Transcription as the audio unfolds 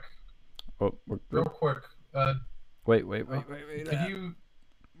Oh, Real quick, wait, wait, uh, wait, wait, wait. could you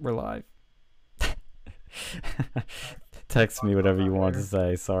We're live. uh, Text talk me about whatever you that want to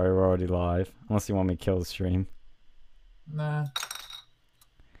later? say. Sorry, we're already live. Unless you want me to kill the stream. Nah,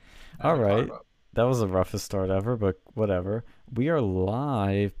 All we can talk right. about. That was the roughest start ever, but whatever. We are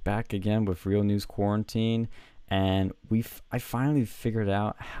live back again with Real News Quarantine, and I finally figured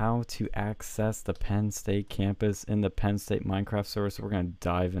out how to access the Penn State campus in the Penn State Minecraft server. So we're gonna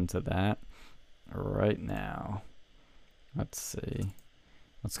dive into that right now. Let's see.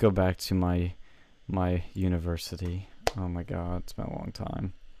 Let's go back to my university. Oh my god, it's been a long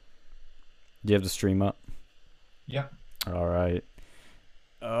time. Do you have the stream up? Yep. All right.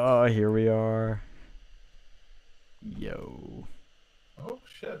 Oh, here we are. Yo. Oh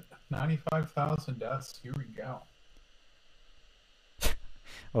shit, 95,000 deaths. Here we go.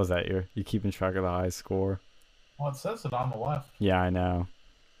 What was that? You keeping track of the high score? Well, it says it on the left. Yeah, I know.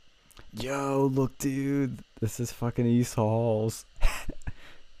 Yo, look, dude. This is fucking East Halls.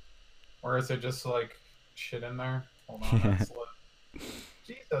 Or is it just like shit in there? Hold on, Yeah. that's load.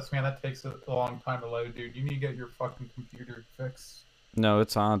 Jesus, man, that takes a long time to load, dude. You need to get your fucking computer fixed. No,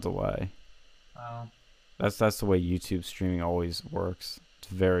 it's on delay. Oh. That's the way YouTube streaming always works. It's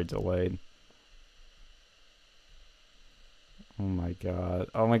very delayed. Oh my god.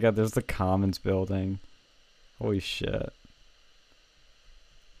 Oh my god, there's the Commons building. Holy shit.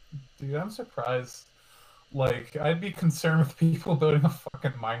 Dude, I'm surprised. Like, I'd be concerned with people building a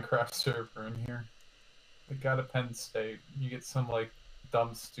fucking Minecraft server in here. They got a Penn State. You get some, like,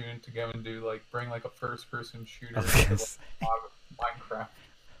 dumb student to go and do, like, bring, like, a first-person shooter I was into, gonna like, say. Minecraft.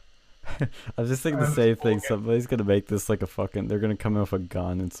 I was just thinking the And same people thing. get, Somebody's gonna make this like a fucking. They're gonna come in with a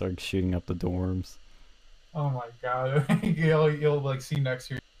gun and start shooting up the dorms. oh my god. You'll, like, see next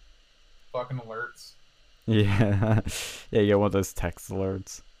to your fucking alerts. Yeah, yeah. You get one of those text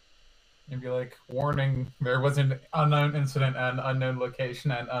alerts. And be like, warning, there was an unknown incident and unknown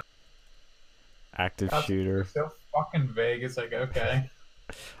location and Active that's shooter. so fucking vague. It's like, okay.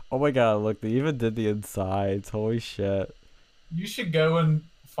 Oh my god! Look, they even did the insides. Holy shit! You should go and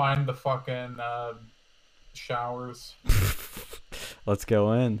find the fucking showers Let's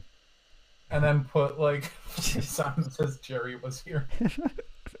go in. and then put like a sign that says Jerry was here.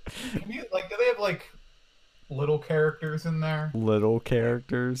 Like, do they have like little characters in there? Little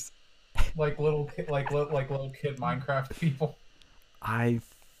characters. Like like little kid Minecraft people. I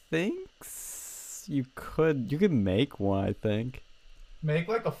think you could make one. I think. Make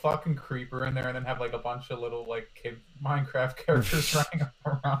like a fucking creeper in there and then have like a bunch of little like kid Minecraft characters running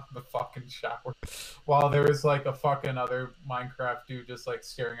around the fucking shower. While there is like a fucking other Minecraft dude just like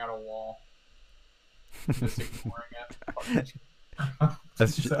staring at a wall. Just ignoring it.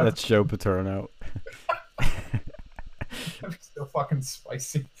 That's Joe Paterno. That'd be so fucking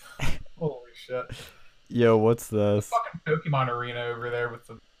spicy. Holy shit. Yo, what's The this? fucking Pokemon arena over there with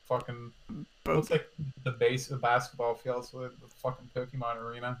the fucking looks like the base of basketball fields with the fucking Pokemon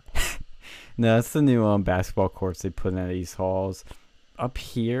arena. No, that's the new basketball courts they put in at East Halls. Up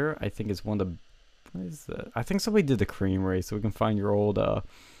here, I think it's one of the. What is that? I think somebody did the cream race, so we can find your old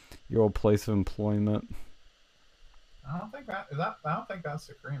place of employment. I don't think that is that. I don't think that's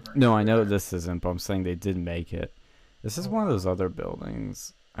the creamery. No, I know this isn't, but I'm saying they did make it. This is Oh, one of wow. those other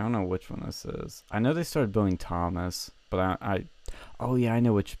buildings. I don't know which one this is. I know they started building Thomas, but oh yeah, I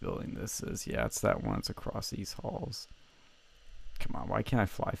know which building this is. Yeah, it's that one. It's across East Halls. Come on, why can't I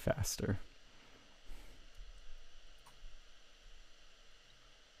fly faster?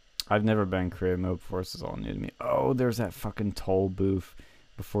 I've never been creative mode before. This is all new to me. Oh, there's that fucking toll booth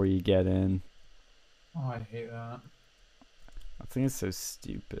before you get in. Oh, I hate that. I think it's so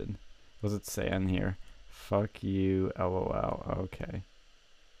stupid. What does it say on here? Fuck you, lol. Okay.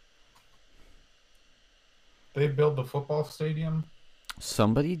 They build the football stadium.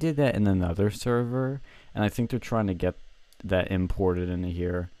 Somebody did that in another server, and I think they're trying to get that imported into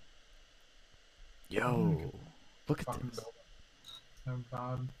here. Yo, look at Fucking this. building. Oh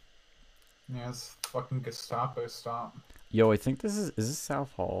god. Yeah, it's fucking Gestapo stop. Yo, I think is this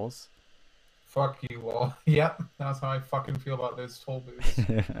South Halls? Fuck you, wall. Yep, that's how I fucking feel about those toll booths.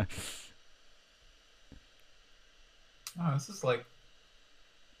 Oh, this is like,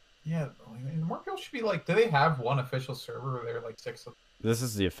 yeah, more people should be like, do they have one official server where they're like 6 of This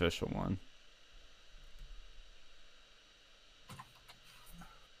is the official one.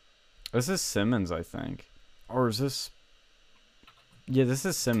 This is Simmons, I think. Or is this... Yeah, this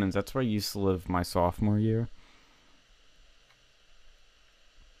is Simmons. That's where I used to live my sophomore year.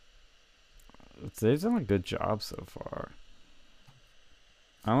 They've done a good job so far.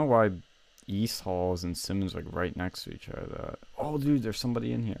 I don't know why East Halls and Simmons are like right next to each other. Oh, dude, there's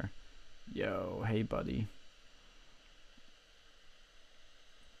somebody in here. Yo, hey, buddy.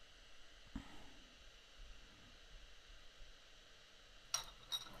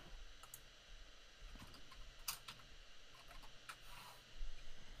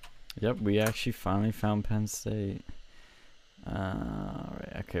 Yep, we actually finally found Penn State.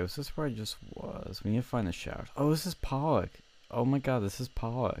 Alright, okay, was this where I just was? We need to find the shower. Oh, this is Pollock. Oh my god, this is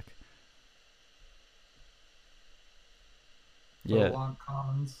Pollock. Yeah. Long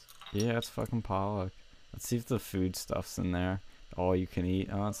Commons. Yeah, it's fucking Pollock. Let's see if the food stuff's in there. All you can eat.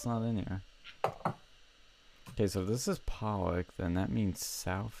 Oh, it's not in here. Okay, so if this is Pollock, then that means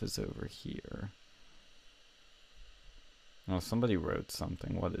south is over here. Oh, somebody wrote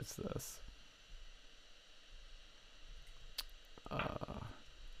something. What is this?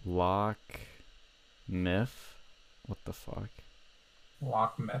 Lock Myth? What the fuck?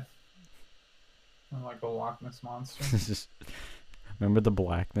 Loch Myth. I'm like a Loch Ness monster. Remember the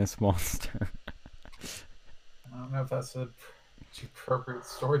Blackness monster? I don't know if that's a appropriate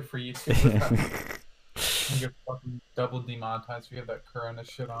story for YouTube. You get fucking double demonetized if you have that Corona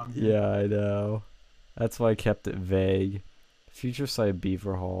shit on. Yeah, I know. That's why I kept it vague. Future site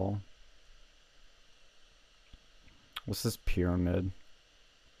Beaver Hall. What's this pyramid?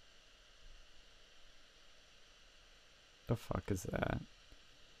 The fuck is that?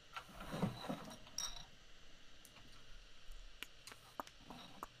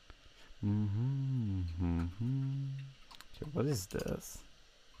 Okay, what is this?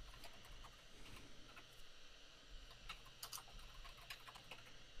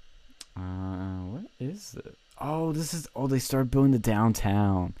 What is it? Oh, this is. Oh, they started building the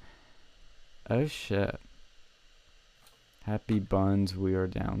downtown. Oh shit. Happy Buns, we are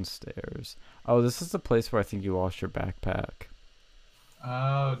downstairs. Oh, this is the place where I think you lost your backpack.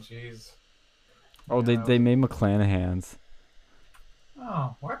 Oh, jeez. Oh, Yeah, they made McClanahan's.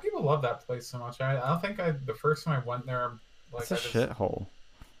 Oh, why do people love that place so much? I don't think the first time I went there, like It's a shithole.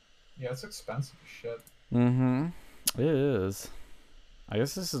 Yeah, it's expensive as shit. Mm-hmm. It is. I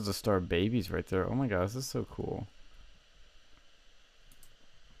guess this is the Star Babies right there. Oh my god, this is so cool.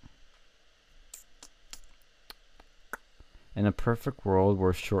 In a perfect world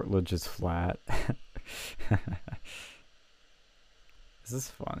where shortledge is flat. This is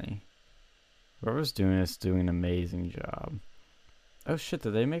funny. Whoever's doing this is doing an amazing job. Oh shit,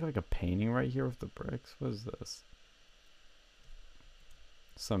 did they make like a painting right here with the bricks? What is this?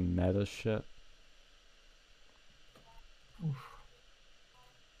 Some meta shit. Oof.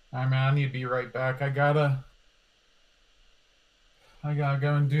 Alright, man, I need to be right back. I gotta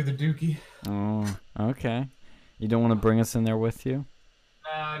go and do the dookie. Oh, okay. You don't want to bring us in there with you?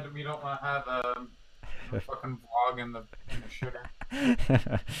 Nah, we don't want to have a fucking vlog in the shitter.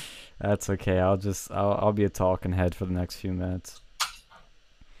 That's okay. I'll be a talking head for the next few minutes.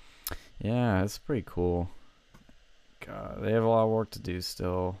 Yeah, it's pretty cool. God, they have a lot of work to do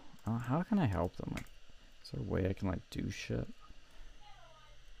still. How can I help them? Like, is there a way I can like do shit?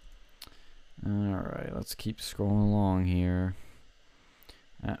 Alright, let's keep scrolling along here.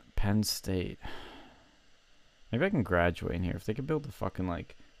 At Penn State. Maybe I can graduate in here. If they could build the fucking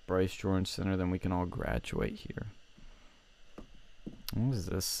like Bryce Jordan Center, then we can all graduate here. What does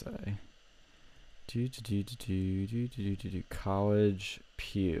this say? College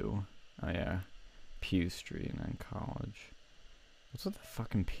Pew. Oh yeah. Pew Street and then college. What's with the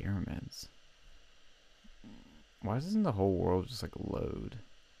fucking pyramids? Why doesn't the whole world just like load?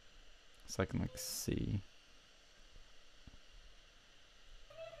 So I can like see.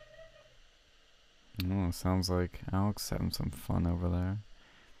 Oh, sounds like Alex having some fun over there.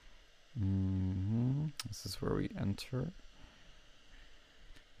 This is where we enter.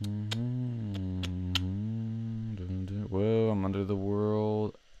 Whoa, I'm under the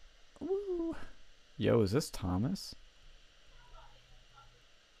world. Woo. Yo, is this Thomas?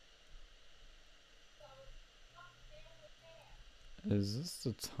 Is this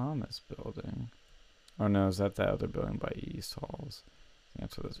the Thomas building? Oh no, is that the other building by East Halls?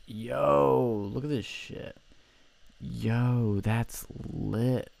 That's what it is. Yo, look at this shit. Yo, that's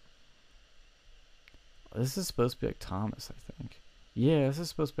lit. This is supposed to be like Thomas, I think. Yeah, this is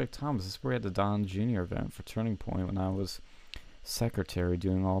supposed to be like Thomas. This is where we had the Don Jr. event for Turning Point when I was secretary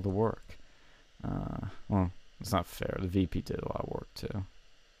doing all the work. Well, it's not fair. The VP did a lot of work too.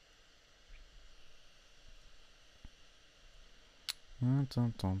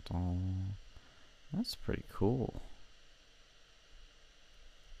 That's pretty cool.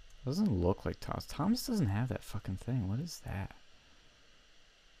 Doesn't look like Thomas. Thomas doesn't have that fucking thing. What is that?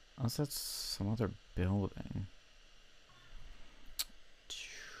 Unless that's some other building.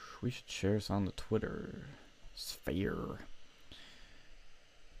 We should share this on the Twitter sphere.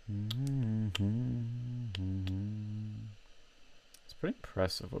 pretty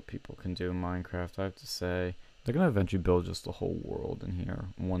impressive what people can do in Minecraft, I have to say. They're gonna eventually build just the whole world in here,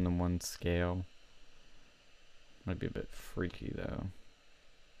 1-to-1 scale. Might be a bit freaky though.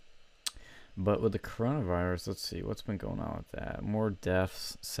 But with the coronavirus, let's see what's been going on with that. More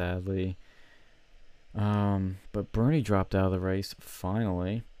deaths, sadly. But Bernie dropped out of the race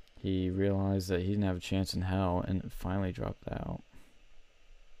finally. He realized that he didn't have a chance in hell and finally dropped out.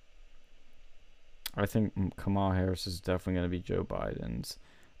 I think Kamala Harris is definitely going to be Joe Biden's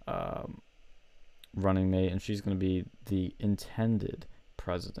running mate, and she's going to be the intended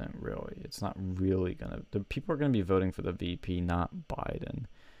president, really. It's not really going to... The people are going to be voting for the VP, not Biden.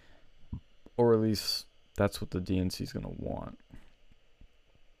 Or at least that's what the DNC is going to want.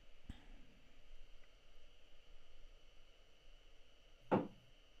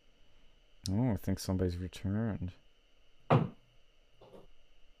 Oh, I think somebody's returned.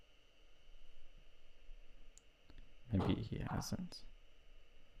 Maybe he hasn't.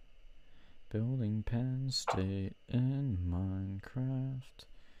 Building Penn State in Minecraft.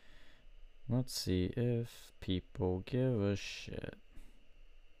 Let's see if people give a shit.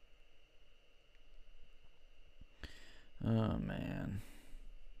 Oh, man.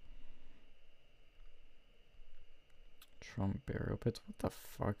 Trump burial pits. What the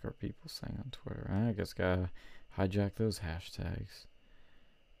fuck are people saying on Twitter? I guess gotta hijack those hashtags.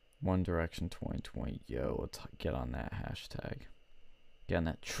 One Direction 2020. Yo, let's get on that hashtag. Get on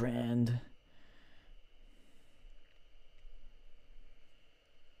that trend.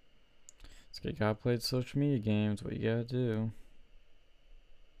 Let's get God played social media games. What you gotta do.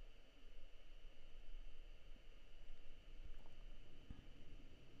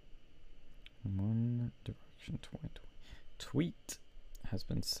 One Direction 2020. Tweet has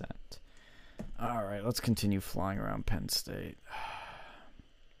been sent. Alright, let's continue flying around Penn State.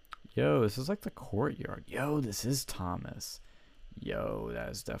 Yo, this is like the courtyard. Yo, this is Thomas. Yo, that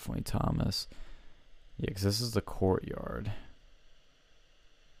is definitely Thomas. Yeah, because this is the courtyard.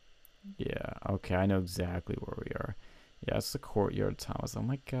 Yeah, okay, I know exactly where we are. Yeah, it's the courtyard, Thomas. Oh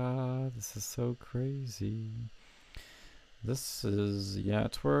my god, this is so crazy. This is,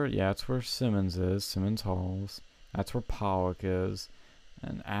 it's where Simmons is, Simmons Halls. That's where Pollock is.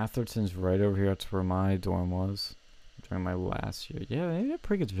 And Atherton's right over here. That's where my dorm was during my last year. Yeah, they did a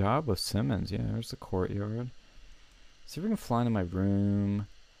pretty good job with Simmons. Yeah, there's the courtyard. See if we can fly into my room.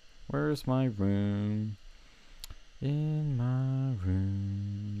 Where's my room? In my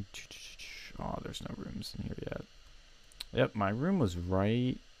room. Oh, there's no rooms in here yet. Yep, my room was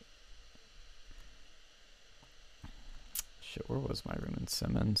right. Shit, where was my room in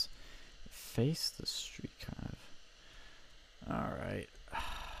Simmons? Face the street, kind of. Alright.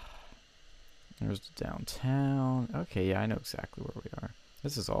 There's the downtown. Okay, yeah, I know exactly where we are.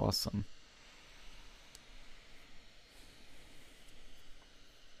 This is awesome.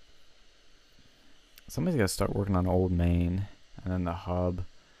 Somebody's got to start working on Old Main. And then the hub.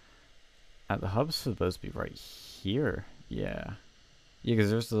 The hub's supposed to be right here. Yeah. Yeah,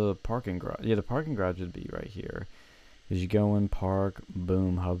 because there's the parking garage. Yeah, the parking garage would be right here. Because you go in, park,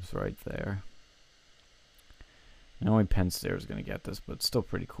 boom, hub's right there. And only Penn State is going to get this, but it's still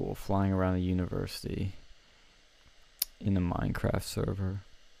pretty cool. Flying around a university in a Minecraft server.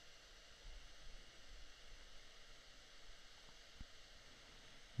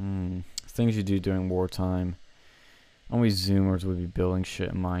 Things you do during wartime. Only Zoomers would be building shit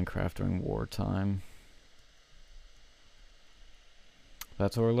in Minecraft during wartime.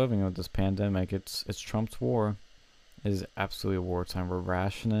 That's what we're living with this pandemic. It's Trump's war. It is absolutely a wartime. We're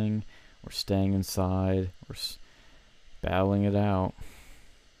rationing. We're staying inside. We're battling it out.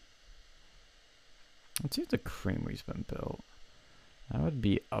 Let's see if the creamery's been built. That would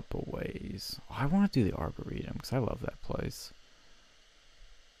be up a ways. Oh, I want to do the Arboretum because I love that place.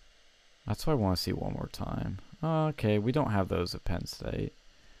 That's what I want to see one more time. Okay, we don't have those at Penn State.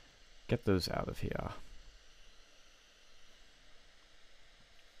 Get those out of here.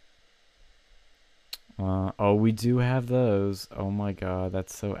 Oh, we do have those. Oh my god,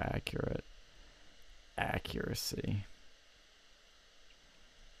 that's so accurate. Accuracy.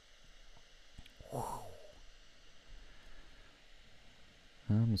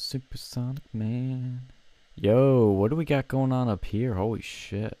 I'm a supersonic man. Yo, what do we got going on up here? Holy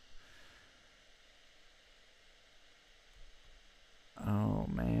shit. Oh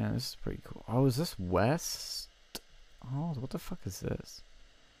man, this is pretty cool. Oh, is this west? Oh, what the fuck is this?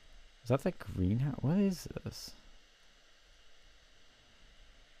 Is that the greenhouse? What is this?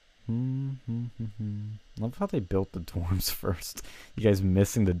 Love how they built the dorms first. You guys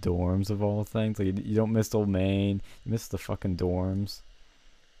missing the dorms of all things. Like you don't miss Old Main. You miss the fucking dorms.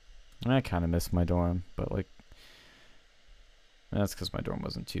 I kind of miss my dorm, but like That's because my dorm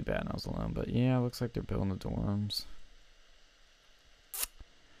wasn't too bad and I was alone. But yeah, it looks like they're building the dorms.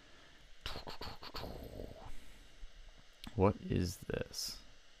 What is this?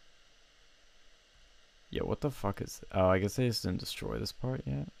 Yeah, what the fuck is... Oh, I guess they just didn't destroy this part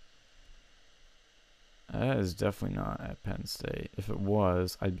yet. That is definitely not at Penn State. If it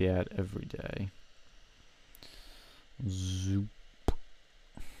was, I'd be at every day. Zoop.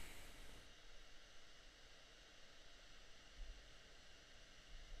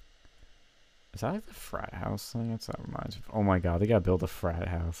 Is that like the frat house thing? That's what that reminds me of. Oh my god, they gotta build the frat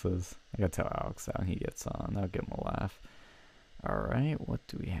houses. I gotta tell Alex that when he gets on. That'll give him a laugh. Alright, what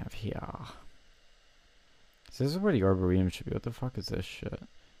do we have here? So this is where the Arboretum should be. What the fuck is this shit? Did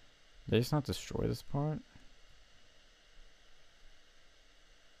they just not destroy this part?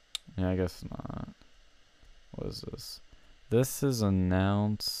 Yeah, I guess not. What is this? This is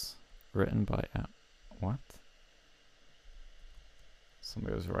announced, written by... What?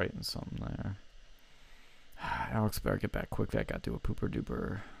 Somebody was writing something there. Alex better get back quick. I gotta do a pooper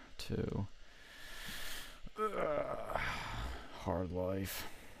duper too. Hard life.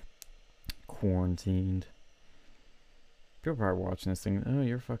 Quarantined. People are probably watching this thing. Oh,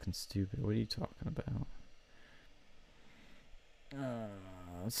 you're fucking stupid. What are you talking about?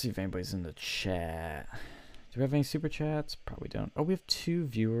 Let's see if anybody's in the chat. Do we have any super chats? Probably don't. Oh, we have 2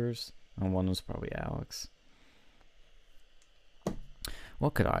 viewers. And one was probably Alex.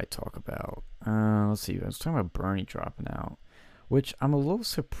 What could I talk about? Let's see. I was talking about Bernie dropping out, which I'm a little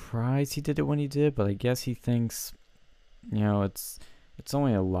surprised he did it when he did, but I guess he thinks, you know, it's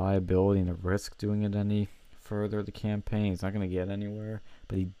only a liability and a risk doing it any further. The campaign, he's not going to get anywhere.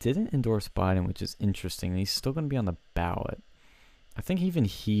 But he didn't endorse Biden, which is interesting. And he's still going to be on the ballot. I think even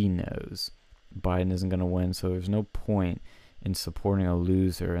he knows Biden isn't going to win, so there's no point in supporting a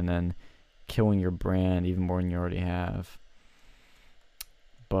loser and then killing your brand even more than you already have.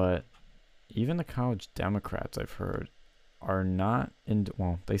 But even the college Democrats, I've heard, are not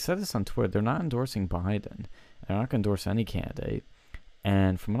well, they said this on Twitter. They're not endorsing Biden. They're not going to endorse any candidate.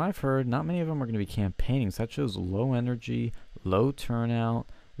 And from what I've heard, not many of them are going to be campaigning. So that shows low energy, low turnout,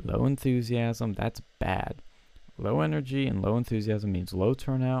 low enthusiasm. That's bad. Low energy and low enthusiasm means low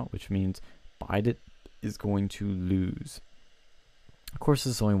turnout, which means Biden is going to lose. Of course,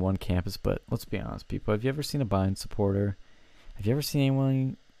 this is only one campus, but let's be honest, people. Have you ever seen a Biden supporter? Have you ever seen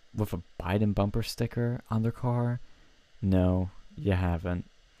anyone with a Biden bumper sticker on their car? No, you haven't.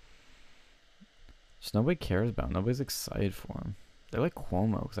 Just nobody cares about him. Nobody's excited for him. They're like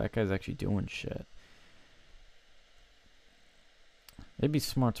Cuomo, because that guy's actually doing shit. It'd be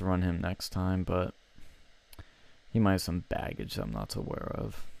smart to run him next time, but he might have some baggage that I'm not aware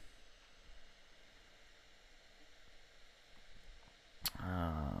of.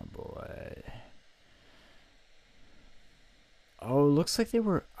 Oh, boy. Oh, looks like they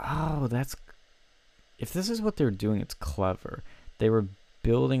were... Oh, that's... If this is what they're doing, it's clever. They were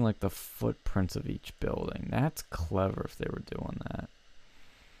building, like, the footprints of each building. That's clever if they were doing that.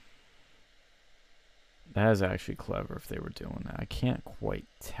 That is actually clever if they were doing that. I can't quite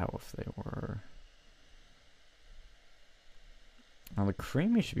tell if they were. Now, the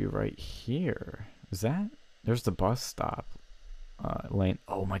Creamy should be right here. Is that... There's the bus stop lane.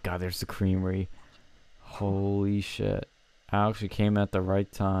 Oh, my God, there's the Creamery. Holy shit. Alex, you came at the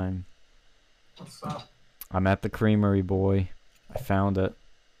right time. What's up? I'm at the Creamery, boy. I found it.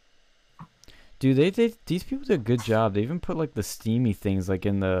 Dude, these people did a good job. They even put, like, the steamy things, like,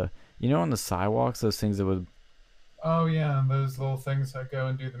 in the... You know, on the sidewalks, those things that would... Oh, yeah, and those little things that go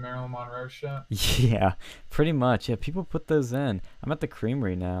and do the Marilyn Monroe shit. Yeah, pretty much. Yeah, people put those in. I'm at the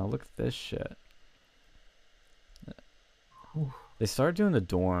Creamery now. Look at this shit. Whew. They started doing the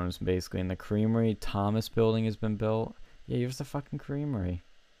dorms, basically, in the Creamery. Thomas Building has been built. Yeah, here's the fucking Creamery.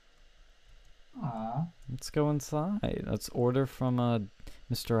 Aww. Let's go inside. Let's order from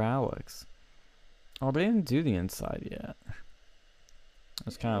Mr. Alex. Oh, they didn't do the inside yet.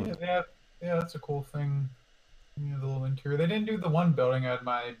 That's kind of... Yeah, that's a cool thing. Yeah, the little interior. They didn't do the one building I had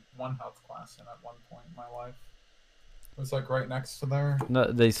my One Health class in at one point in my life. It was like right next to there. No,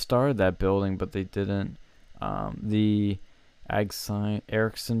 they started that building, but they didn't. The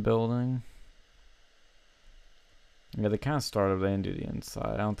Erickson building. Yeah, they kind of started, but they didn't do the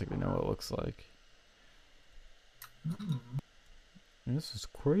inside. I don't think we know what it looks like. This is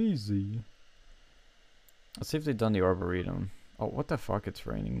crazy. Let's see if they've done the Arboretum. Oh, what the fuck? It's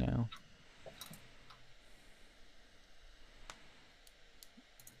raining now.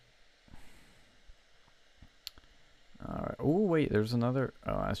 Alright. Oh, wait. There's another...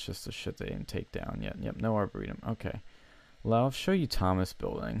 Oh, that's just the shit they didn't take down yet. Yep, no Arboretum. Okay. Well, I'll show you Thomas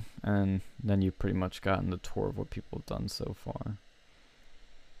Building, and then you've pretty much gotten the tour of what people have done so far.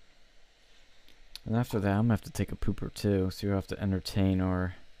 And after that, I'm gonna have to take a pooper too, so you have to entertain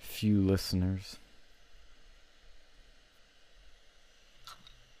our few listeners.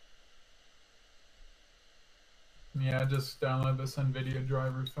 Yeah, just download this NVIDIA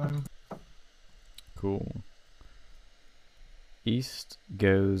driver thing. Cool. East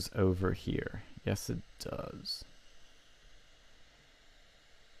goes over here. Yes, it does.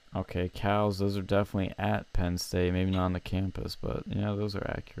 Okay, cows, those are definitely at Penn State. Maybe not on the campus, but yeah, those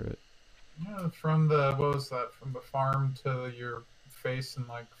are accurate. Yeah, from the, what was that? From the farm to your face in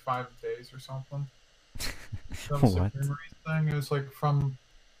like 5 days or something. That was the What? creamery thing. It was like from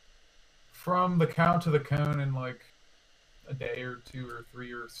the cow to the cone in like a day or 2 or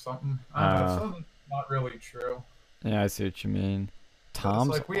 3 or something. I don't know. Something not really true. Yeah, I see what you mean. But it's Tom's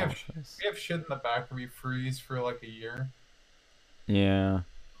like we have office. shit in the back that we freeze for like a year. Yeah.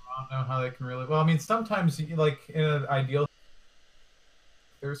 I don't know how they can really. Well, I mean, sometimes like in an ideal,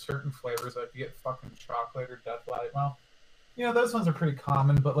 there's certain flavors like you get fucking chocolate or Death Valley. Well, you know those ones are pretty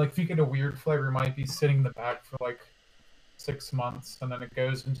common. But like if you get a weird flavor, it might be sitting in the back for like 6 months, and then it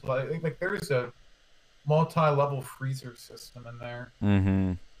goes into like there's a multi-level freezer system in there. Mm-hmm.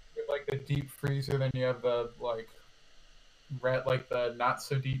 You have, like the deep freezer, then you have the like red, like the not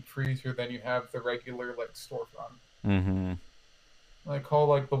so deep freezer, then you have the regular like storefront. Mm-hmm. Like call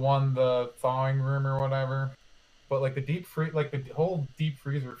like the one the thawing room or whatever. But like the like the whole deep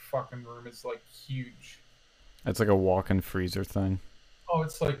freezer fucking room is like huge. It's like a walk-in freezer thing. Oh,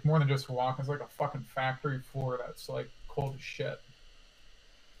 it's like more than just a walk. It's like a fucking factory floor that's like cold as shit.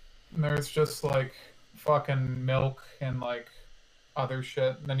 And there's just like fucking milk and like other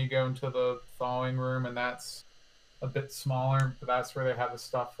shit. And then you go into the thawing room, and that's a bit smaller, but that's where they have the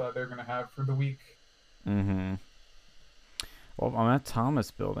stuff that they're gonna have for the week. Mm-hmm. Well, I'm at Thomas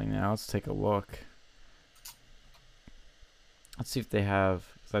Building now. Let's take a look. Let's see if they have.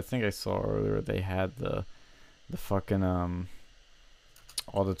 Cause I think I saw earlier they had the fucking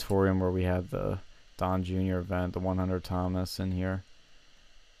auditorium where we had the Don Jr. event, the 100 Thomas in here.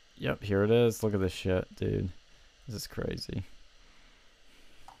 Yep, here it is. Look at this shit, dude. This is crazy.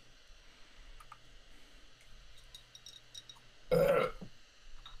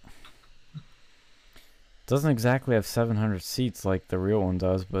 Doesn't exactly have 700 seats like the real one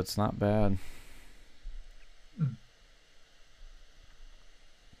does, but it's not bad.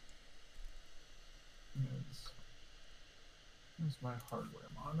 Here's my hardware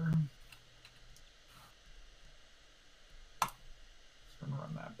monitor. Just gonna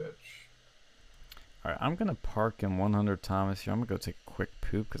run that bitch. Alright, I'm gonna park in 100 Thomas here. I'm gonna go take a quick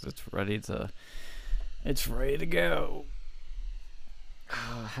poop because it's ready to go.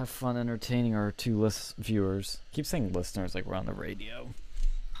 Have fun entertaining our two viewers. Keep saying listeners like we're on the radio.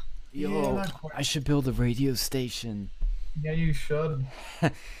 Yo, Yeah, I should build a radio station. yeah, you should.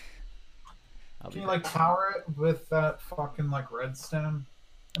 Can you like power it with that fucking like redstone?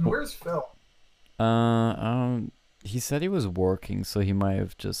 And where's Phil? He said he was working, so he might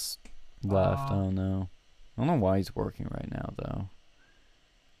have just left. I don't know. I don't know why he's working right now though.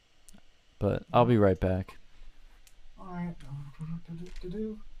 But I'll be right back. Alright.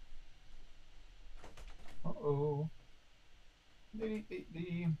 Uh-oh.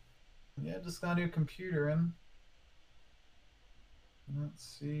 Yeah, just got a new computer in. Let's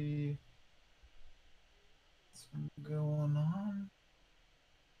see what's been going on.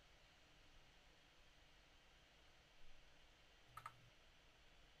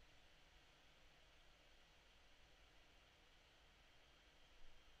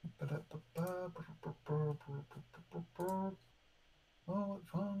 Oh, what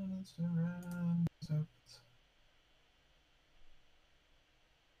fun it's to run.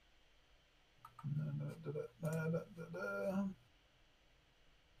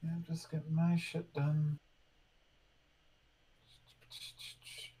 Yeah, I'm just getting my shit done.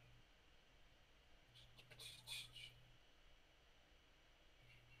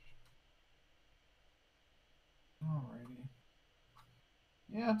 Alrighty.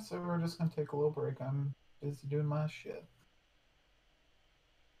 Yeah, so we're just gonna take a little break. I'm busy doing my shit.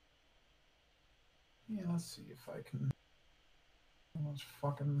 Yeah, let's see if I can. How much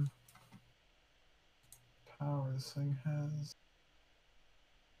fucking power this thing has.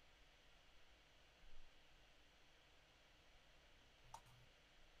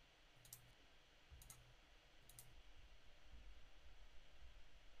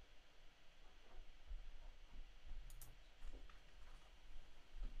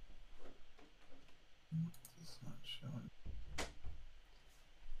 It's not showing.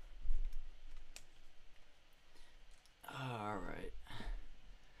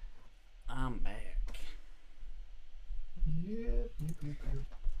 Yep, yep, yep.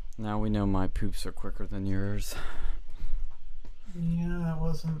 Now we know my poops are quicker than yours. Yeah, that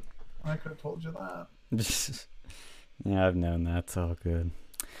wasn't. I could have told you that. Yeah, I've known that. It's all good.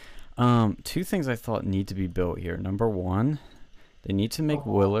 Two things I thought need to be built here. Number one, they need to make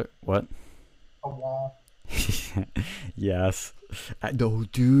Willard. What? A wall. Yes. No,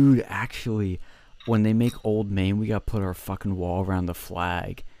 dude. Actually, when they make Old Main, we gotta put our fucking wall around the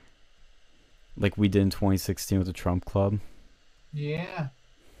flag, like we did in 2016 with the Trump Club. Yeah.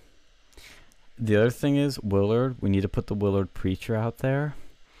 The other thing is Willard. We need to put the Willard preacher out there.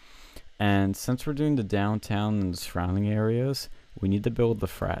 And since we're doing the downtown and the surrounding areas, we need to build the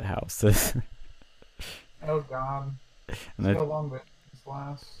frat houses. Oh God. And How long did this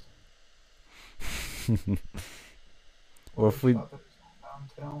last? Well, if we,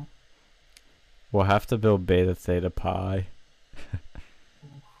 downtown. we'll have to build Beta Theta Pi.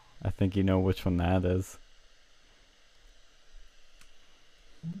 I think you know which one that is.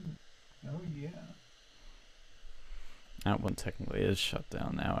 Oh yeah. That one technically is shut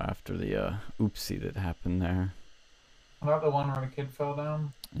down now after the oopsie that happened there. Not the one where the kid fell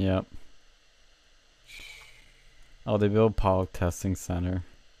down? Yep. Oh, they built Pollock Testing Center.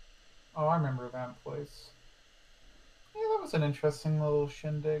 Oh, I remember that place. Yeah, that was an interesting little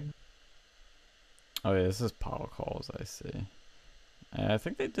shindig. Oh yeah, this is Pollock Halls, I see. I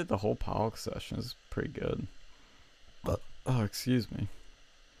think they did the whole Pollock session. It's pretty good. But, oh, excuse me.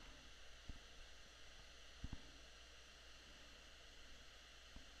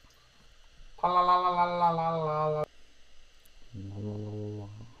 La la la la la la la la.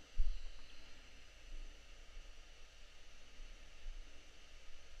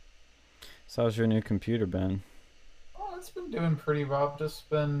 So how's your new computer been? Oh, it's been doing pretty well. I've just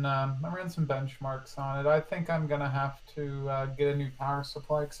been, I ran some benchmarks on it. I think I'm gonna have to get a new power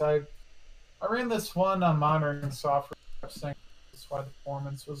supply because I ran this one monitoring software saying that's why the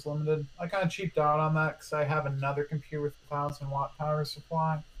performance was limited. I kind of cheaped out on that because I have another computer with 1,000-watt power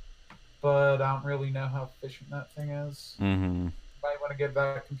supply, but I don't really know how efficient that thing is. Mm-hmm. Might want to give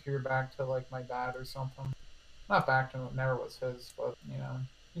that computer back to like my dad or something. Not back to him, it never was his, but you know,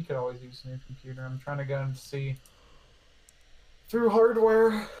 he could always use a new computer. I'm trying to go and see through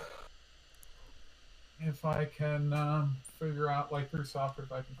hardware if I can figure out, like through software,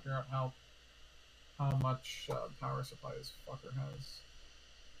 if I can figure out how much power supply this fucker has.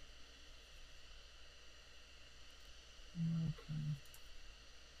 Okay.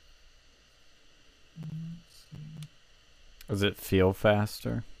 Let's see. Does it feel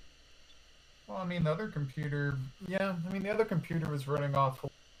faster? Well, I mean, the other computer, yeah, I mean, the other computer was running off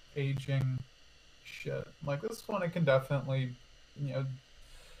aging shit. Like, this one, it can definitely, you know,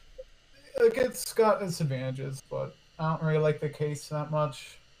 like, it's got its advantages, but I don't really like the case that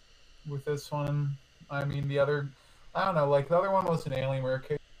much with this one. I mean, the other, I don't know, like, the other one was an Alienware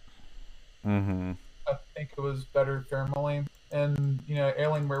case. Mm-hmm. I think it was better thermally. And, you know,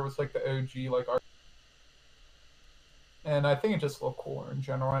 Alienware was like the OG, like, and I think it just looked cooler in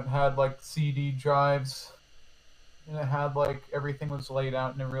general. It had like CD drives, and it had like everything was laid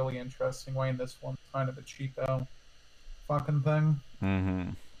out in a really interesting way. And this one's kind of a cheapo fucking thing. Mm-hmm.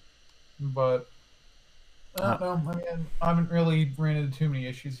 But I don't know. I mean, I haven't really ran into too many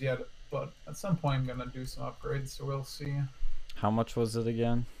issues yet. But at some point, I'm gonna do some upgrades, so we'll see. How much was it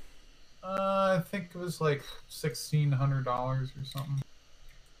again? I think it was like $1,600 or something.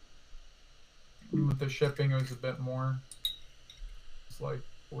 And with the shipping, it was a bit more. It's like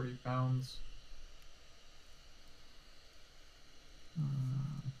 40 pounds.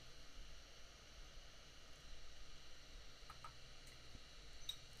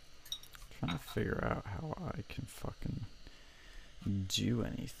 Trying to figure out how I can fucking do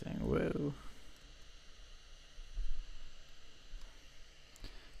anything. Whoa.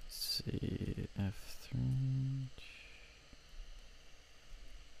 Let's see, F3.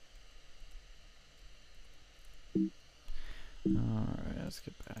 Alright, let's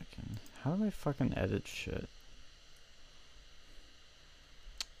get back in. How do I fucking edit shit?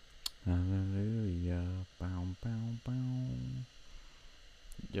 Hallelujah. Bow, bow, bow.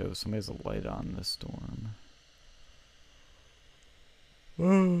 Yo, somebody has a light on this storm.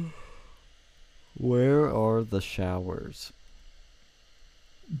 Where are the showers?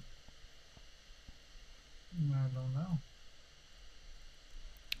 I don't know.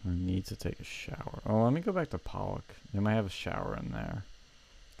 I need to take a shower. Oh, let me go back to Pollock. They might have a shower in there.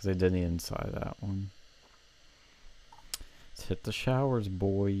 Because they did the inside of that one. Let's hit the showers,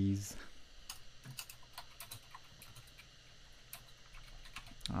 boys.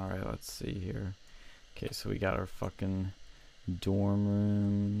 Alright, let's see here. Okay, so we got our fucking dorm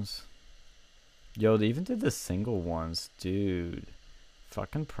rooms. Yo, they even did the single ones, dude.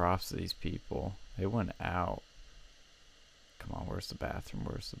 Fucking props to these people. They went out. Come on, where's the bathroom?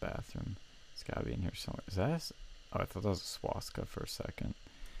 Where's the bathroom? It's gotta be in here somewhere. Is that? Oh, I thought that was a swastika for a second.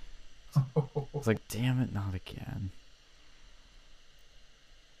 I was like, damn it, not again.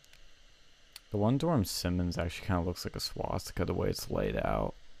 The one dorm Simmons actually kind of looks like a swastika the way it's laid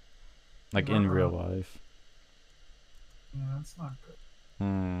out. Like in real life. Yeah, that's not good.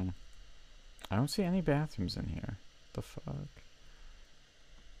 I don't see any bathrooms in here. The fuck?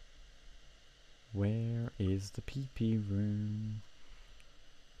 Where is the pee-pee room?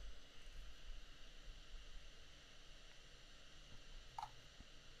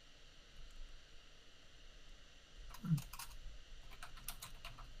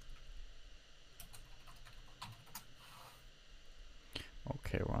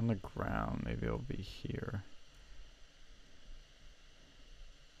 Okay, we're on the ground. Maybe it'll be here.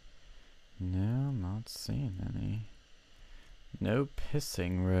 No, I'm not seeing any. No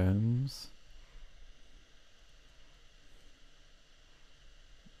pissing rooms.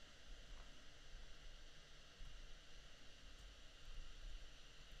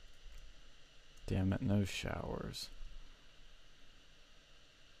 Damn it, no showers.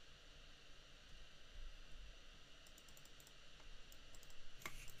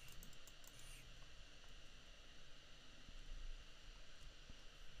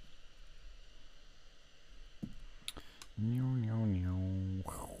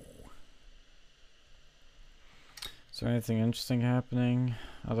 Is there anything interesting happening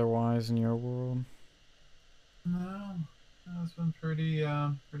otherwise in your world? No, that's been pretty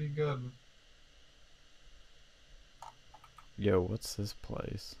good. Yo, what's this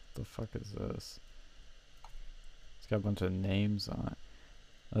place? The fuck is this? It's got a bunch of names on it.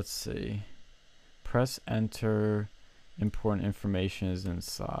 Let's see. Press enter. Important information is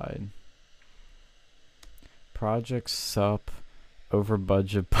inside. Project sup over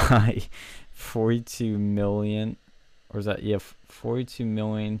budget by 42 million. Or is that, yeah, 42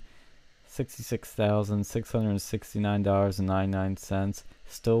 million. $66,669.99.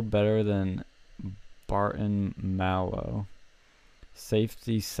 Still better than Barton Mallow.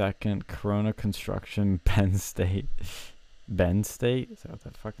 Safety second. Corona Construction. Penn State. Ben State? Is that what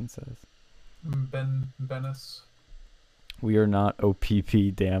that fucking says? Bennis. We are not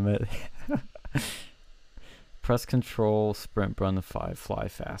OPP, damn it. Press control, sprint, run the 5, fly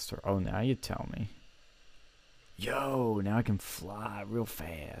faster. Oh, now you tell me. Yo, now I can fly real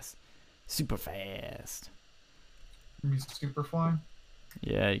fast. Super fast. You super fly?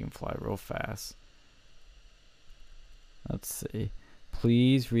 Yeah, you can fly real fast. Let's see.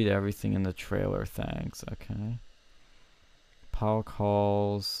 Please read everything in the trailer, thanks. Okay. Paul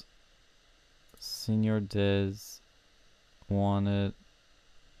calls. Senior Diz. Wanted.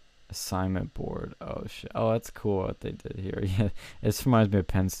 Assignment board. Oh, shit. Oh, that's cool what they did here. Yeah, this reminds me of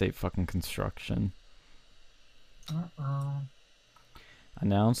Penn State fucking construction.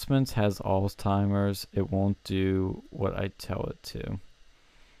 Announcements has Alzheimer's. It won't do what I tell it to.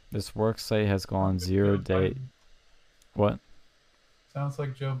 This worksite has gone 0 day. What? Sounds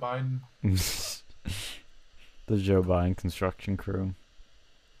like Joe Biden. The Joe Biden construction crew.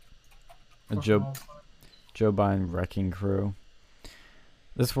 The Joe Biden wrecking crew.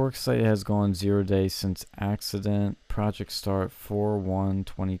 This worksite has gone 0 days since accident. Project start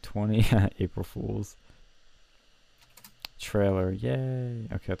 4/1/2020. April Fools. Trailer, yay.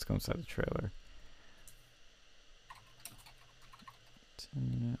 Okay, let's go inside the trailer.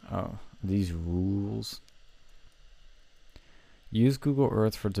 Oh, these rules. Use Google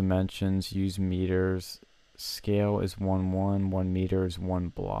Earth for dimensions. Use meters. Scale is 1 meter is 1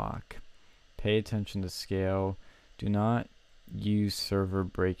 block. Pay attention to scale. Do not use server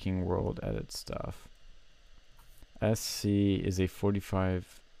breaking world edit stuff. SC is a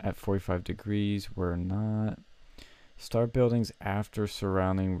 45 at 45 degrees. We're not. Start buildings after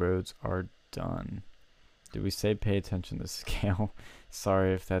surrounding roads are done. Did we say pay attention to scale?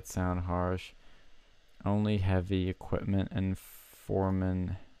 Sorry if that sound harsh. Only heavy equipment and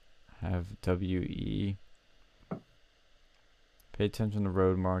foremen have WE. Pay attention to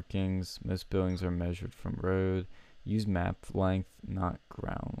road markings. Most buildings are measured from road. Use map length, not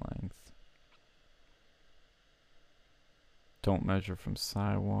ground length. Don't measure from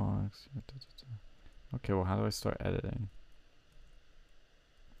sidewalks. Okay, well, how do I start editing?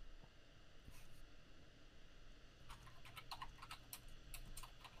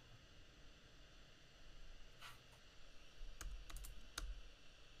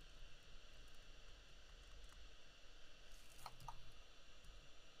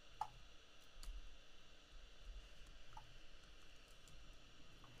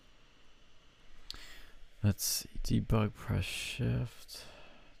 Let's see. Debug, press shift.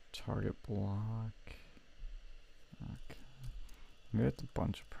 Target block. Okay. We have a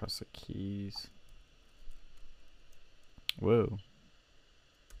bunch of press of keys. Whoa.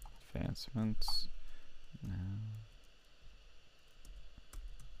 Advancements. No.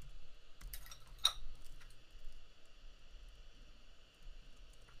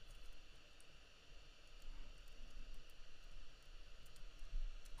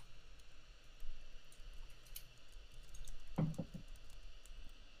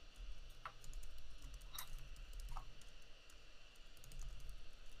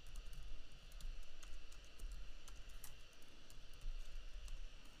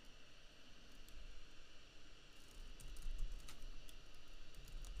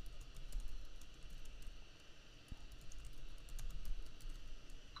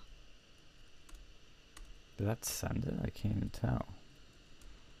 Did that send it? I can't even tell.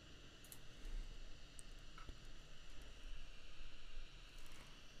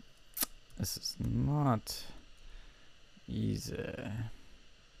 This is not easy.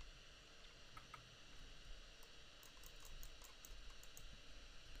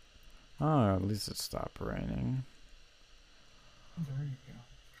 Oh, at least it stopped raining. There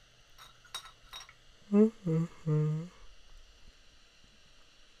you go.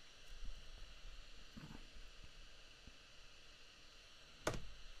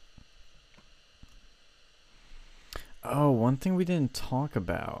 Oh, one thing we didn't talk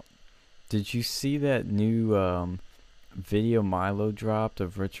about. Did you see that new video Milo dropped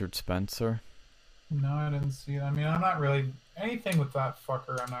of Richard Spencer? No, I didn't see it. I mean, I'm not really anything with that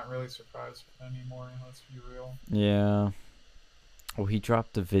fucker. I'm not really surprised anymore. Let's be real. Yeah. Well, he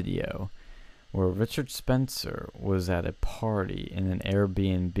dropped a video where Richard Spencer was at a party in an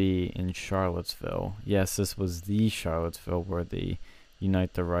Airbnb in Charlottesville. Yes, this was the Charlottesville where the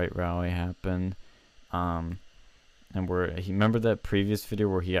Unite the Right rally happened. And where he remember that previous video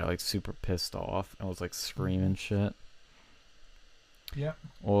where he got like super pissed off and was like screaming shit. Yeah.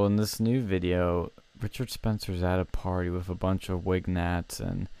 Well, in this new video, Richard Spencer's at a party with a bunch of Wignats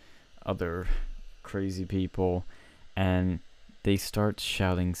and other crazy people, and they start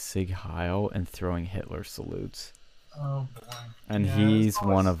shouting Sig Heil and throwing Hitler salutes. Oh boy. And yeah, he's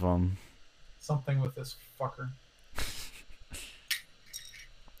one of them. Something with this fucker.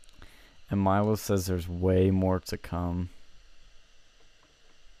 And Milo says there's way more to come.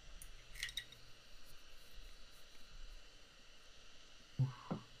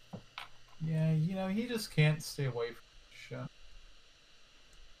 Yeah, you know, he just can't stay away from shit.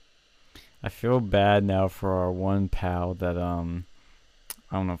 I feel bad now for our one pal that I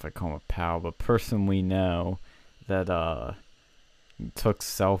don't know if I call him a pal, but person we know that took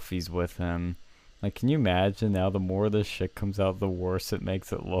selfies with him. Like, can you imagine now the more this shit comes out, the worse it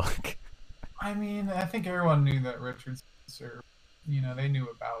makes it look? I mean, I think everyone knew that Richard Spencer, you know, they knew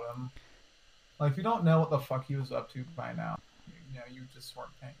about him. Like, if you don't know what the fuck he was up to by now, you know, you just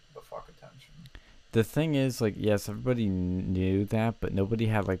weren't paying the fuck attention. The thing is, like, yes, everybody knew that, but nobody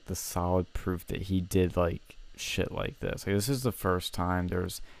had, like, the solid proof that he did, like, shit like this. Like, this is the first time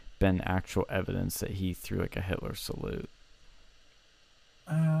there's been actual evidence that he threw, like, a Hitler salute.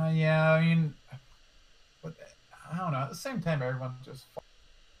 Yeah, I mean, but I don't know. At the same time, everyone just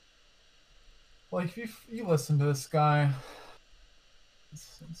like if you listen to this guy,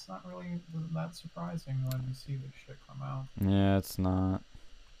 it's not really that surprising when you see this shit come out. Yeah, it's not.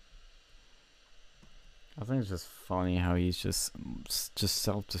 I think it's just funny how he's just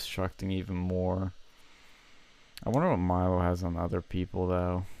self-destructing even more. I wonder what Milo has on other people,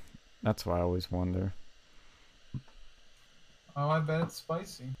 though. That's what I always wonder. Oh, I bet it's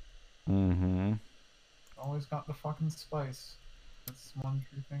spicy. Mm-hmm. Always got the fucking spice. That's one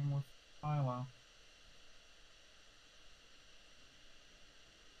true thing with Milo.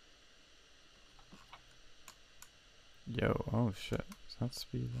 Yo, oh shit. Is that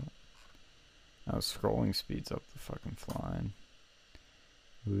speed up? Oh, scrolling speeds up the fucking flying.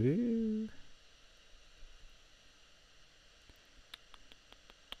 Woo.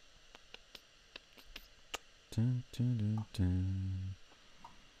 Dun, dun, dun, dun.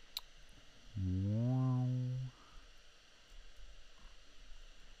 Wow.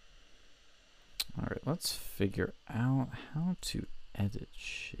 Alright, let's figure out how to edit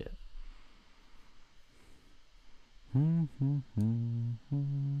shit. Are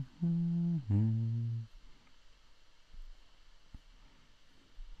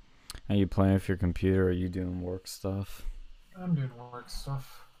you playing with your computer or are you doing work stuff? I'm doing work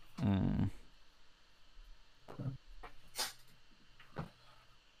stuff. I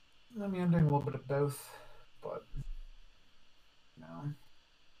mean, I'm doing a little bit of both, but you know,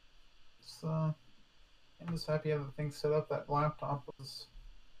 it's just happy I have the thing set up. That laptop was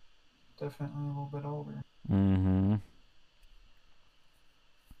definitely a little bit older. Mm-hmm.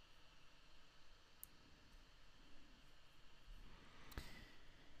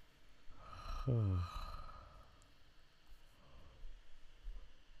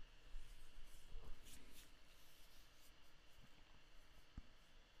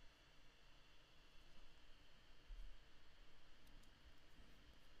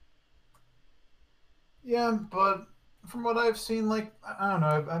 Yeah, but from what I've seen, like I don't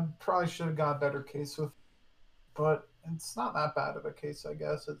know, I probably should have got a better case with, but it's not that bad of a case, I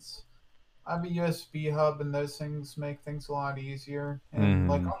guess. I have a USB hub, and those things make things a lot easier. And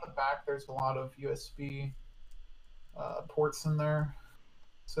like Mm-hmm. on the back, there's a lot of USB ports in there,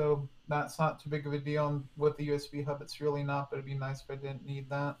 so that's not too big of a deal. And with the USB hub, it's really not. But it'd be nice if I didn't need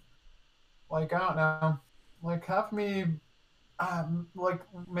that. Like I don't know, like half me,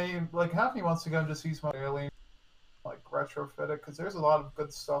 like half me wants to go and just use my daily, like retrofit it because there's a lot of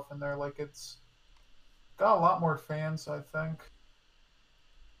good stuff in there. Like it's got a lot more fans, I think,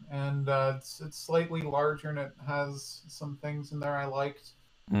 and it's slightly larger and it has some things in there I liked.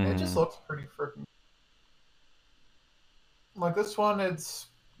 It just Mm-hmm. looks pretty freaking like this one. It's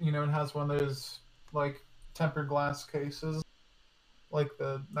it has one of those like tempered glass cases, like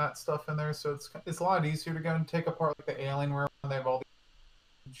that stuff in there, so it's a lot easier to go and take apart like the Alienware when they have all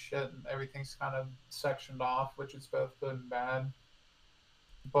the shit and everything's kind of sectioned off, which is both good and bad.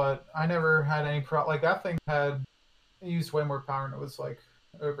 But I never had any like that thing had it used way more power and it was like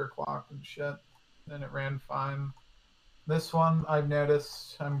overclocked and shit. And it ran fine. This one I've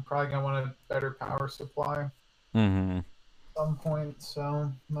noticed I'm probably gonna want a better power supply at Mm-hmm. some point,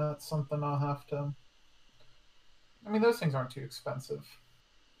 so that's something I'll have to. I mean, those things aren't too expensive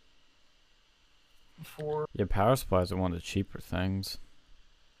for, Yeah, power supplies are one of the cheaper things.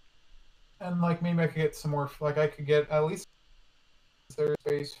 and like maybe I could get some more. Like I could get at least there's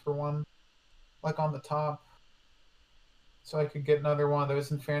space for one, like on the top, so I could get another one of those.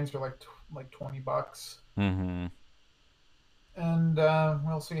 And fans are like $20. Mm-hmm. And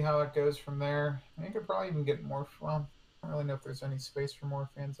we'll see how it goes from there. I could probably even get more. Well, I don't really know if there's any space for more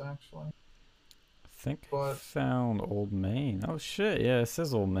fans actually, I think I but found Old Main. Oh shit, yeah, it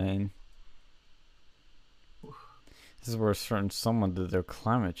says Old Main. This is where someone did their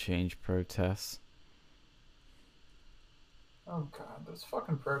climate change protests. oh god, those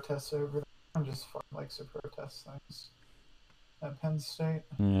fucking protests over there. I'm just fucking likes to protest things at Penn State.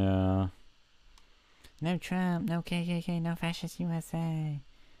 Yeah. No Trump, no KKK, no fascist USA.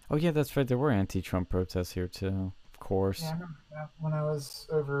 Oh yeah, that's right. There were anti-Trump protests here too. Of Yeah, I course. remember that when I was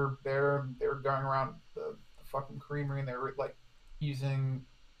over there. They were going around the fucking creamery and they were like using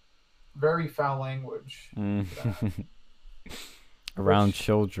very foul language Mm. for that. Around Which,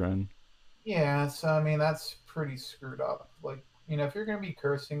 children. yeah, so I mean that's pretty screwed up. Like, if you're gonna be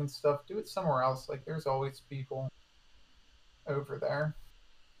cursing and stuff, do it somewhere else. Like, there's always people over there.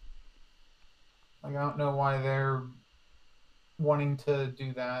 Like, I don't know why they're wanting to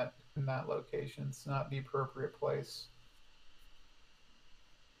do that in that location. It's not the appropriate place.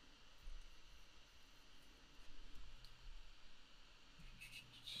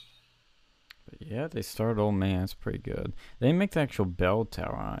 But yeah, they started Old Man. It's pretty good. They didn't make the actual bell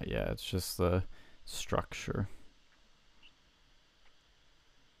tower on it yet. It's just the structure.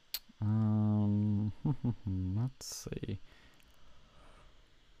 Let's see.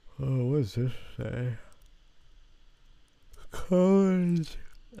 Oh, what does this say? College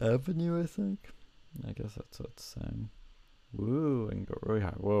Avenue, I think. I guess that's what it's saying. Woo, I can go really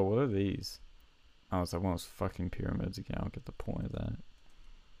high. Whoa, what are these? Oh, it's like one of those fucking pyramids again. I don't get the point of that.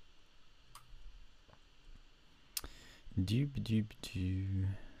 Doop doop doo.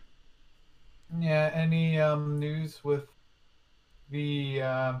 Yeah, any news with the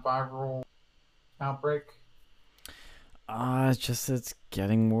viral outbreak? It's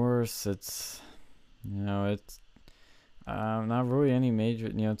getting worse. It's it's not really any major.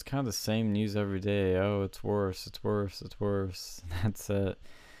 It's kind of the same news every day. Oh, it's worse. It's worse. It's worse. That's it.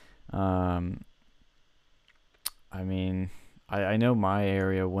 Um, I mean, I know my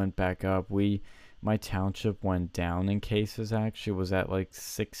area went back up. My township went down in cases. Actually, was at like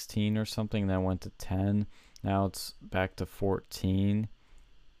 16 or something. Then went to 10. Now it's back to 14.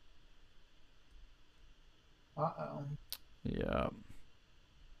 Uh-oh. Yeah.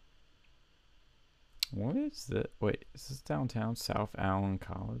 What is it? Wait, is this downtown South Allen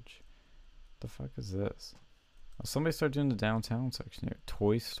College? The fuck is this? Oh, somebody started doing the downtown section here.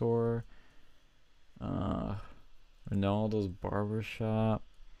 Toy store. Ronaldo's barbershop.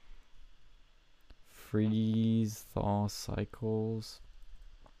 Freeze thaw cycles.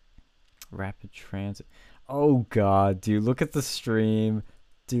 Rapid transit. Oh god, dude, look at the stream.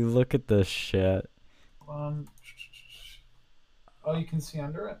 Dude, look at this shit. Um, oh, you can see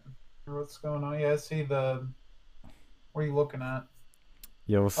under it. What's going on? Yeah, see the. What are you looking at?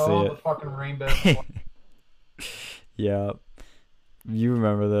 You'll see Oh, it. the fucking rainbow. Flag. Yeah. You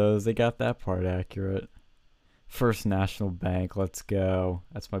remember those. They got that part accurate. First National Bank, let's go.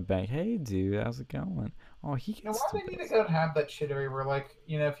 That's my bank. Hey, dude, how's it going? Oh, he You know, gets why to do they need to this. go and have that shit everywhere? Like,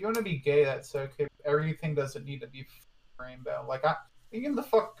 you know, if you want to be gay, that's okay. Everything doesn't need to be rainbow. Like, even the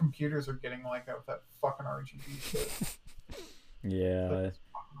fuck computers are getting like that fucking RGB shit. Yeah. Like,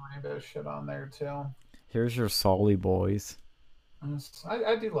 fucking rainbow shit on there too. Here's your Solly boys.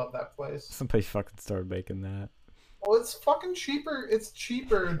 I do love that place. Somebody fucking started making that. Well, it's fucking cheaper. It's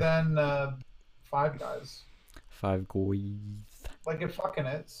cheaper than Five Guys. Five Guys. Like, it fucking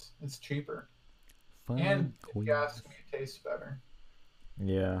is. It's cheaper. Five And if you Guys. ask me, it tastes better.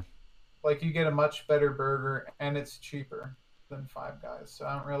 Yeah. Like, you get a much better burger, and it's cheaper than Five Guys. So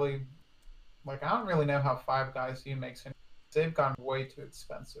I don't really know how Five Guys even makes any. They've gone way too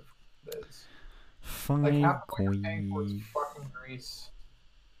expensive. It is. Like, Five half of what you're paying for is Guys. fucking grease.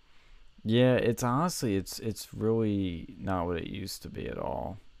 Yeah, it's honestly it's really not what it used to be at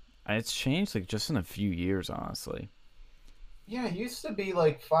all. And it's changed like just in a few years, honestly. Yeah, it used to be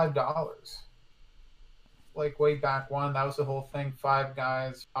like $5. Like, way back when, that was the whole thing. Five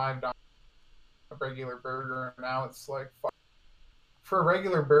Guys, $5 a regular burger. And now it's like for a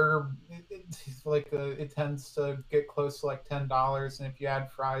regular burger, it's like it tends to get close to like $10, and if you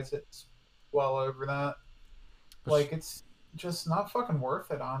add fries, it's well over that. Like, it's just not fucking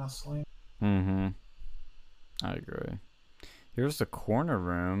worth it, honestly. Mm-hmm. I agree. Here's the corner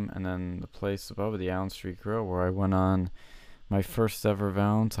room, and then the place above it, the Allen Street Grill, where I went on my first ever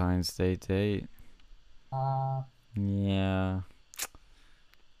Valentine's Day date. Yeah.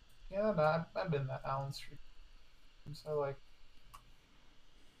 Yeah, no, I've been to Allen Street. So, like,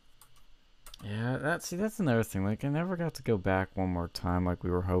 Yeah, that's another thing. Like, I never got to go back one more time like we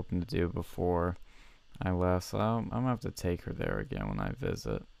were hoping to do before I left. So I'm gonna have to take her there again when I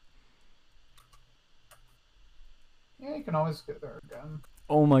visit. yeah, you can always go there again.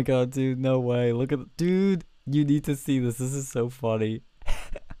 Oh my god, dude, no way. Look at dude, you need to see this. This is so funny.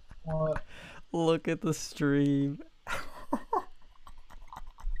 What? Look at the stream.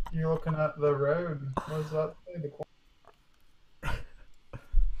 You're looking at the road. What does that say?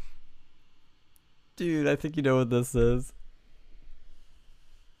 Dude, I think you know what this is.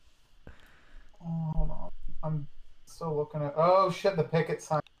 Oh, hold on. I'm still looking at. Oh shit, the picket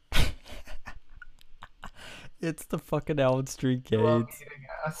sign. It's the fucking Allen Street We love gates. eating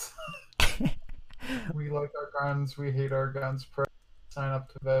ass. We like our guns. We hate our guns. Sign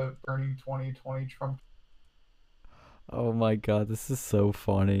up to vote. Bernie 2020 Trump. Oh my god, this is so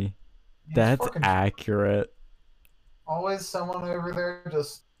funny. He's That's fucking accurate. always someone over there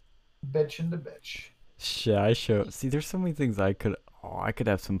just bitching to bitch. Shit, I show. See, there's so many things I could. Oh, I could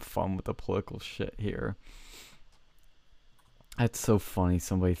have some fun with the political shit here. That's so funny.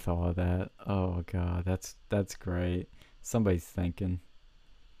 Somebody thought of that. Oh god, that's great. Somebody's thinking.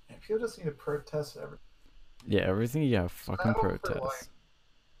 People just need to protest everything. Yeah, everything you got fucking Battle for protest.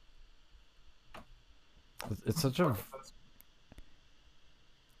 It's such a.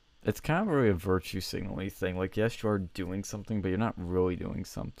 It's kind of really a virtue signaling thing. Like, yes, you are doing something, but you're not really doing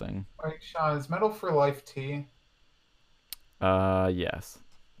something. Wait, Sean, is Metal for Life tea? Yes.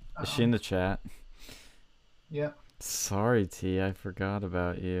 Is she in the chat? Yeah. Sorry, T. I forgot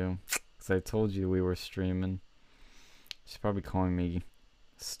about you. Because I told you we were streaming. She's probably calling me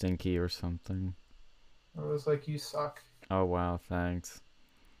stinky or something. It was like, you suck. Oh, wow. Thanks.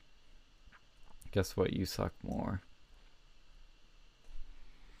 Guess what? You suck more.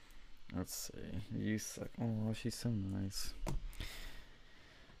 Let's see. You suck. Oh, she's so nice.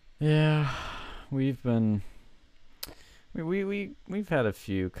 Yeah. We've been... We've had a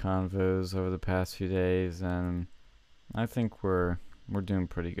few convos over the past few days, and I think we're doing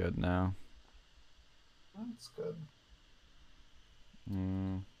pretty good now. That's good.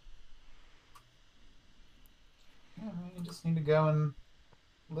 Mm. Yeah, man, you just need to go and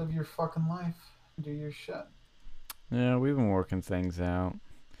live your fucking life. Do your shit. Yeah, we've been working things out.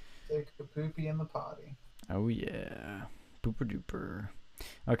 Take a poopy in the potty. Oh yeah. Booper duper.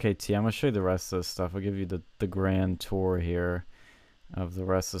 Okay, T, I'm gonna show you the rest of the stuff. I'll give you the grand tour here of the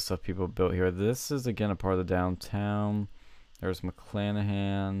rest of the stuff people built here. This is again a part of the downtown. There's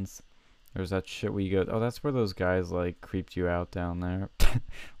McClanahan's. There's that shit where you go. Oh, that's where those guys like creeped you out down there.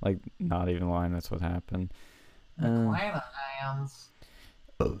 Like, not even lying. That's what happened. McClanahan's.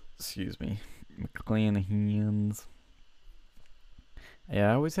 Excuse me. McClanahan's.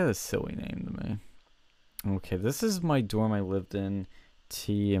 Yeah, I always had a silly name to me. Okay, this is my dorm I lived in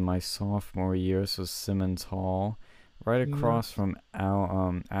in my sophomore year, so Simmons Hall. Right Yeah. across from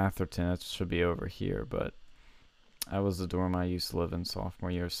Atherton. That should be over here, but that was the dorm I used to live in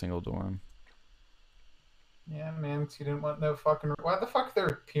sophomore year, single dorm. Yeah, man, 'cause you didn't want no fucking. Why the fuck there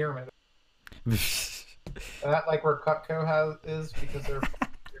a pyramid? That like where Cutco has is because they're a fucking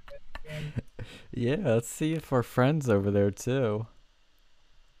pyramid. Yeah, let's see if our friends over there too.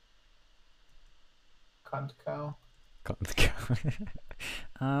 Cuntco.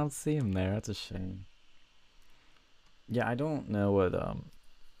 I don't see him there. That's a shame. Yeah, I don't know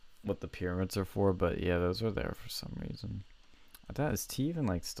what the pyramids are for, but yeah, those are there for some reason. I thought is T even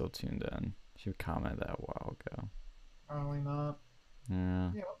like still tuned in? She commented that a while ago. Probably not.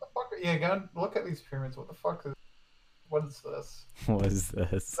 Yeah. Yeah, what the fuck? Yeah, go and look at these pyramids. What the fuck is? What is this? What is Is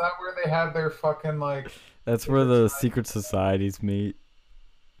this? that where they have their fucking like That's where secret the society? secret societies meet.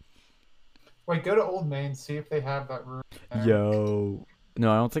 Wait, go to Old Main, see if they have that room there. Yo.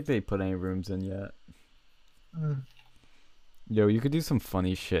 No, I don't think they put any rooms in yet. Mm. Yo, you could do some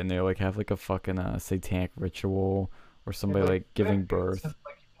funny shit in there, like have like a fucking satanic ritual or Yeah, somebody like they giving have goats and birth.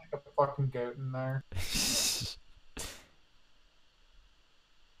 like you take a fucking goat in there.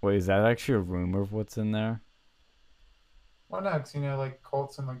 Wait, is that actually a rumor of what's in there? Why not? 'Cause, you know, like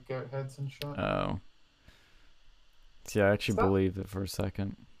cults and like goat heads and shit. Oh. See, I Is actually that? believed it for a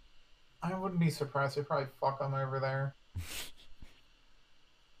second. I wouldn't be surprised. They probably fuck them over there.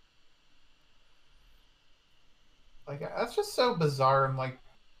 Like that's just so bizarre and like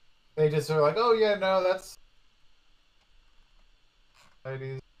they just are like, oh yeah, no, that's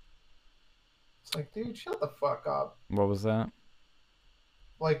it's like, dude, shut the fuck up. What was that?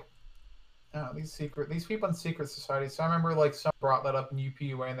 Like, these people in secret societies. So I remember like some brought that up in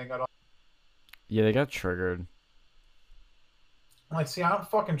UPUA and they got all Yeah, they got triggered. like, see, I don't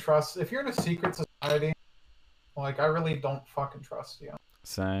fucking trust. If you're in a secret society, like, I really don't fucking trust you.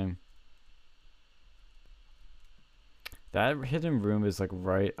 Same. That hidden room is like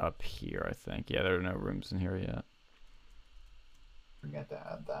right up here, I think. Yeah, there are no rooms in here yet. Forget to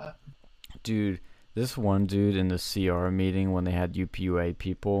add that. Dude, this one dude in the CR meeting when they had UPUA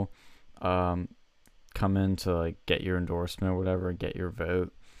people um, come in to like get your endorsement or whatever and get your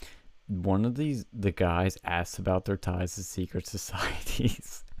vote. One of the guys asked about their ties to secret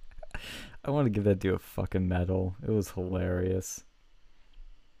societies. I want to give that dude a fucking medal. It was hilarious.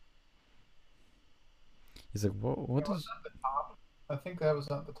 He's like, what Yeah, was does... that the top? I think that was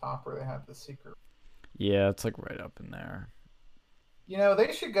at the top where they had the secret. Yeah, it's like right up in there. You know,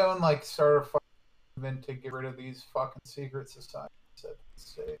 they should go and like start a fucking movement to get rid of these fucking secret societies at the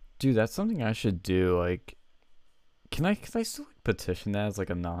state. Dude, that's something I should do. Like, can I still like petition that as like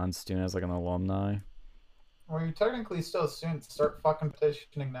a non-student, as like an alumni? Well, you're technically still a student. Start fucking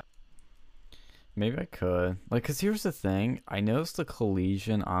petitioning now. Maybe I could. Like, cause here's the thing. I noticed the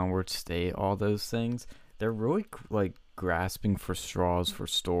collegian, onward state, all those things. They're really like grasping for straws for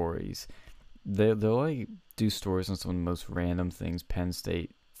stories. They'll like do stories on some of the most random things Penn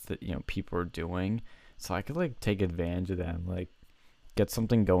State that people are doing. So I could like take advantage of that and like get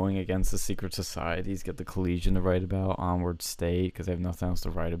something going against the secret societies. Get the collegian to write about onward state because they have nothing else to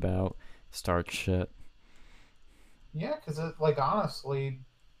write about. Start shit. Yeah, because like honestly,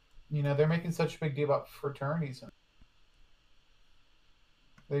 you know, they're making such a big deal about fraternities, and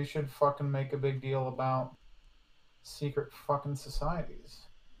they should fucking make a big deal about secret fucking societies.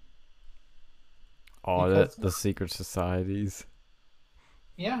 Audit Because the secret societies.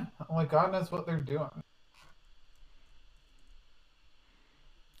 yeah, like God knows what they're doing.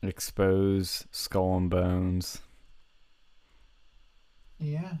 Expose Skull and Bones.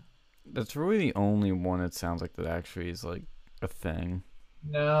 Yeah. That's really the only one it sounds like that actually is like a thing.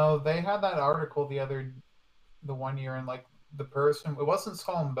 No, they had that article the one year, and like the person, it wasn't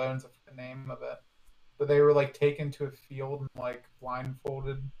Skull and Bones, I forget the name of it, but they were like taken to a field and like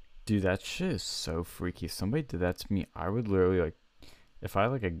blindfolded. Dude, that shit is so freaky. If somebody did that to me, I would literally like, if I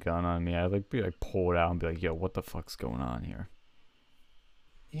had like a gun on me, I'd like be like pull it out and be like, yo, what the fuck's going on here?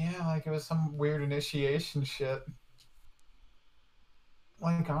 Yeah, like it was some weird initiation shit.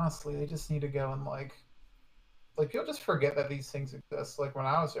 Like honestly, they just need to go and like you'll just forget that these things exist. Like when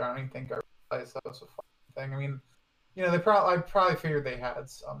I was there, I don't even think I realized that was a fucking thing. I mean, you know, I probably figured they had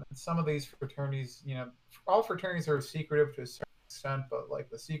some. And some of these fraternities, you know, all fraternities are secretive to a certain extent, but like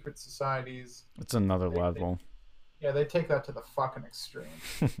the secret societies, It's another they level. yeah, they take that to the fucking extreme.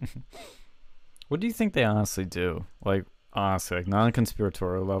 What do you think they honestly do? Like, honestly, like non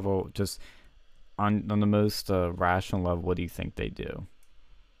conspiratorial level, just on the most rational level, what do you think they do?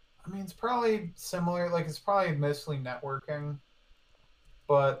 I mean, it's probably similar. Like it's probably mostly networking.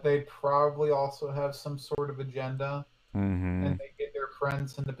 but they probably also have some sort of agenda, Mm-hmm. and they get their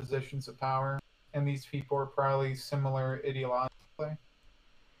friends into positions of power. And these people are probably similar ideologically.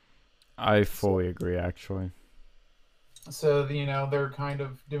 I So, fully agree, actually. so they're kind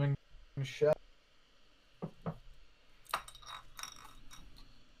of doing shit.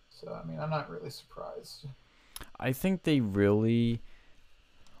 So I mean, I'm not really surprised. I think they really,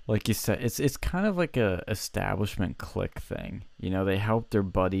 like you said, it's kind of like a establishment clique thing. You know, they help their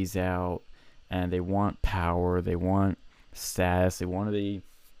buddies out, and they want power, they want status, they want to be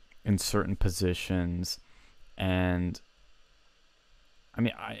in certain positions, and I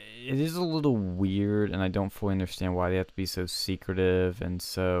mean, it is a little weird, and I don't fully understand why they have to be so secretive and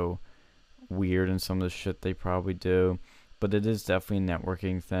so weird in some of the shit they probably do. But it is definitely a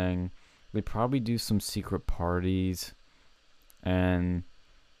networking thing. They probably do some secret parties, and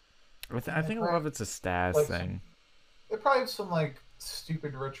I And they think a lot probably of it's a status like some. thing. They probably have some like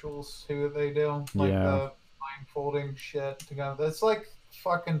stupid rituals too that they do, like Yeah. the blindfolding shit together. It's like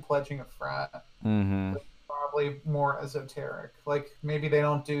fucking pledging a frat. Mm-hmm. Probably more esoteric. Like maybe they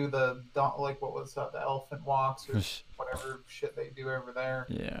don't do like what was that, the elephant walks or whatever shit they do over there.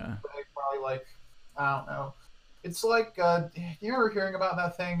 Yeah. But they probably like, I don't know. It's like you remember hearing about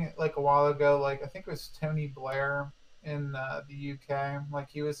that thing like a while ago? Like I think it was Tony Blair in the UK. Like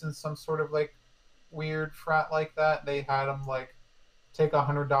he was in some sort of like weird frat like that. They had him like take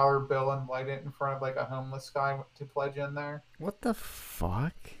 $100 bill and light it in front of like a homeless guy to pledge in there. What the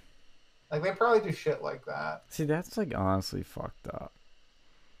fuck? Like they probably do shit like that. See, that's like honestly fucked up.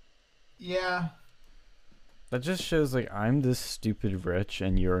 Yeah, That just shows like I'm this stupid rich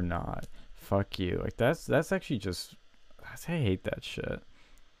and you're not. Fuck you. Like that's actually just I hate that shit.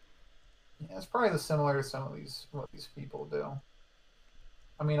 yeah, it's probably similar to some of these what these people do.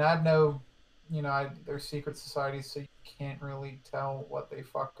 I mean, I have no, they're secret societies, so you can't really tell what they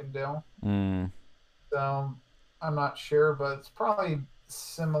fucking do. Mm. So I'm not sure, but it's probably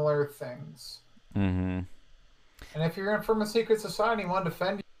similar things. Mm-hmm. And if you're from a secret society and want to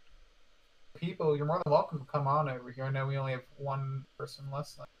defend people, you're more than welcome to come on over here. I know we only have one person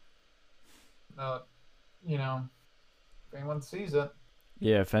listening. Uh, if anyone sees it.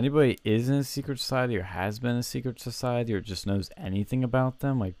 Yeah, if anybody is in a secret society or has been in a secret society or just knows anything about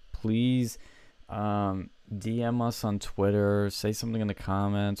them, like please DM us on Twitter, say something in the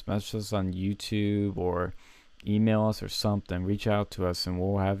comments, message us on YouTube, or email us or something. Reach out to us and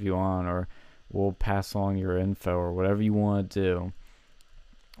we'll have you on, or we'll pass along your info or whatever you want to do.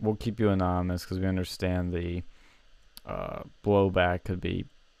 We'll keep you anonymous because we understand the blowback could be,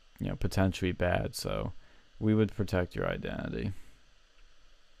 potentially bad. So we would protect your identity.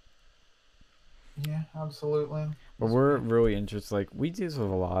 Yeah, absolutely. But we're really interested. Like we do this with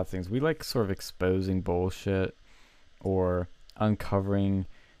a lot of things. We like sort of exposing bullshit or uncovering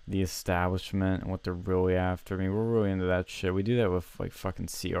the establishment and what they're really after. I mean, we're really into that shit. We do that with like fucking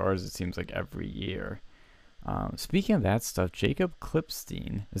CRs. It seems like every year. Speaking of that stuff, Jacob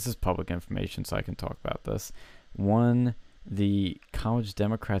Klipstein. This is public information, so I can talk about this. Won the College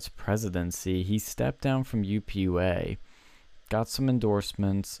Democrats presidency. He stepped down from UPUA, got some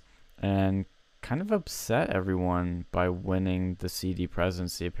endorsements, and kind of upset everyone by winning the CD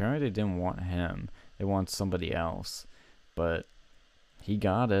presidency. Apparently, they didn't want him; they want somebody else. But he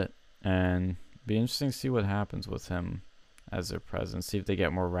got it, and it'd be interesting to see what happens with him as their president. See if they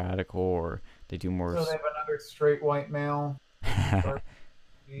get more radical or they do more. So they have another straight white male.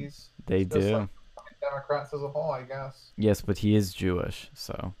 They do. Like Democrats as a whole, I guess. Yes, but he is Jewish,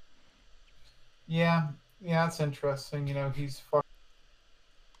 so. Yeah, that's interesting. He's fucking.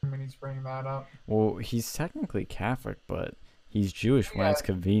 I mean, he's bringing that up. Well, he's technically Catholic, but he's Jewish when it's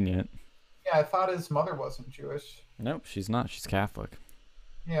convenient. Yeah, I thought his mother wasn't Jewish. Nope, she's not. She's Catholic.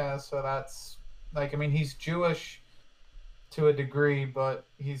 Yeah, so that's like, I mean, he's Jewish to a degree, but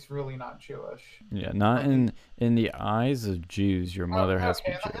he's really not Jewish. Yeah, not in the eyes of Jews. Your mother has to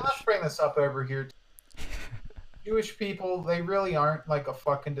be Jewish. Let's bring this up over here. Jewish people, they really aren't like a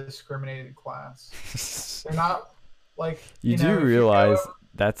fucking discriminated class. They're not like you do realize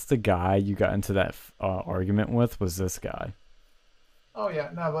that's the guy you got into that argument with was this guy. Oh yeah,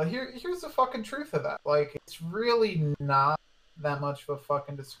 no, but here's the fucking truth of that. Like, it's really not that much of a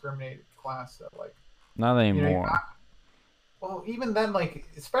fucking discriminated class, though. Like, not anymore. Well, even then, like,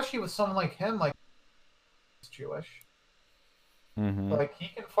 especially with someone like him, like, he's Jewish. Mm-hmm. Like, he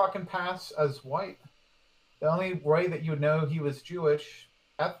can fucking pass as white. The only way that you would know he was Jewish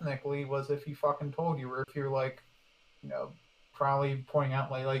ethnically was if he fucking told you, or if you're like, probably pointing out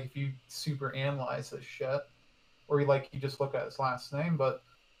like if you super analyze this shit, or you just look at his last name. But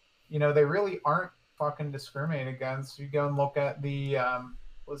they really aren't fucking discriminated against. You go and look at the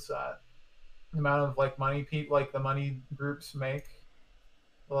was that the amount of like money people like the money groups make.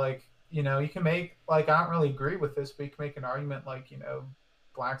 Like, you can make like I don't really agree with this, but you can make an argument like,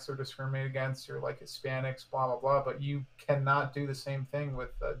 blacks are discriminated against or like Hispanics, blah blah blah. But you cannot do the same thing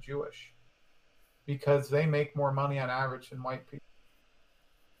with Jewish because they make more money on average than white people.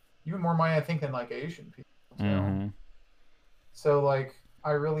 Even more money, I think, than like Asian people too. Mm-hmm. So like,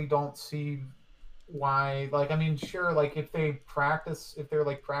 I really don't see why. Like, I mean, sure, like if they're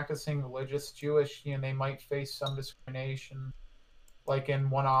like practicing religious Jewish, they might face some discrimination, like in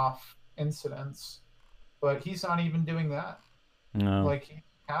one-off incidents. But he's not even doing that. No. Like, he's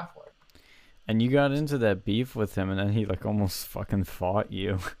Catholic. And you got into that beef with him, and then he like almost fucking fought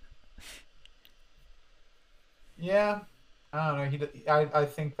you. Yeah, I don't know. I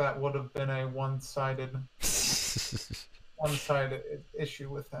think that would have been a one-sided issue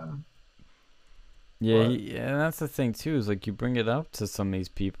with him. Yeah, But and that's the thing too. Is like you bring it up to some of these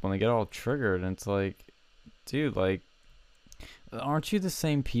people, and they get all triggered, and it's like, dude, like, aren't you the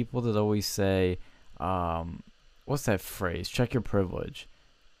same people that always say, what's that phrase? Check your privilege.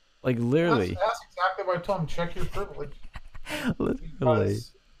 Like literally, that's exactly what I told him. Check your privilege. literally.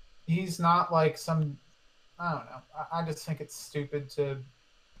 Because he's not like some. I don't know. I just think it's stupid to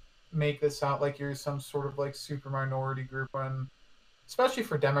make this out like you're some sort of like super minority group when, especially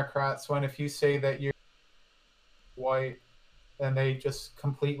for Democrats, when if you say that you're white, then they just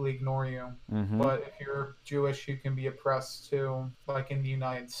completely ignore you. Mm-hmm. But if you're Jewish, you can be oppressed too, like in the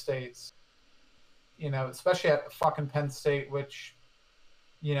United States. Especially at fucking Penn State, which,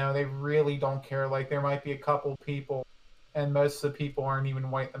 they really don't care. Like, there might be a couple people, and most of the people aren't even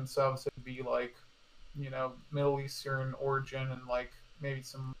white themselves. It'd be like, Middle Eastern origin, and like maybe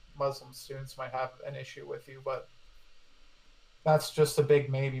some Muslim students might have an issue with you, but that's just a big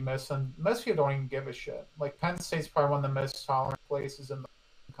maybe. Most people don't even give a shit. Like, Penn State's probably one of the most tolerant places in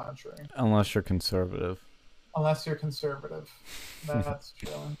the country, Unless you're conservative. unless you're conservative. That's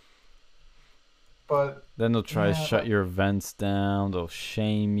true. But Then they'll try to yeah, shut your events down. They'll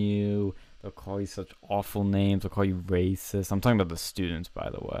shame you. They'll call you such awful names. They'll call you racist. I'm talking about the students, by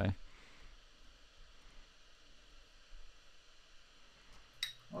the way.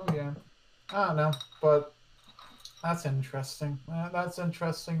 oh yeah, I don't know, but that's interesting. That's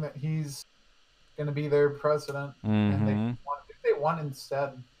interesting that he's gonna be their president, and Mm-hmm. they won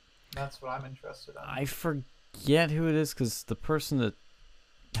instead. That's what I'm interested in. I forget who it is because the person that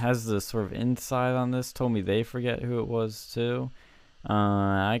has the sort of insight on this told me they forget who it was too.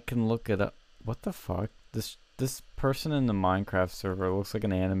 I can look it up. What the fuck? This person in the Minecraft server looks like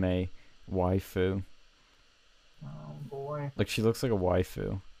an anime waifu. Oh boy. Like she looks like a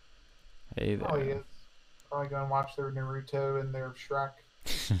waifu. Hey Oh, he there. is. Probably gonna watch their Naruto and their Shrek.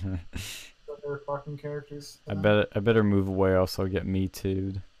 Their fucking characters. I better move away, else I'll get me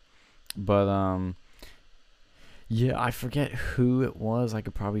too'd. But yeah, I forget who it was. I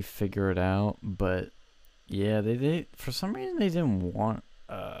could probably figure it out, but yeah, they for some reason they didn't want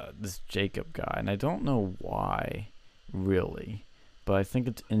this Jacob guy, and I don't know why, really. But I think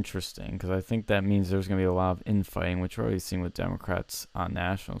it's interesting because I think that means there's gonna be a lot of infighting, which we're already seeing with Democrats on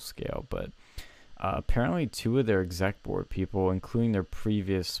national scale. But apparently, two of their exec board people, including their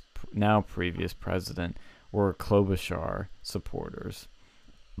now previous president, were Klobuchar supporters.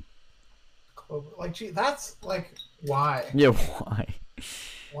 Like, gee, that's like why? Yeah, why?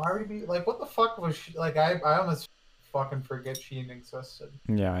 Why would be like? What the fuck was she like? I almost fucking forget she even existed.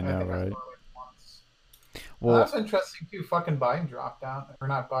 Yeah, I I know, think I saw her right? like once. Well, That's interesting too. Fucking Biden dropped out, or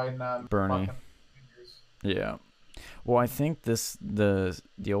not Biden? Bernie. Fucking Yeah. Well, I think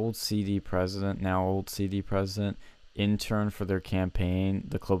the old CD president, now old CD president, interned for their campaign,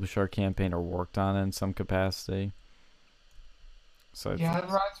 the Klobuchar campaign, or worked on it in some capacity. So yeah, it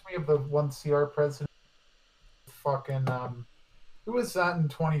reminds me of the one CR president. Fucking who was that in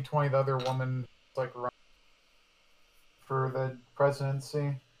 2020? The other woman like run for the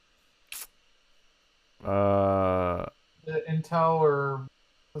presidency. The Intel or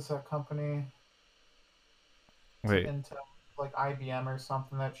what's that company? Wait. Intel, like IBM or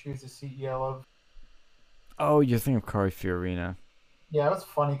something that she was the CEO of. Oh, you're thinking of Kari Fiorina. Yeah, it was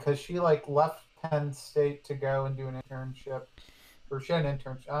funny because she like left Penn State to go and do an internship. Or she had an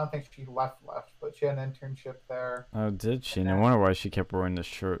internship. I don't think she left, but she had an internship there. Oh, did she? And No then, wonder why she kept wearing the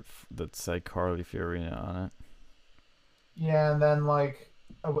shirt that said Carly Fiorina on it. yeah, and then like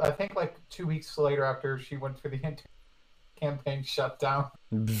I think like 2 weeks later after she went for the campaign shut down.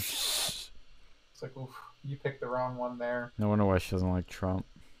 It's like, oof, you picked the wrong one there. No wonder why she doesn't like Trump.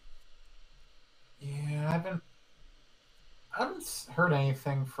 Yeah, I haven't heard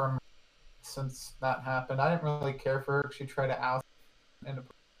anything from her since that happened. I didn't really care for her. She tried to oust in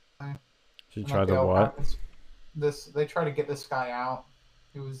a She and tried like to they all what? have this they try to get this guy out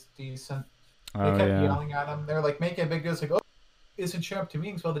who was decent. They Oh kept yeah. yelling at him. They're like making a big deal, it's like, oh, isn't showing up to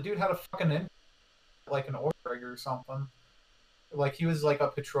meetings. Well, the dude had a fucking like an oil rig or something. Like he was like a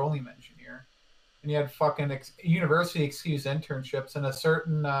petroleum engineer, and he had fucking university excused internships. And a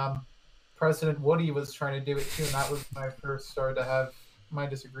certain President Woody was trying to do it too, and that was when I first started to have my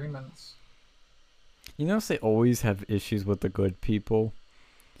disagreements. You notice they always have issues with the good people.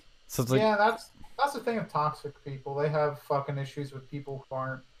 So it's like, Yeah, that's the thing with toxic people. They have fucking issues with people who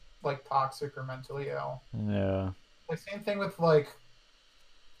aren't like toxic or mentally ill. yeah. Like same thing with like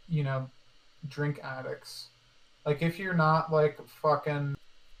you know drink addicts. Like if you're not like fucking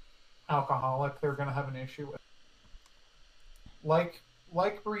alcoholic, they're gonna have an issue with. Like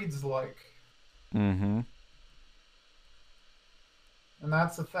breeds like, Mm-hmm. and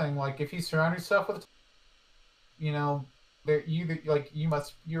that's the thing. Like if you surround yourself with, you know, there you like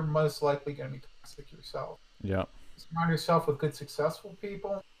you're most likely gonna be toxic yourself. Yep. Surround yourself with good, successful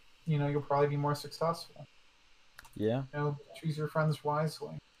people. You know, you'll probably be more successful. Yeah. You know, choose your friends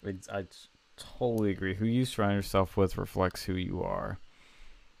wisely. I totally agree. Who you surround yourself with reflects who you are.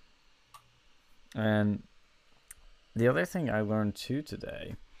 And the other thing I learned too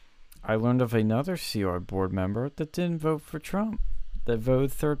today, I learned of another CR board member that didn't vote for Trump, that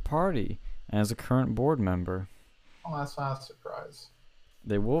voted third party, and is a current board member. Well, that's not a surprise.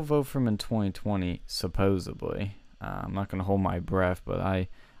 They will vote for him in 2020, supposedly. I'm not going to hold my breath, but I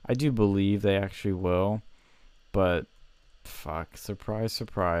do believe they actually will. But, fuck, surprise,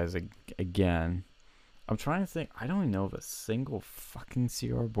 surprise, again. I'm trying to think. I don't even know of a single fucking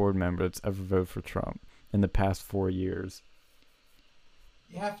CR board member that's ever voted for Trump in the past 4 years.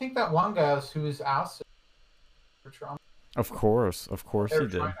 Yeah, I think that one guy who was ousted for Trump. Of course They he were trying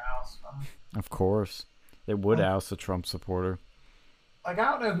did. to oust him. Of course. They would Like, oust a Trump supporter. like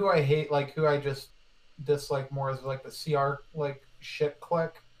I don't know who I hate, like who I just dislike more is like the CR like shit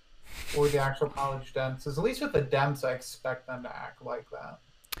click or the actual college Dems. Because at least with the Dems, I expect them to act like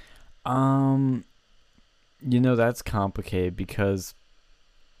that. Um, that's complicated because,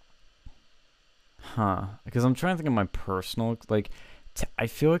 because I'm trying to think of my personal, like, I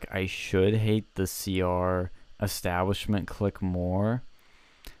feel like I should hate the CR establishment clique more,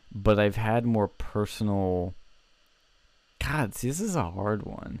 but I've had more personal. God, see, this is a hard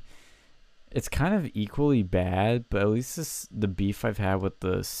one. It's kind of equally bad, but at least the beef I've had with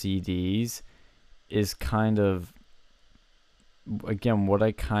the CDs is kind of, again, what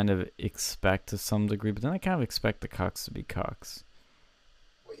I kind of expect to some degree, but then I kind of expect the cucks to be cucks.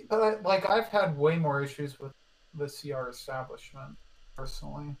 But I've had way more issues with the CR establishment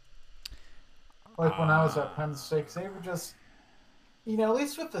personally. Like when I was at Penn State, 'cause they were just, at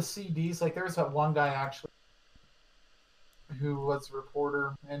least with the CDs, like there was that one guy actually who was a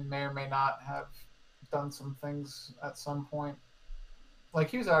reporter and may or may not have done some things at some point. Like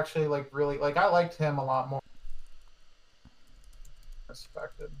he was actually like really like I liked him a lot more.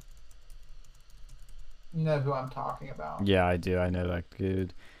 Respected. You know who I'm talking about. Yeah, I do. I know that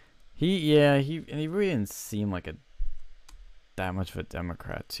dude. He really didn't seem like that much of a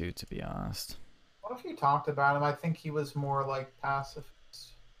Democrat too, to be honest. What if you talked about him? I think he was more like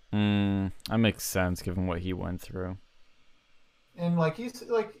pacifist. That makes sense given what he went through. And like he's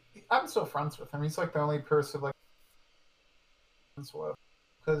like I'm still friends with him. He's like the only person like friends with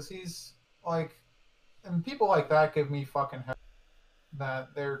because he's like, and people like that give me fucking hell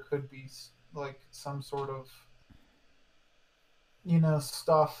that there could be like some sort of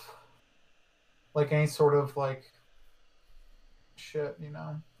stuff like any sort of like shit,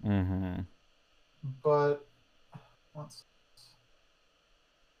 Mm-hmm. But what's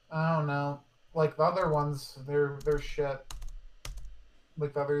I don't know. Like the other ones, they're shit.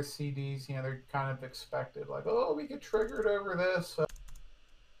 Like the other CDs, they're kind of expected. Like, oh, we get triggered over this.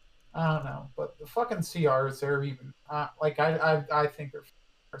 I don't know, but the fucking CRs, they're even like I think they're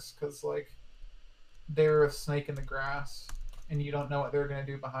because like they're a snake in the grass, and you don't know what they're gonna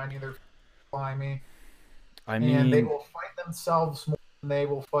do behind you. They're slimy. I And mean, they will fight themselves more than they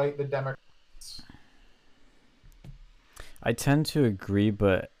will fight the Democrats. I tend to agree,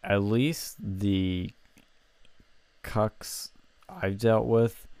 but at least the cucks I've dealt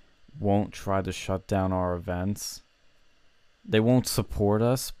with won't try to shut down our events. They won't support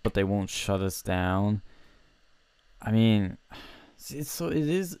us, but they won't shut us down. I mean,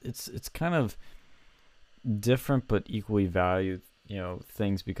 it's kind of different but equally valued,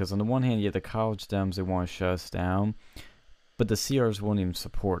 things, because on the one hand, the college Dems, they want to shut us down, but the CRs won't even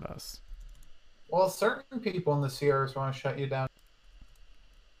support us. Well, certain people in the CRs want to shut you down.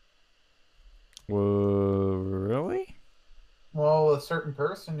 Whoa, really? Well, a certain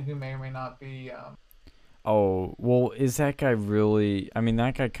person who may or may not be. Oh, well, is that guy really? I mean,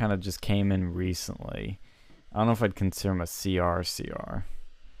 that guy kind of just came in recently. I don't know if I'd consider him a CR.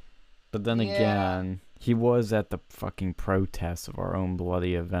 But then Yeah, again, he was at the fucking protest of our own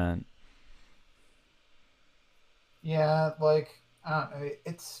bloody event. yeah, like I don't know.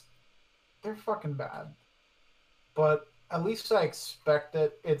 It's they're fucking bad, but at least I expect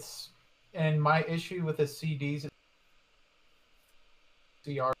it. It's and my issue with the CDs,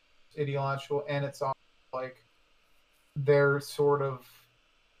 CR ideological, and it's on like their sort of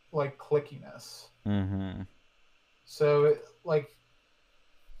like clickiness. Mm-hmm. So like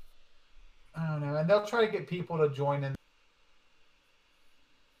I don't know, and they'll try to get people to join in.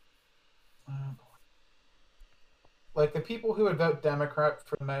 Uh, like the people who would vote Democrat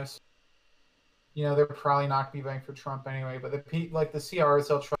for the most, they're probably not going to be voting for Trump anyway. But like the CRs,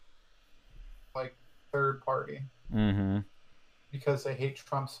 they'll try like third party Mm-hmm. because they hate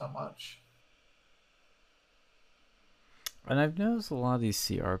Trump so much. And I've noticed a lot of these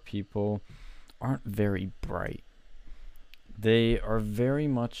CR people aren't very bright. They are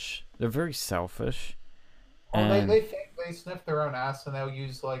they're very selfish. Or they And they think they sniff their own ass and they'll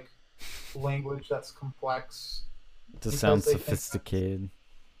use like language that's complex to sound because they think that's sophisticated.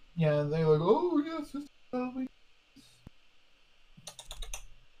 yeah. They're like, oh yes, this is how we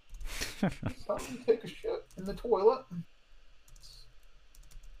take a shit in the toilet.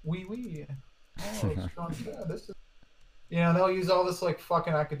 Wee wee. Oh, it's John. Yeah, this is. They'll use all this like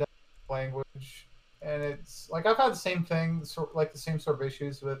fucking academic language, and it's like I've had the same thing, like the same sort of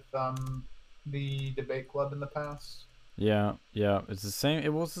issues with the debate club in the past. Yeah, yeah, it's the same.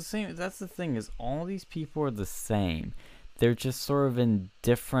 It was the same. That's the thing is all these people are the same. They're just sort of in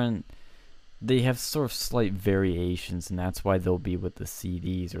different. They have sort of slight variations, and that's why they'll be with the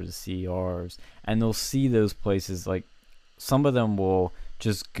CDs or the CRs, and they'll see those places like some of them will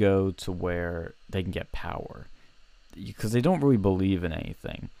just go to where they can get power because they don't really believe in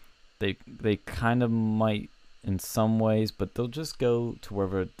anything. They kind of might in some ways, but they'll just go to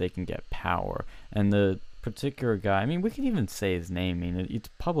wherever they can get power. And the particular guy, I mean, we can even say his name. I mean, it's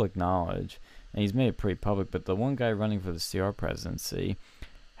public knowledge, and he's made it pretty public. But the one guy running for the CR presidency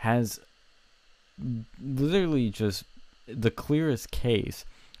has literally just the clearest case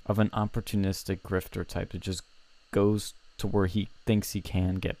of an opportunistic grifter type that just goes to where he thinks he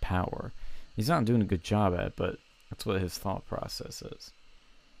can get power. He's not doing a good job at it, but that's what his thought process is.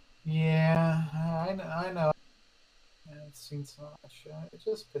 Yeah, I know. I've seen so much. It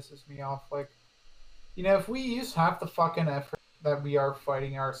just pisses me off. Like, if we use half the fucking effort that we are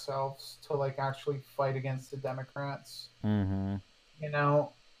fighting ourselves to like actually fight against the Democrats, Mm-hmm. you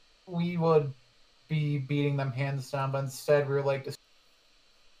know, we would be beating them hands down. But instead, we're like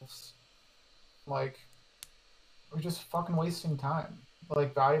we're just fucking wasting time,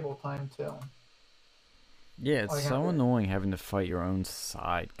 like valuable time too. Yeah, it's Like, so annoying having to fight your own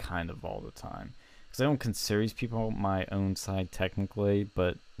side kind of all the time. Because I don't consider these people my own side technically,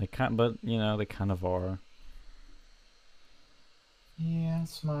 but they kind of are. yeah,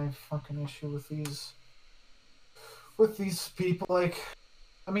 it's my fucking issue with these people. Like,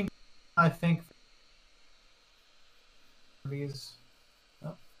 I mean, I think these.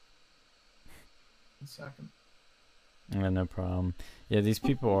 Oh, 1 second. Yeah, no problem. Yeah, these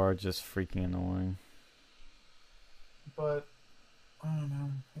people are just freaking annoying. But I don't know.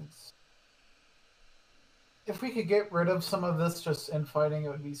 It's if we could get rid of some of this just infighting, it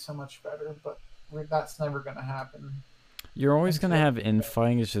would be so much better. But that's never gonna happen You're always gonna until have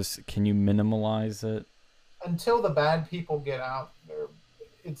infighting. It's just can you minimalize it? until the bad people get out there.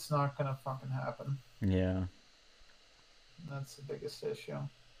 It's not gonna fucking happen. Yeah. That's the biggest issue.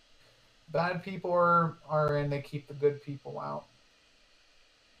 Bad people are in. They keep the good people out.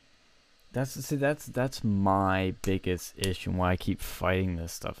 That's my biggest issue. Why I keep fighting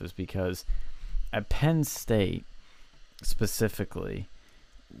this stuff is because at Penn State specifically,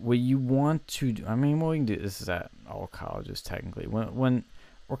 what you want to do, I mean, what we can do, this is at all colleges technically. When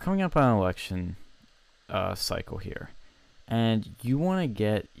we're coming up on an election cycle here, and you want to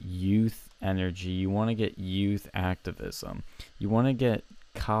get youth energy, you want to get youth activism, you want to get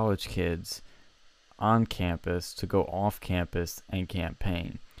college kids on campus to go off campus and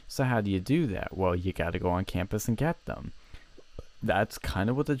campaign. So how do you do that? Well, you got to go on campus and get them. That's kind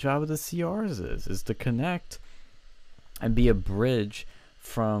of what the job of the CRs is to connect and be a bridge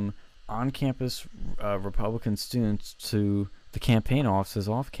from on-campus Republican students to the campaign offices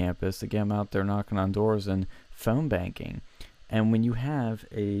off campus to get them out there knocking on doors and phone banking. And when you have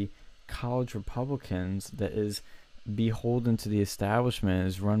a college Republicans that is beholden to the establishment,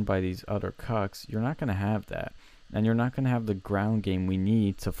 is run by these other cucks, you're not going to have that. and you're not going to have the ground game we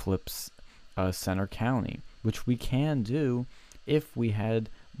need to flip Center County, which we can do if we had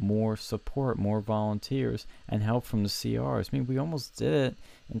more support, more volunteers, and help from the CRs. I mean, we almost did it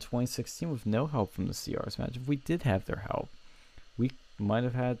in 2016 with no help from the CRs. Imagine if we did have their help. We might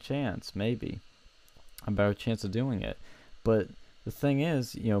have had a chance, maybe. A better chance of doing it. But the thing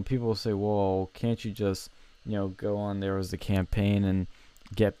is, people will say, well, can't you just, go on there as the campaign and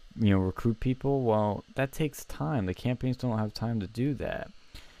get, recruit people? Well, that takes time. The campaigns don't have time to do that.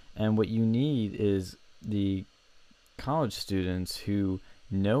 And what you need is the college students who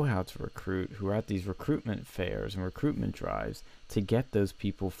know how to recruit, who are at these recruitment fairs and recruitment drives to get those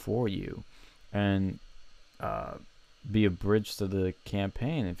people for you and be a bridge to the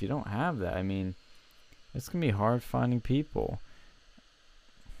campaign. If you don't have that, I mean, it's going to be hard finding people.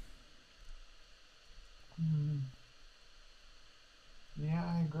 Yeah,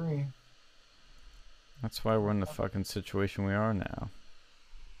 I agree. That's why we're in the fucking situation we are now.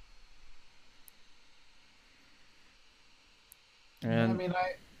 And yeah, I mean,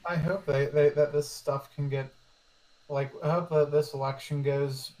 I hope that this stuff can get, I hope that this election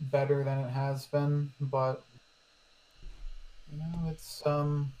goes better than it has been, but it's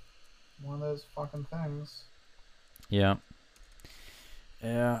one of those fucking things. Yeah,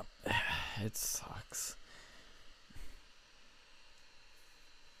 it sucks.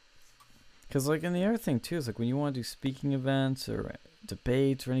 Because, and the other thing, too, is, when you want to do speaking events or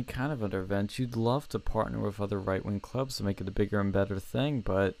debates or any kind of other events, you'd love to partner with other right-wing clubs to make it a bigger and better thing,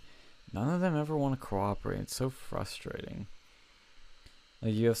 but none of them ever want to cooperate. It's so frustrating.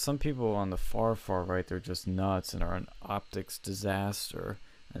 You have some people on the far, far right, they're just nuts and are an optics disaster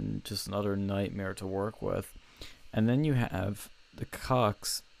and just another nightmare to work with. And then you have the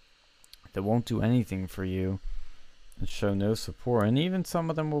cucks that won't do anything for you and show no support, and even some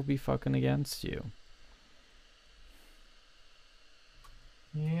of them will be fucking against you.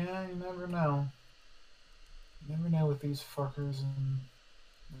 Yeah, you never know. You never know with these fuckers, and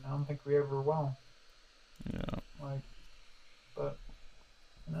I don't think we ever will. Yeah. But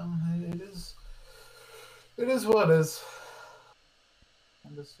it is what it is.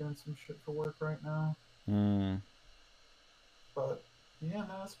 I'm just doing some shit for work right now. But yeah,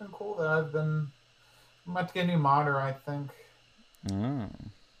 no, it's been cool that I'm about to get a new monitor, I think. I'm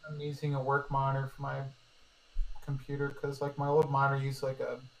using a work monitor for my computer because my old monitor used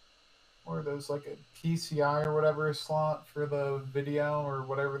a PCI or whatever slot for the video or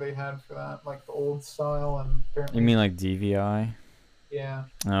whatever they had for that, the old style, and apparently. You mean DVI? Yeah.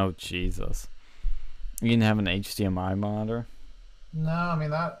 Oh Jesus! You didn't have an HDMI monitor? No, I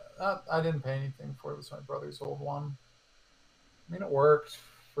mean that I didn't pay anything for it. It was my brother's old one. I mean, it worked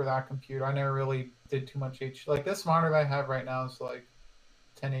for that computer. I never really did too much this monitor that I have right now is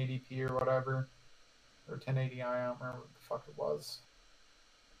 1080p or whatever, or 1080i. I don't remember what the fuck it was.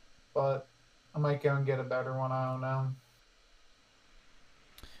 But I might go and get a better one. I don't know.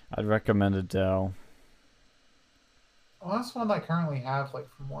 I'd recommend a Dell. Well, that's one I currently have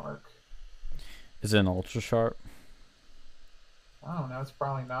from work. Is it an Ultra Sharp? I don't know. It's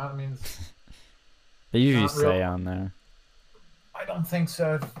probably not. I mean, they usually say on there. I don't think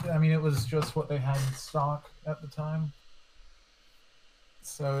so. I mean, it was just what they had in stock at the time.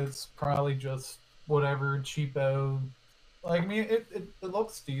 So it's probably just whatever cheapo. I mean, it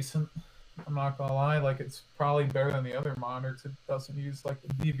looks decent. I'm not gonna lie. It's probably better than the other monitors. It doesn't use the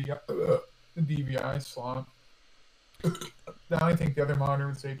DVI slot. Now I think the other monitor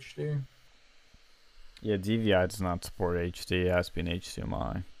is HD. Yeah, DVI does not support HD. It has to be an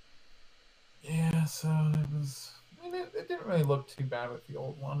HDMI. Yeah, so it was. I mean, it didn't really look too bad with the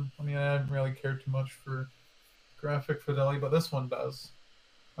old one. I mean, I didn't really care too much for graphic fidelity, but this one does.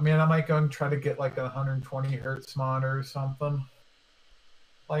 I mean, I might go and try to get a 120 hertz monitor or something.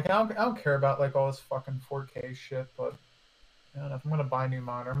 I don't care about all this fucking 4K shit, but if I'm gonna buy a new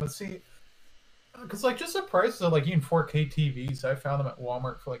monitor, I'm gonna see. Because just the prices of even 4K TVs, I found them at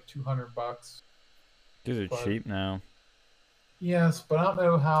Walmart for $200. These are cheap now. Yes, but I don't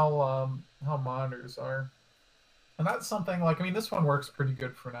know how monitors are. And that's something I mean, this one works pretty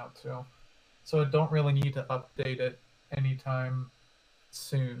good for now too, so I don't really need to update it anytime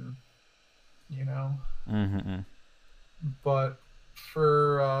soon, But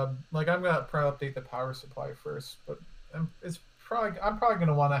for I'm gonna probably update the power supply first, but I'm probably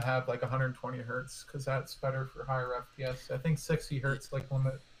gonna want to have 120 hertz because that's better for higher FPS. I think 60 hertz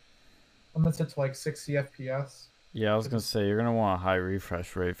limits it to 60 FPS. Yeah, I was gonna say you're gonna want a high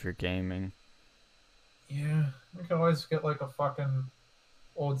refresh rate if you're gaming. Yeah, I could always get a fucking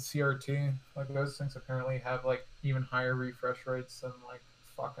old CRT. Those things apparently have even higher refresh rates than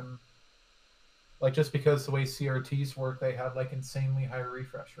fucking Like just because the way CRTs work, they have like insanely high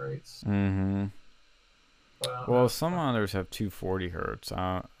refresh rates. Mm-hmm. But I don't know. Well, some monitors have 240 hertz.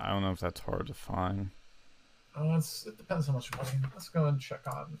 I don't know if that's hard to find. It depends how much money. Let's go and check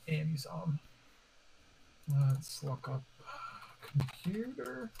on Amazon. Let's look up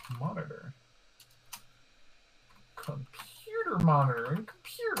computer monitor. Computer monitor and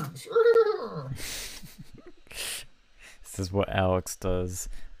computers. This is what Alex does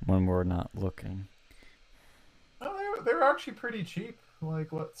when we're not looking. Oh, they're actually pretty cheap.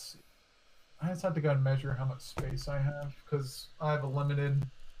 Like, let's see. I just have to go and measure how much space I have because I have a limited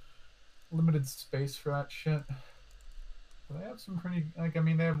space for that shit. But they have some pretty, like, I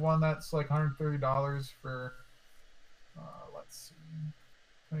mean, they have one that's like $130 for, let's see.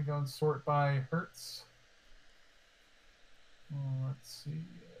 I'm going to go and sort by hertz. Let's see.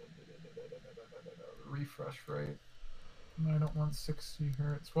 Refresh rate. No, I don't want 60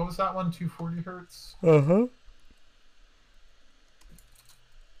 hertz. What was that one? 240 hertz? Uh-huh.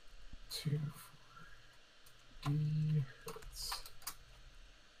 240 hertz.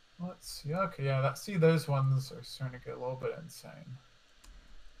 Let's see. Okay, yeah, see, those ones are starting to get a little bit insane.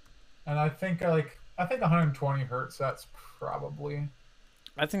 And I think 120 hertz. That's probably.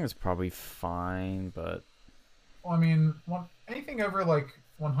 I think it's probably fine, but. Well, I mean, anything over like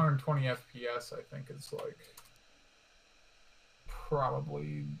 120 FPS, I think is like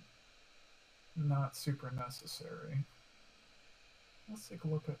probably not super necessary. Let's take a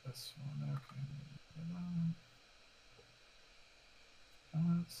look at this one. Okay.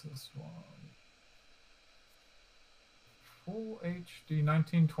 What's this one? Full HD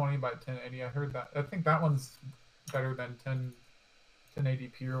 1920 by 1080. I heard that. I think that one's better than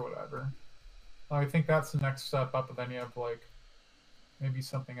 1080p or whatever. I think that's the next step up, but then you have like maybe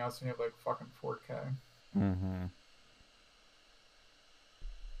something else and you have like fucking 4K. Mm-hmm.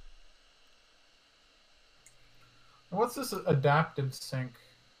 What's this adaptive sync?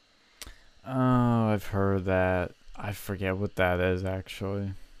 Oh, I've heard that. I forget what that is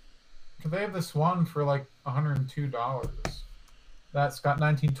actually. Because they have this one for like $102. That's got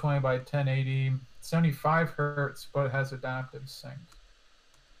 1920 by 1080, 75 hertz, but it has adaptive sync.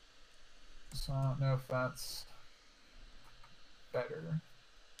 So I don't know if that's better.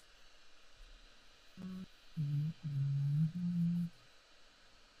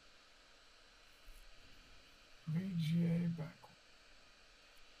 VGA back.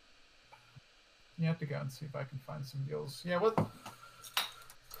 You have to go and see if I can find some deals. Yeah, what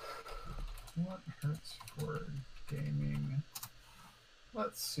hurts for gaming?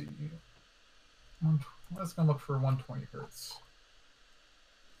 Let's see. Let's go look for 120 hertz.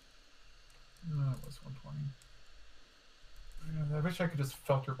 No, it was 120. I wish I could just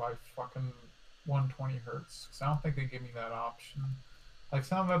filter by fucking 120 hertz, because I don't think they give me that option. Like,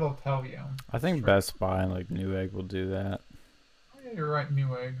 some of it'll tell you. I think Best Buy and like Newegg will do that. Oh, yeah, you're right,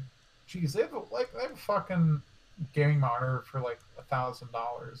 Newegg. Jeez, they have a fucking gaming monitor for like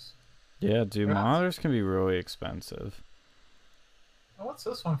 $1,000. Yeah, dude, monitors can be really expensive. Oh, what's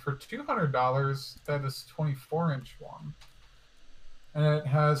this one for $200? That is 24-inch one, and it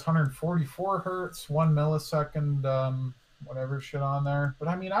has 144 hertz, 1 millisecond, whatever shit on there. But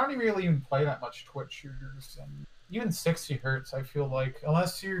I mean, I don't really even play that much Twitch shooters, and even 60 hertz, I feel like,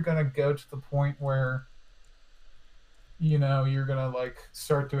 unless you're gonna go to the point where, you know, you're gonna like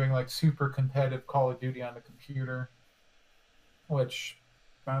start doing like super competitive Call of Duty on the computer, which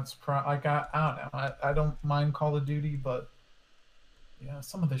that's like I don't know. I don't mind Call of Duty, but yeah,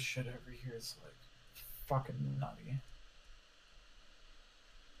 some of this shit over here is like fucking nutty.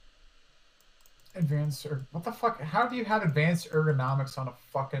 What the fuck? How do you have advanced ergonomics on a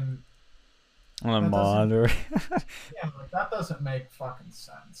fucking on a monitor? Yeah, like, that doesn't make fucking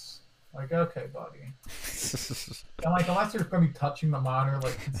sense. Like, okay, buddy. And like, unless you're gonna be touching the monitor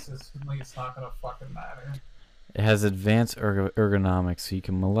like consistently, it's not gonna fucking matter. It has advanced ergonomics, so you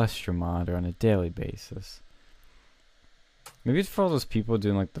can molest your monitor on a daily basis. Maybe it's for all those people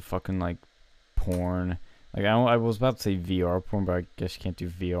doing like the fucking like porn. Like I was about to say VR porn, but I guess you can't do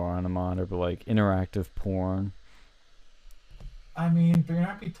VR on a monitor. But like interactive porn. I mean, they're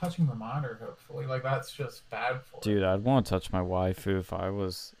not be touching the monitor. Hopefully, like that's just bad for. Dude, I'd want to touch my waifu if I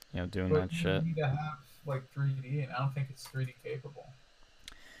was, you know, doing that shit. You need to have like 3D, and I don't think it's 3D capable.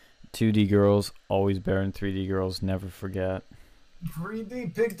 2D girls always better than 3D girls. Never forget.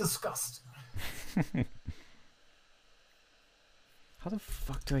 3D, big disgust. How the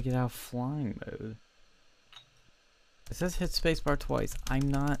fuck do I get out of flying mode? It says hit spacebar twice. I'm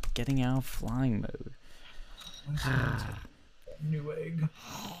not getting out of flying mode. Newegg.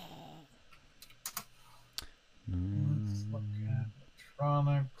 Let's look at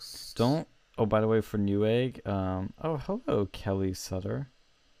electronics. Don't Oh, by the way, for Newegg, oh, hello, Kelly Sutter.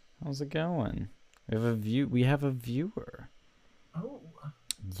 How's it going? We have a viewer. Oh,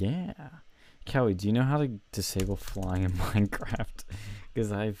 Yeah. Kelly, do you know how to disable flying in Minecraft?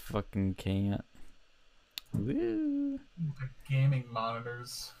 Because I fucking can't. Woo. the gaming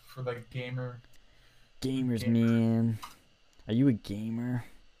monitors for the Gamers, gamer man. Are you a gamer?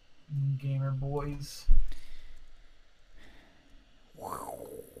 gamer boys.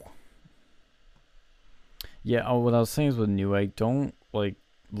 Yeah, oh, what I was saying is with Newegg, don't, like,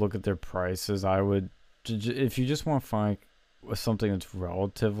 look at their prices. I would, if you just want to find something that's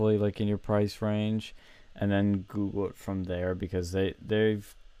relatively, like, in your price range, and then Google it from there, because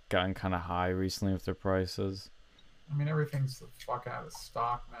they've gotten kind of high recently with their prices. I mean, everything's the fuck out of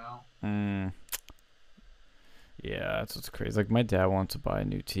stock now. Yeah, that's what's crazy. Like, my dad wants to buy a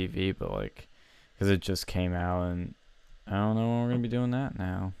new TV, but, like, because it just came out, and I don't know when we're going to be doing that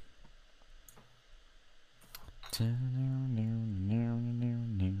now. If you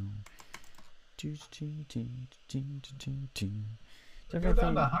go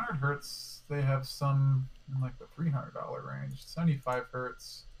down to 100 hertz, they have some in like the $300 range. 75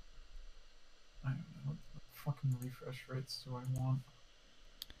 hertz. I don't know. What fucking refresh rates do I want?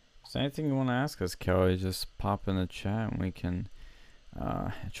 Is there anything you want to ask us, Kelly? Just pop in the chat and we can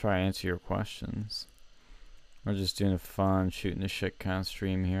try to answer your questions. We're just doing a fun, shooting the shit kind of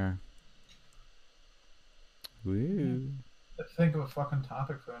stream here. Woo. Think of a fucking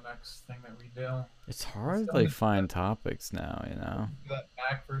topic for the next thing that we do. It's hard to like find topics now, you know. That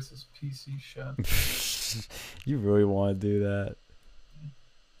Mac versus PC shit. You really want to do that?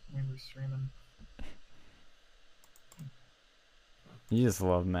 We were streaming. You just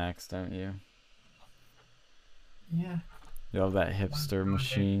love Macs, don't you? Yeah. You love that hipster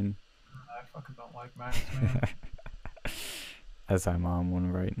machine. I fucking don't like Macs, man. As I'm on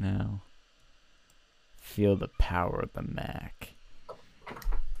one right now. Feel the power of the Mac.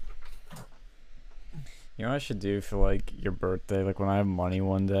 You know what I should do for like your birthday? Like when I have money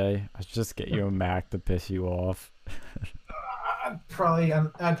one day, I should just get you a Mac to piss you off. I'd probably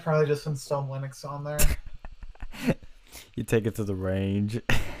just install Linux on there. You take it to the range.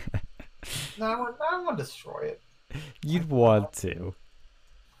 No, I want to destroy it. You'd want to.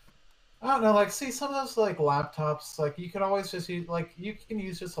 I don't know, like, see, some of those, like, laptops, like, you can always just use, like, you can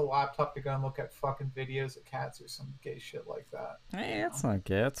use just a laptop to go and look at fucking videos of cats or some gay shit like that. Hey, that's not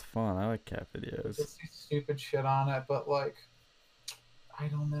gay. That's fun. I like cat videos. Just do stupid shit on it, but, like, I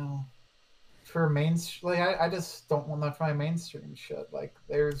don't know. For I just don't want that for my mainstream shit. Like,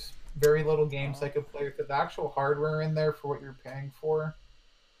 there's very little games I could play with the actual hardware in there for what you're paying for.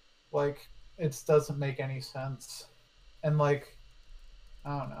 Like, it doesn't make any sense. And, like,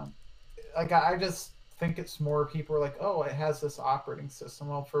 I don't know. Like, I just think it's more people are like, oh, it has this operating system.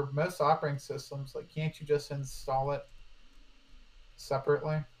 Well, for most operating systems, like, can't you just install it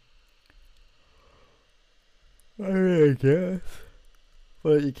separately? I guess.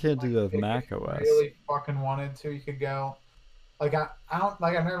 But you can't do that with Mac OS. If you really fucking wanted to, you could go. Like, I don't,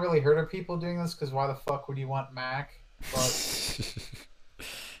 like, I've never really heard of people doing this because why the fuck would you want Mac? But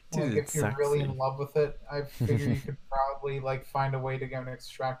Dude, like, if you're really in love with it, I figure you could probably like find a way to go and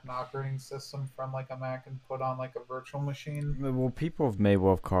extract an operating system from like a Mac and put on like a virtual machine. Well, people have made what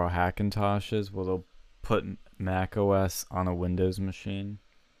have called Hackintoshes, where they'll put Mac OS on a Windows machine.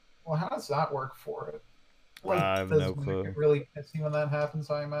 Well, how does that work for it? Like, I have no clue. It really pissy when that happens,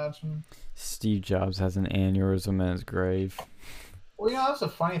 I imagine. Steve Jobs has an aneurysm in his grave. Well, you know, that's a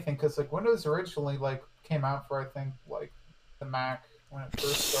funny thing because like Windows originally like came out for I think like the Mac when it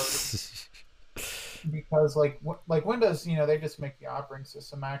first started. Because like Windows, you know, they just make the operating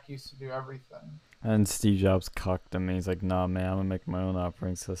system. Mac used to do everything. And Steve Jobs cucked him. He's like, "Nah, man, I'm gonna make my own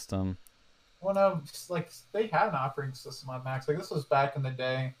operating system." Well, no, like they had an operating system on Macs. Like this was back in the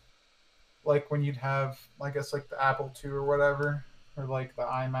day, like when you'd have, I guess, like the Apple II or whatever, or like the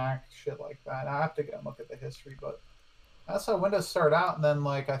iMac, shit like that. I have to go and look at the history, but that's how Windows started out. And then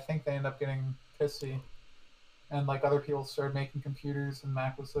like I think they end up getting pissy, and like other people started making computers, and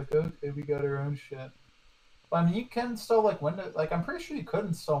Mac was like, okay, we got our own shit. But I mean, you can install like Windows. Like I'm pretty sure you could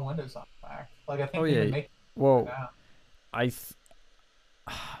install Windows on Mac. Like I think they make. Well,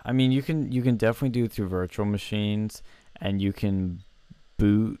 I mean, you can definitely do it through virtual machines, and you can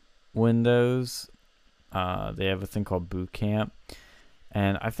boot Windows. They have a thing called Boot Camp,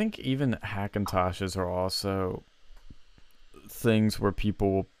 and I think even Hackintoshes are also things where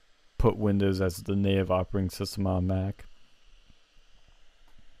people will put Windows as the native operating system on Mac.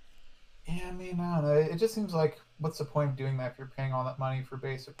 Yeah, I mean, I don't know. It just seems like, what's the point of doing that if you're paying all that money for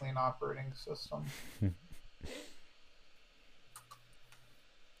basically an operating system?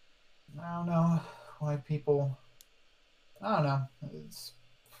 I don't know why people. I don't know. It's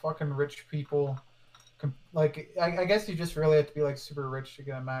fucking rich people. Like, I guess you just really have to be like super rich to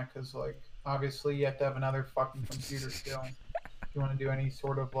get a Mac, because like obviously you have to have another fucking computer too if you want to do any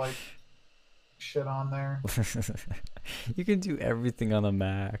sort of like shit on there. You can do everything on a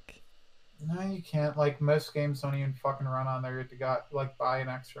Mac. No, you can't. Like most games don't even fucking run on there. You have to got like buy an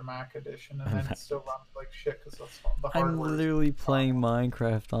extra Mac edition, and then it still runs like shit because the I'm hardware is. literally playing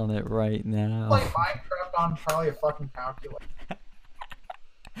Minecraft on it right Play now. Minecraft on probably a fucking calculator.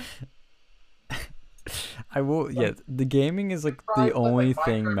 I will. Yeah, Like the gaming is like probably the play like only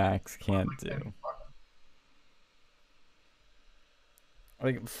thing Minecraft Macs on can't like any do. fucking.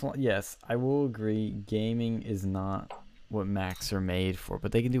 Like, yes, I will agree. Gaming is not what Macs are made for,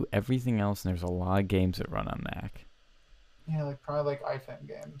 but they can do everything else, and there's a lot of games that run on Mac. Yeah, like probably like iPhone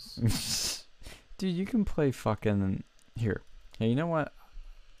games. Dude, you can play fucking here. Hey, you know what?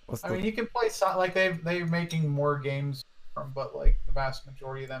 Let's I look. mean, you can play some like they're making more games, but like the vast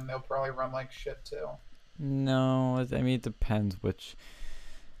majority of them, they'll probably run like shit too. No, I mean it depends which.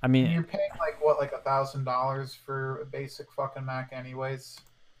 I And mean, you're paying like what, like $1,000 for a basic fucking Mac, anyways.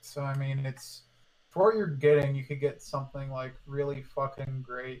 So I mean, it's for what you're getting. You could get something like really fucking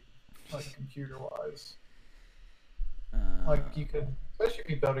great, like computer wise. Like you could, especially if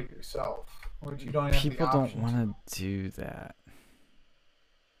you build it yourself, which you don't even have the people don't option want to. to do that.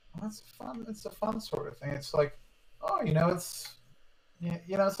 Well, it's fun. It's a fun sort of thing. It's like, oh, it's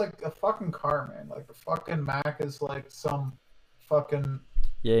it's like a fucking car, man. Like the fucking Mac is like some fucking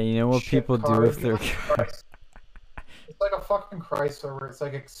Yeah, you know what shit people do car. It'd if be they're. like a Chrysler. It's like a fucking Chrysler where it's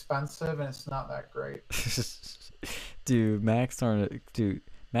like expensive and it's not that great. Dude, Macs aren't. Dude,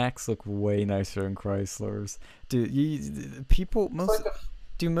 Macs look way nicer than Chryslers. Dude, people It's like most. a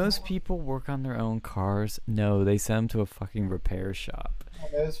Do most people work on their own cars? No, they send them to a fucking repair shop.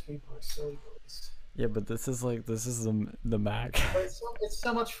 those people are silly boys. Yeah, but this is the Mac. But it's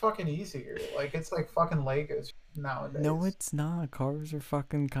so much fucking easier. Like it's like fucking Legos No, nowadays. it's not. Cars are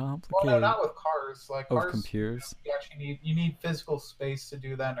fucking Well, no, complicated. not with cars. Like Oh, cars, computers. you actually need physical space to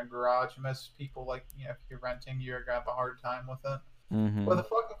do that in a garage. Most people, like, if you're renting, you're gonna have a hard time with it. Mm-hmm. With a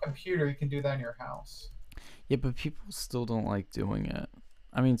fucking computer, you can do that in your house. Yeah, but people still don't like doing it.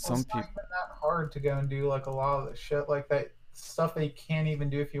 I mean, Well, some it's not people. even that hard to go and do like a lot of the shit like that stuff that you can't even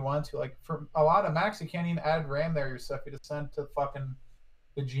do if you want to. Like for a lot of Macs, you can't even add RAM there yourself. You just send it to fucking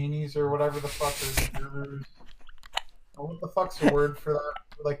the genies or whatever the fuck, or the gurus. What the fuck's the word for that?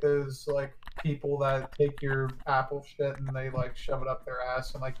 Like those like people that take your Apple shit and they like shove it up their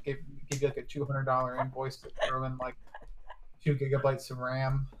ass and like give you like a $200 invoice to throw in like 2 gigabytes of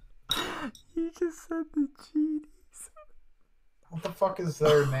RAM. You just said the genies. What the fuck is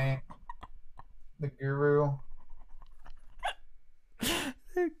their name? The guru.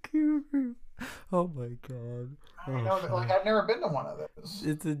 The guru. Oh my god. I Oh know that, like fuck. I've never been to one of those.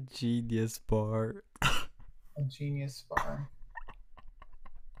 It's a genius bar. A genius bar.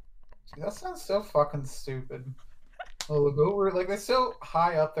 See, that sounds so fucking stupid. Oh, like, we're like they're so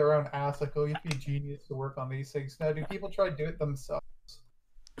high up their own ass. Like, oh, you have to be a genius to work on these things. No, do people try to do it themselves?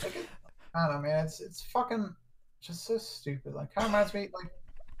 Like, I don't know, man. It's fucking just so stupid. Like, kind of reminds me, like,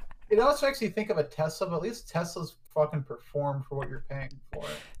 it also makes you think of a Tesla, but at least Teslas fucking perform for what you're paying for it.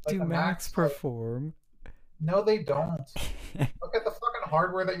 Like Do the Macs Max, like, perform? no, they don't. Look at the fucking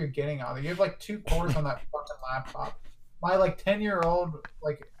hardware that you're getting on it. You have like 2 cores on that fucking laptop. My like 10-year-old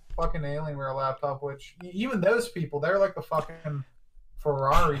like fucking Alienware laptop, which even those people, they're like the fucking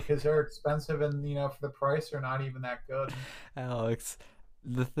Ferrari because they're expensive and for the price they're not even that good. Alex,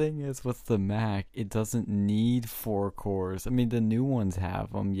 the thing is with the Mac, it doesn't need 4 cores. I mean, the new ones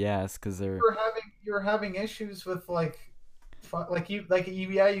have them, yes, because they're. You're having issues with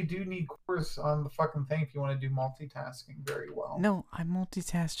yeah, you do need cores on the fucking thing if you want to do multitasking very well. No, I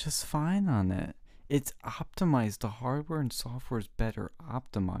multitask just fine on it. It's optimized. The hardware and software is better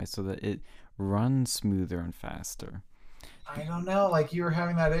optimized so that it runs smoother and faster. I don't know. Like you were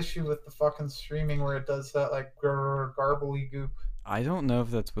having that issue with the fucking streaming where it does that like garbly goop. I don't know if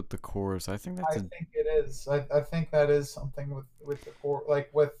that's with the cores. I think that's I a. think it is. I think that is something with the core, like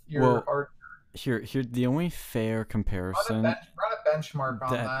with your Well, hard. here, the only fair comparison. Run a benchmark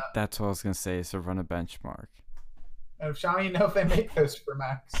on that. That's what I was gonna say. So run a benchmark. And Shawnee, know if they make those for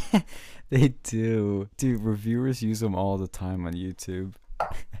Macs. They do, dude. Reviewers use them all the time on YouTube.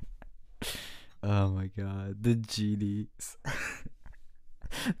 Oh my god, the genies.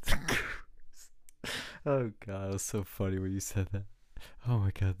 The gurus. Oh god, it was so funny when you said that. Oh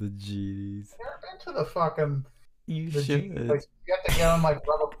my god, the genies. Never been to the fucking You The G, should. like you have to get on like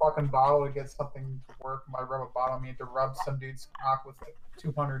rub a fucking bottle to get something to work. By rub a bottle, I mean to rub some dude's cock with like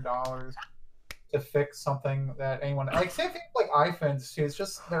 $200 to fix something that anyone like. Same thing with, like iPhones too. It's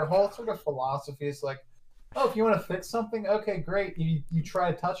just their whole sort of philosophy is like, oh, if you want to fix something, okay, great. You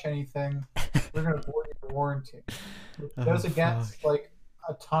try to touch anything, we're gonna void your warranty. Which Oh goes fuck. against like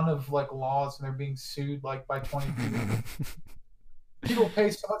a ton of like laws, and they're being sued like by 20 people. People pay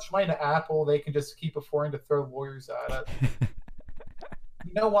so much money to Apple, they can just keep affording to throw lawyers at it.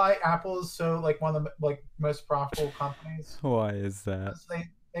 You know why Apple is so like one of the like most profitable companies? Why is that? Because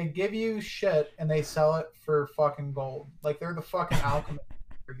they give you shit and they sell it for fucking gold. Like they're the fucking alchemists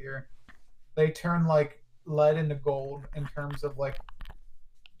over here. They turn like lead into gold in terms of like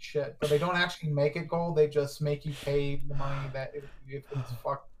shit, but they don't actually make it gold. They just make you pay the money that if it's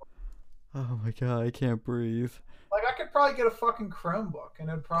fucked. Oh my god, I can't breathe. Like I could probably get a fucking Chromebook and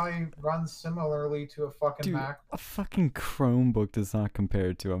it'd probably run similarly to a fucking Dude, Mac. a fucking Chromebook does not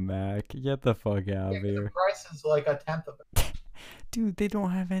compare to a Mac. Get the fuck out Yeah, of 'cause the here. price is like a tenth of it. Dude, they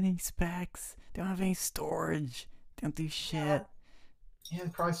don't have any specs. They don't have any storage. They don't do Yeah, shit. yeah,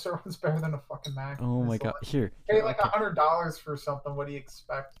 it probably still runs better than a fucking Mac. Oh my It's god. like, Here, pay here, like okay. $100 for something. What do you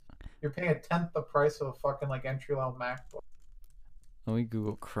expect? You're paying a tenth the price of a fucking like entry level MacBook. Let me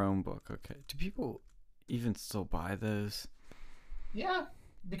Google Chromebook. Okay. Do people even still buy those? Yeah,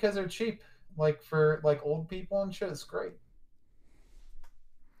 because they're cheap. Like for like old people and shit, it's great.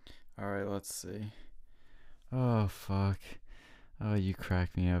 Alright, let's see. Oh, fuck. Oh, you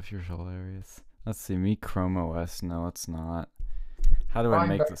crack me up. You're hilarious. Let's see. Me Chrome OS. No, it's not. How do I Probably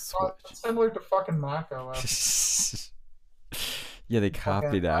make better, the switch? similar to fucking Mac OS. Yeah, they Fucking,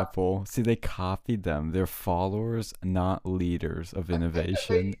 copied Apple. See, they copied them. They're followers, not leaders of I think that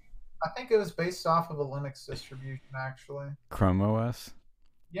innovation. I think it was based off of a Linux distribution actually. Chrome OS?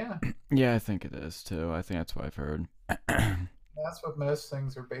 Yeah, Yeah, I think it is too. I think that's what I've heard. that's what most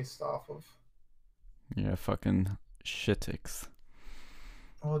things are based off of. Yeah, fucking shitix.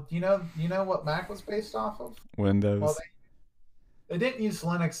 Well, you know what Mac was based off of? Well, Windows. they didn't use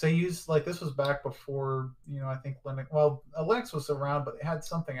Linux. They used like this was back before I think Linux. Well, Linux was around, but they had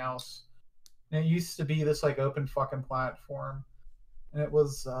something else. And it used to be this like open fucking platform, and it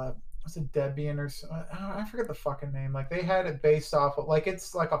was it Debian or I forget the fucking name. Like they had it based off of like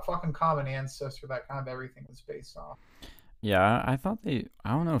it's like a fucking common ancestor that kind of everything was based off. Yeah, I thought they. I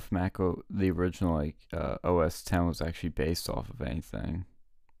don't know if the original like OS 10 was actually based off of anything.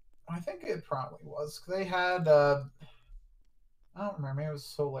 I think it probably was. They had I don't remember. Maybe it was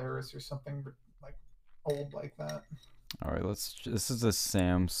Solaris or something, but like old like that. All right, this is a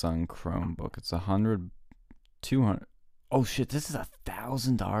Samsung Chromebook. It's 200. Oh shit! This is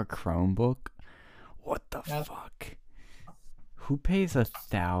 $1,000 Chromebook. What the Yeah, fuck? Who pays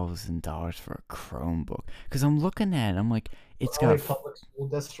 $1,000 for a Chromebook? Because I'm looking at it, I'm like, it's probably got. public school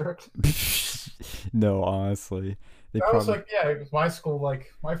district. No, honestly, they I was probably. like, yeah, it was my school,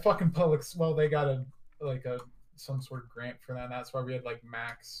 like my fucking public. Well, they got a like a some sort of grant for that. And that's why we had like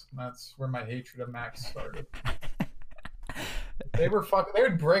Macs. That's where my hatred of Macs started. They were fucking. They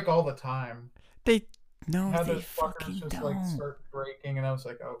would break all the time. They no, Had they those fuckers fucking just like don't. start breaking, and I was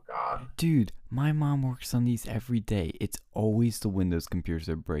like, oh god. Dude, my mom works on these every day. It's always the Windows computers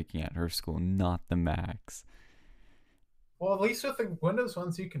they're breaking at her school, not the Macs. Well, at least with the Windows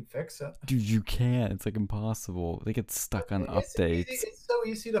ones, you can fix it. Dude, you can't. It's like impossible. They get stuck on It's easy. updates. It's so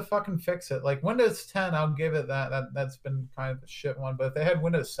easy to fucking fix it. Like Windows 10, I'll give it that's been kind of a shit one. But if they had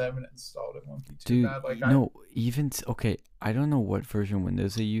Windows 7 installed, it won't be too Dude, bad. Like no, okay, I don't know what version of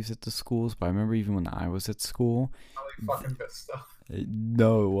Windows they use at the schools, but I remember even when I was at school, probably fucking Vista.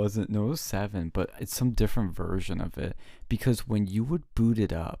 no, it wasn't. No, it was 7, but it's some different version of it. Because when you would boot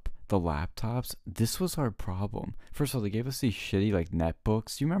it up, the laptops, this was our problem. First of all, they gave us these shitty, like,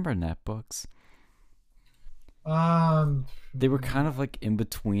 netbooks. Do you remember netbooks? Um, They were kind of like in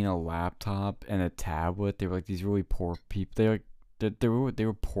between a laptop and a tablet. They were like these really poor people. They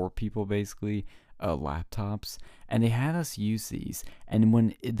were poor people basically, laptops, and they had us use these.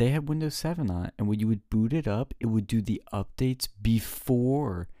 And they had Windows 7 on it, and when you would boot it up, it would do the updates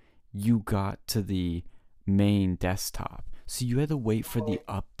before you got to the main desktop. So you had to wait for the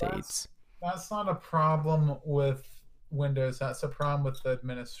updates. that's not a problem with Windows. That's a problem with the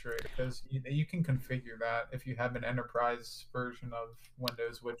administrator because you can configure that if you have an enterprise version of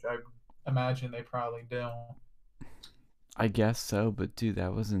Windows, which I imagine they probably do. I guess so, but dude,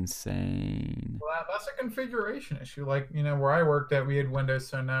 that was insane. Well, that's a configuration issue. Like, where I worked at, we had Windows,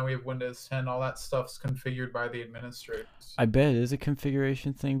 so now we have Windows 10. All that stuff's configured by the administrators. I bet it is a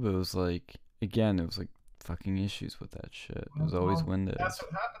configuration thing, but it was like, again, it was like fucking issues with that shit. It was always Well, that's Windows.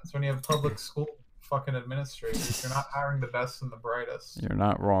 what happens when you have public school fucking administrators. You're not hiring the best and the brightest. You're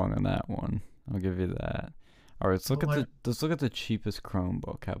not wrong on that one. I'll give you that. All right, Well, like, let's look at the cheapest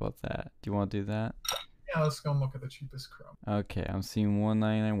Chromebook. How about that? Do you want to do that? yeah, let's go and look at the cheapest Chrome. Okay, I'm seeing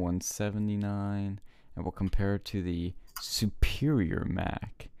 199, 179, and we'll compare it to the superior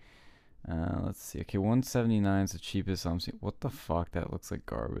Mac. Let's see. Okay, 179 is the cheapest. I'm seeing. What the fuck? That looks like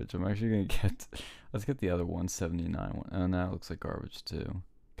garbage. I'm actually gonna get. Let's get the other 179 one. And that looks like garbage too.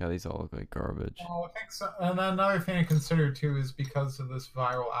 God, these all look like garbage. Oh, I think so. And then another thing to consider too is because of this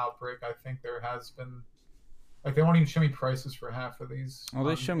viral outbreak, I think there has been, like, they won't even show me prices for half of these. Oh,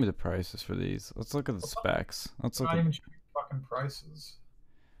 they show me the prices for these. Let's look at the specs. Let's look not at. even show me fucking prices.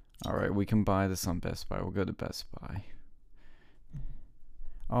 All right, we can buy this on Best Buy. We'll go to Best Buy.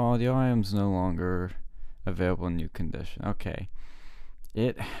 Oh, the item's no longer available in new condition. Okay.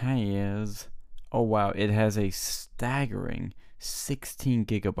 It has. Oh, wow. It has a staggering 16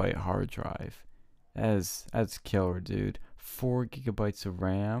 gigabyte hard drive. That's killer, dude. 4 gigabytes of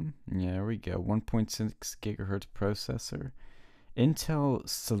RAM. Yeah, there we go. 1.6 gigahertz processor. Intel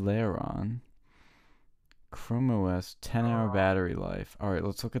Celeron. Chrome OS, 10-hour battery life. All right,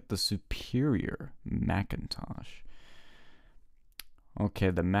 let's look at the superior Macintosh. Okay,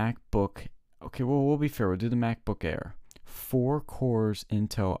 the MacBook. Okay, well, we'll be fair. We'll do the MacBook Air. 4 cores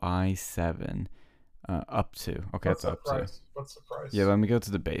Intel i7. Up to. Okay, What's that's up to. What's the price? Yeah, let me go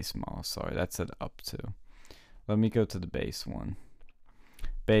to the base model. Sorry, that said up to. Let me go to the base one.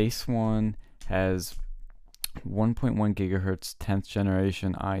 Base one has 1.1 gigahertz 10th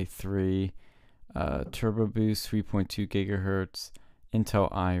generation i3, Turbo Boost 3.2 gigahertz,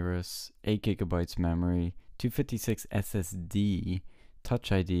 Intel Iris, 8 gigabytes memory, 256 SSD,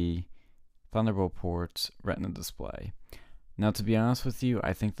 Touch ID, Thunderbolt ports, Retina display. Now, to be honest with you,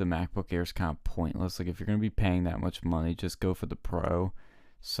 I think the MacBook Air is kind of pointless. Like, if you're going to be paying that much money, just go for the Pro.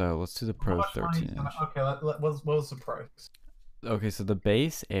 So, let's do the Pro 13-inch. Okay, what was the price? Okay, so the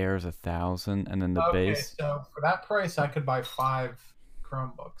base Air is 1,000, and then the base. Okay, so for that price, I could buy 5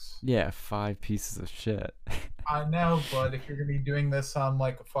 Chromebooks. Yeah, 5 pieces of shit. I know, but if you're gonna be doing this on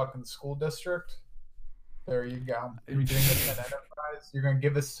like a fucking school district, there you go. You're doing this at enterprise. You're gonna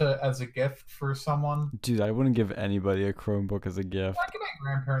give this as a gift for someone. Dude, I wouldn't give anybody a Chromebook as a gift. I give my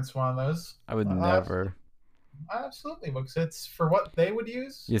grandparents one of those. I would never. Absolutely, because it's for what they would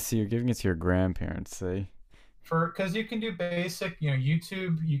use. Yeah, see, you're giving it to your grandparents. See. Because you can do basic,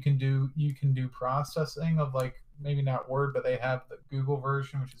 YouTube. You can do processing of, like, maybe not Word, but they have the Google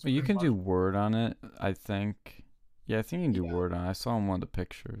version, which is. Well, you can do Word on it, I think. Yeah, I think you can do Word on it. I saw in one of the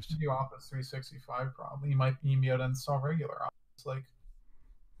pictures. You can do Office 365 probably. You might even be able to install regular Office. Like,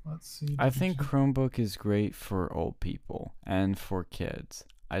 let's see. I think Chromebook is great for old people and for kids.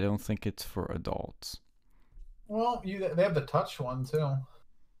 I don't think it's for adults. Well, they have the touch one too.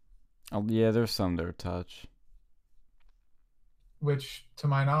 Oh yeah, there's some that are touch. Which, to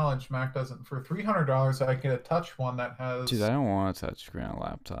my knowledge, Mac doesn't. For $300, I get a touch one that has. Dude, I don't want a touch screen on a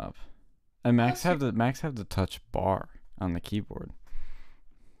laptop. And Macs have the touch bar on the keyboard.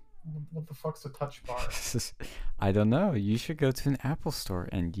 What the fuck's a touch bar? I don't know. You should go to an Apple store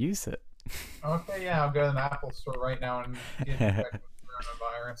and use it. Okay, yeah, I'll go to an Apple store right now and get infected with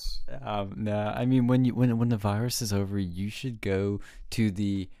coronavirus. No, I mean when the virus is over, you should go to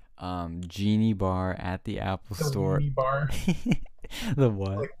the Genie bar at the Apple store. Weenie bar. The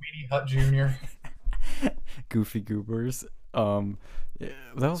what? Like Weenie Hut Jr. Goofy Goobers. That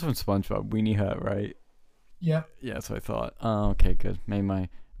was from SpongeBob. Weenie Hut, right? Yeah. Yeah, that's what I thought. Okay, good.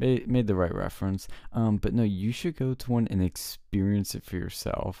 Made the right reference. But no, you should go to one and experience it for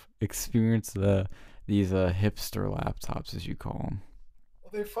yourself. Experience these hipster laptops, as you call them.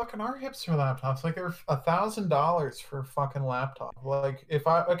 Well, they fucking are hipster laptops. Like, they're $1,000 for a fucking laptop. Like, if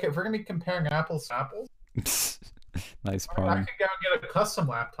we're gonna be comparing apples to apples. Nice I pun. could go and get a custom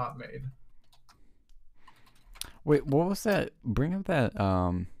laptop made. Wait, what was that? Bring up that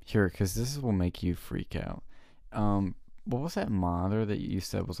here, because this will make you freak out. What was that monitor that you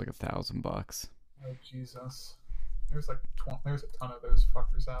said was like $1,000? Oh Jesus! There's like there's a ton of those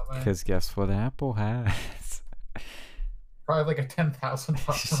fuckers out there. Because guess what Apple has? Probably like a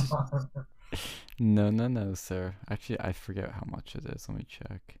 $10,000 monitor. No, sir. Actually, I forget how much it is. Let me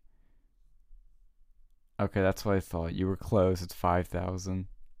check. Okay, that's what I thought. You were close. It's 5,000.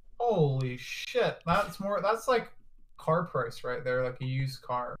 Holy shit! That's like car price right there, like a used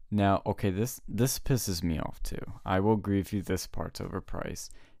car. Now, okay, this pisses me off too. I will agree with you. This part's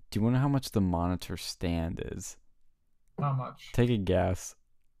overpriced. Do you want to know how much the monitor stand is? How much? Take a guess.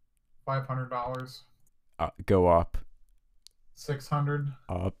 $500. Go up. 600.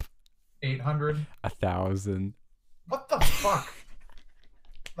 Up. 800. 1,000. What the fuck?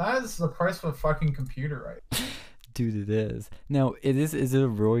 That is the price of a fucking computer, right? Dude, it is. Now, it is it a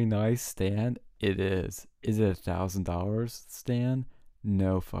really nice stand? It is. Is it $1,000 stand?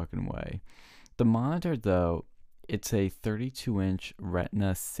 No fucking way. The monitor though, it's a 32-inch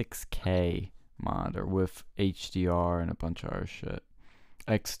Retina 6K monitor with HDR and a bunch of other shit.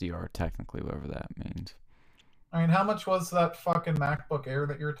 XDR technically, whatever that means. I mean, how much was that fucking MacBook Air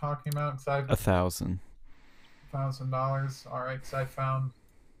that you were talking about? Because I've 1,000. $1,000. All right, because I found.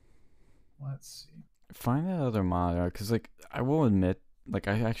 Let's see. Find that other monitor, because like I will admit, like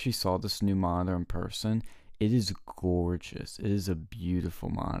I actually saw this new monitor in person. It is gorgeous. It is a beautiful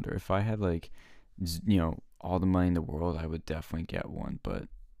monitor. If I had like all the money in the world, I would definitely get one, but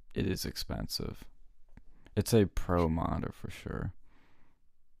it is expensive. It's a pro monitor for sure.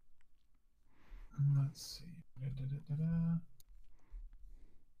 Let's see. Da-da-da-da-da.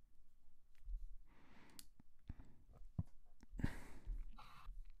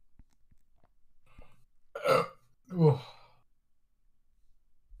 Ooh.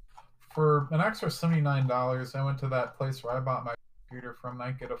 For an extra $79, I went to that place where I bought my computer from. And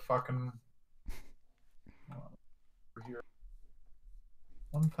I get a fucking over here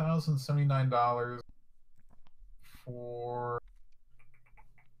 $1,079 for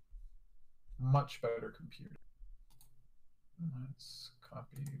much better computer. Let's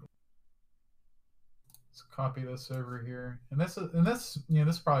copy this over here. And this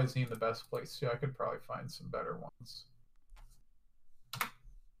this probably isn't the best place too. I could probably find some better ones.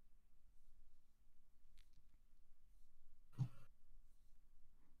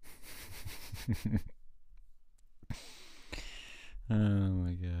 Oh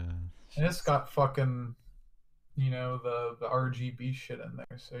my god. And it's got fucking the RGB shit in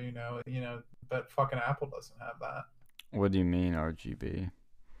there. So that fucking Apple doesn't have that. What do you mean RGB?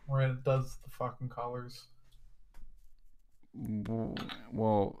 Where it does the fucking colors.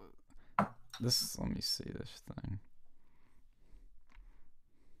 Well, let me see this thing.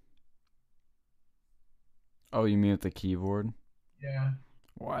 Oh, you mean with the keyboard? Yeah.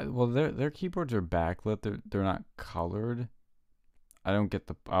 Why? Well, their keyboards are backlit. They're not colored. I don't get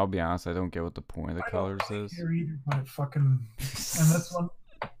the. I'll be honest. I don't get what the point of the colors is. Here either, but fucking and this one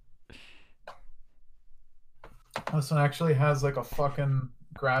actually has like a fucking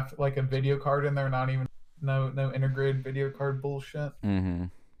like a video card in there. Not even no integrated video card bullshit. Mm-hmm.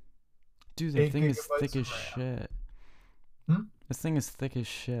 Dude, that thing is thick as shit. Hmm? This thing is thick as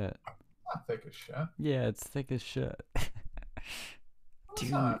shit. Not thick as shit. Yeah, it's thick as shit.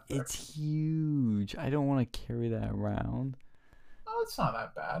 Dude, it's huge. I don't want to carry that around. Oh, it's not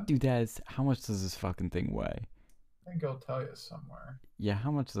that bad. Dude, how much does this fucking thing weigh? I think I'll tell you somewhere. Yeah,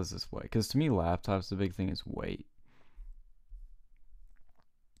 how much does this weigh? Because to me, laptops, the big thing is weight.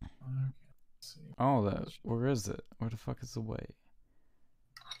 Okay, let's see. Oh, where is it? Where the fuck is the weight?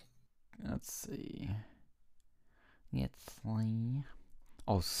 Let's see. It's slim.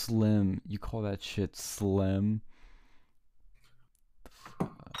 Oh, slim. You call that shit slim? The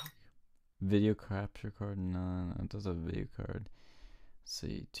fuck? Video capture card? No, it does have a video card. Let's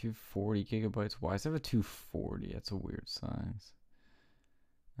see, 240 gigabytes. Why does it have a 240? That's a weird size.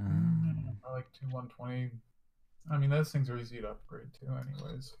 I like 120. I mean, those things are easy to upgrade too,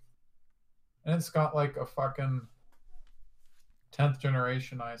 anyways. And it's got like a fucking 10th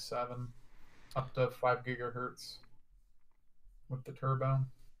generation i7 up to 5 gigahertz with the turbo.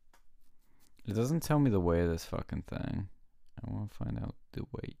 It doesn't tell me the weight of this fucking thing. I want to find out the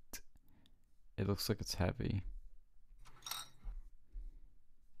weight. It looks like it's heavy.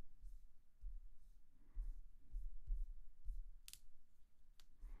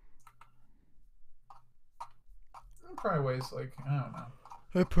 It probably weighs like, I don't know.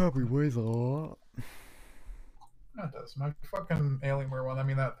 It probably weighs a lot. That does. My fucking Alienware one, I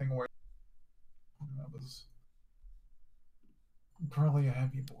mean, that thing weighs. That was probably a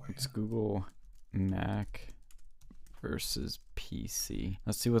heavy boy. Let's Google Mac versus PC.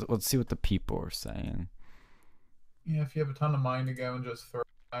 Let's see what the people are saying. Yeah, if you have a ton of money to go and just throw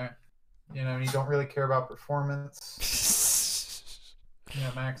it, and you don't really care about performance.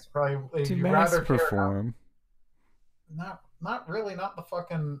 Macs probably. Do Macs perform? Not really. Not the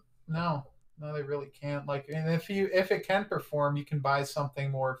fucking no. They really can't. Like, and if it can perform, you can buy something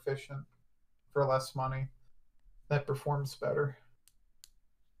more efficient for less money that performs better.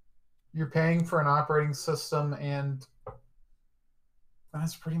 You're paying for an operating system, and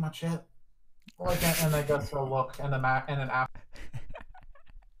that's pretty much it. Like, and I guess a look and a Mac and an app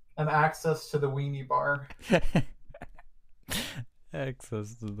and access to the weenie bar.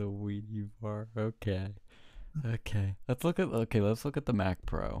 Access to the weenie bar. Okay. Let's look at the Mac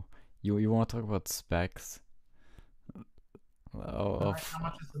Pro. You want to talk about specs? All right, how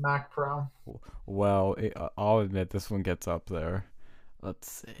much is the Mac Pro? Well, I'll admit this one gets up there.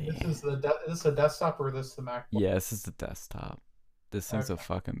 Let's see. This is a desktop or this the MacBook? Yeah, this is the desktop. This thing's a Okay.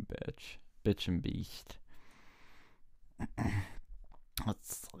 fucking bitch. Bitch and beast.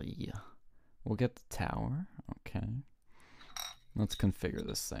 Let's see. We'll get the tower. Okay. Let's configure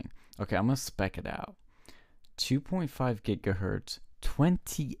this thing. Okay, I'm gonna spec it out. 2.5 gigahertz,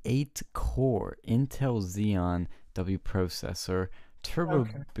 28 core Intel Xeon W processor, turbo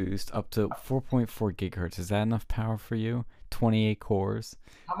Okay. boost up to 4.4 gigahertz. Is that enough power for you? 28 cores.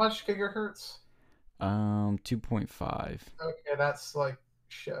 How much gigahertz? 2.5. Okay, that's like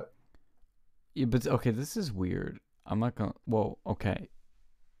shit. Yeah, but okay, this is weird. I'm not gonna. Well, okay.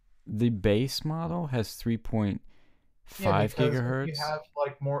 The base model has 3.5 Because if you gigahertz, have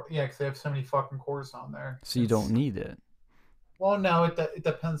like more, yeah, because they have so many fucking cores on there. so you don't need it. Well, no, it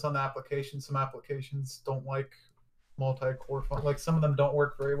depends on the application. Some applications don't like multi-core like some of them don't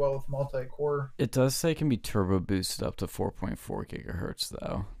work very well with multi-core. It does say it can be turbo boosted up to 4.4 gigahertz,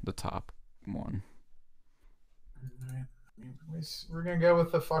 though. The top one. Alright. We're gonna go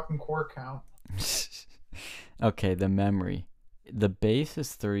with the fucking core count. Okay, the memory. The base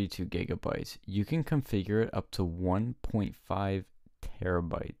is 32 gigabytes. You can configure it up to 1.5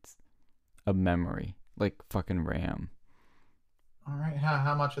 terabytes of memory, like fucking RAM. All right,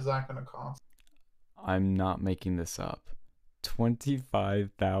 how much is that gonna cost? I'm not making this up.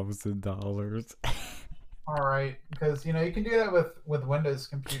 $25,000. All right, because you can do that with Windows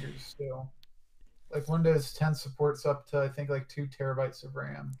computers too. Like Windows 10 supports up to I think like 2 terabytes of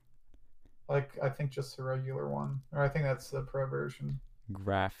RAM. Like I think just the regular one, or I think that's the Pro version.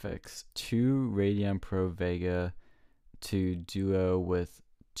 Graphics. 2 Radeon Pro Vega 2 Duo with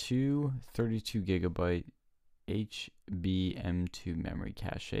two 32 gigabyte HBM2 memory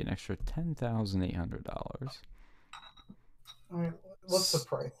cache, an extra $10,800. All right, what's the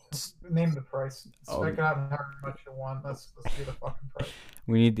price? Name the price. Oh, Spec it out how much you want. Let's do the fucking price.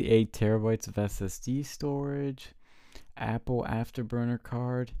 we need the 8 terabytes of SSD storage. Apple Afterburner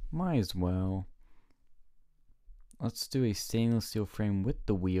card. Might as well. Let's do a stainless steel frame with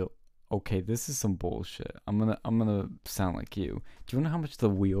the wheel. Okay, this is some bullshit. I'm gonna sound like you. Do you know how much the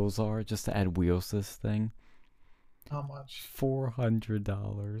wheels are just to add wheels to this thing? How much?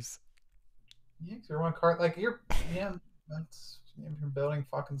 $400. Yeah, 'cause you're one card. Like yeah, you're building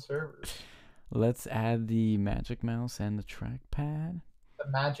fucking servers. Let's add the Magic Mouse and the trackpad. The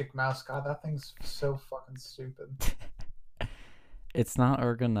Magic Mouse, God, that thing's so fucking stupid. It's not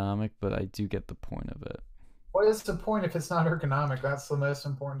ergonomic, but I do get the point of it. What is the point if it's not ergonomic? That's the most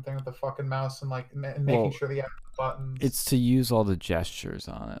important thing with the fucking mouse and like making Well, sure that you have buttons. it's to use all the gestures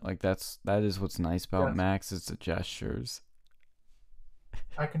on it. Like that is what's nice about Yes. Macs is the gestures.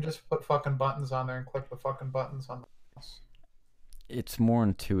 I can just put fucking buttons on there and click the fucking buttons on the mouse. It's more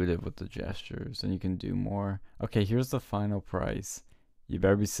intuitive with the gestures and you can do more. Okay, here's the final price. You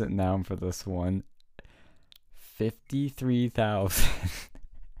better be sitting down for this one.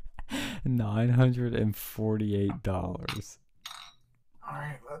 $53,948. All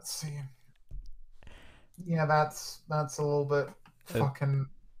right, let's see. Yeah, that's a little bit fucking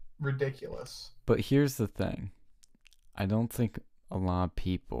ridiculous. But here's the thing. I don't think a lot of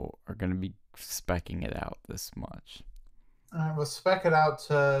people are going to be speccing it out this much. All right, we'll spec it out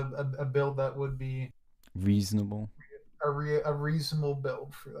to a build that would be Reasonable? a reasonable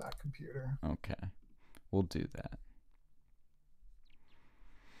build for that computer. Okay. We'll do that.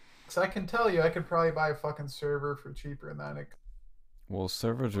 So I can tell you, I could probably buy a fucking server for cheaper than that. Well,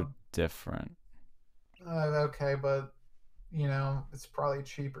 servers are different. Okay, but it's probably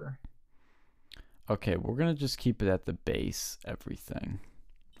cheaper. Okay, we're going to just keep it at the base, everything.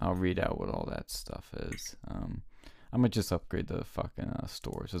 I'll read out what all that stuff is. I'm going to just upgrade the fucking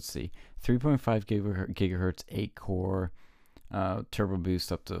storage. Let's see. 3.5 gigahertz, 8 core, turbo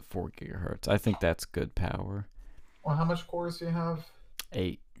boost up to 4 gigahertz. I think that's good power. Well, how much cores do you have?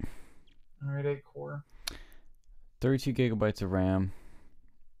 8. All right, 8 core. 32 gigabytes of RAM,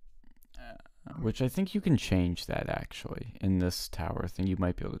 which I think you can change that actually. In this tower thing, you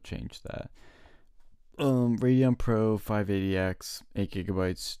might be able to change that. Radeon Pro 580X, 8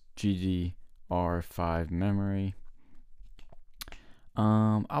 gigabytes GDR5 memory.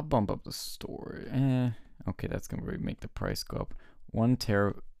 I'll bump up the storage. Okay, that's gonna really make the price go up. 1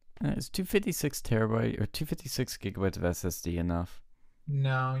 tera. Is 256 terabyte or 256 gigabytes of SSD enough?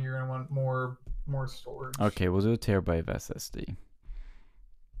 No, you're gonna want more storage. Okay, we'll do a terabyte of SSD.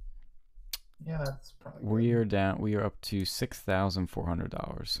 Yeah, that's probably. We are down. We are up to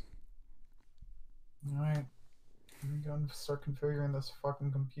 $6,400. All right. I'm going to start configuring this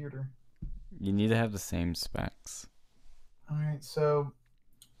fucking computer. You need to have the same specs. All right, so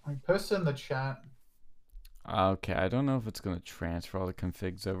I posted in the chat. Okay, I don't know if it's gonna transfer all the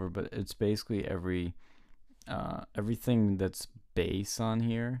configs over, but it's basically everything that's base on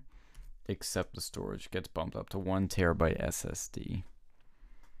here, except the storage, gets bumped up to 1 TB SSD.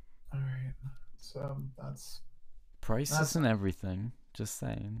 All right, so that's Prices and everything. Just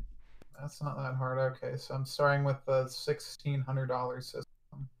saying. that's not that hard. Okay, so I'm starting with the $1,600 system.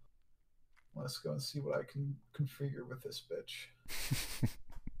 Let's go and see what I can configure with this bitch.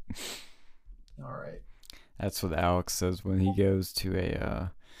 All right. That's what Alex says when he goes to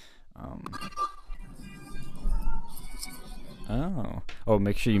a Oh,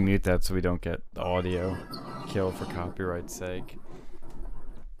 make sure you mute that so we don't get the audio killed for copyright's sake.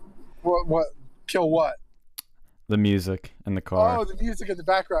 What? Kill what? The music in the car. Oh, the music in the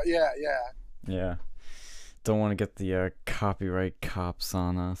background. Yeah. Yeah. Don't want to get the copyright cops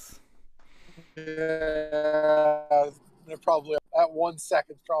on us. Yeah. They're probably at 1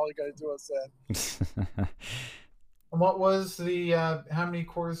 second probably going to do us in. And what was the how many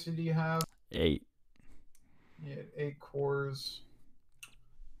cores did you have? 8. Yeah, 8 cores.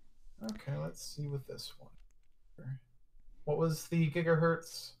 Okay, let's see with this one. What was the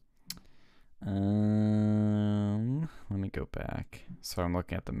gigahertz? Let me go back. So I'm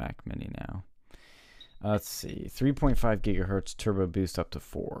looking at the Mac Mini now. Let's see. 3.5 gigahertz turbo boost up to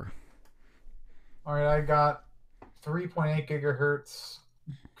 4. All right, I got 3.8 gigahertz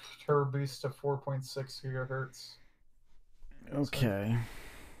turbo boost to 4.6 gigahertz. Okay.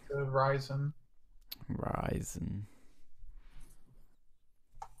 So Ryzen.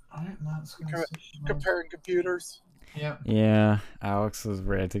 All right, that's Comparing computers. Yeah. Yeah, Alex was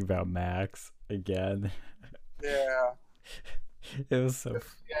ranting about Macs again. Yeah. It was so.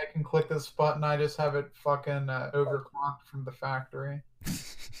 Yeah, I can click this button. I just have it fucking overclocked from the factory.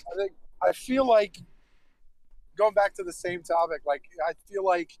 I feel like going back to the same topic. Like I feel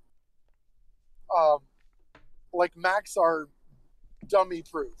like Macs are dummy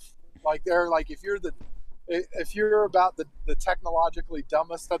proof. Like they're like if you're about the technologically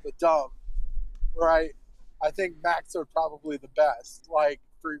dumbest of the dumb, right? I think Macs are probably the best. Like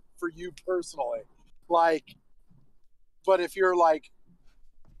for you personally, like. But if you're like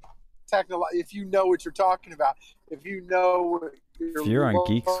if you know what you're talking about, if you know if you're on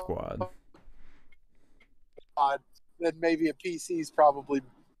Geek Squad, then maybe a PC is probably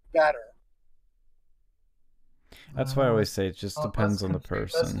better. That's why I always say it just depends on the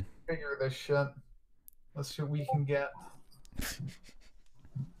person. Let's figure this shit. Let's see what we can get.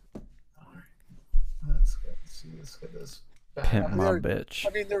 Let's get this back. Pimp my bitch. I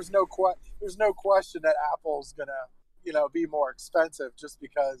mean, there's no question that Apple's gonna, be more expensive just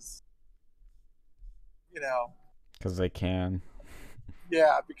because, because they can.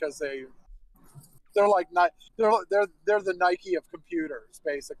 Yeah, because they're like they're the Nike of computers,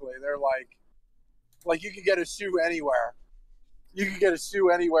 basically. They're like you can get a shoe anywhere. You can get a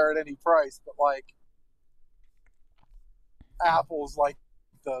shoe anywhere at any price, but like Apple's like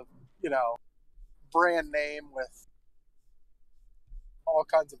the brand name with all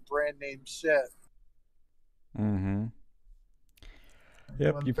kinds of brand name shit. Mm-hmm.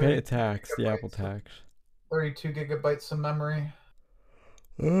 Yep, you pay a tax, the Apple tax. 32 gigabytes of memory.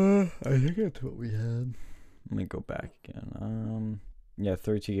 I think that's what we had. Let me go back again. Yeah,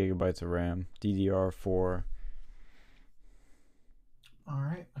 32 gigabytes of RAM, DDR4. All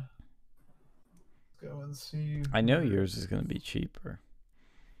right. Let's go and see. I know yours is going to be cheaper.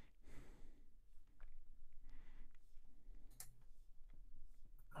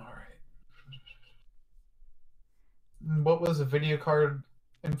 All right. What was the video card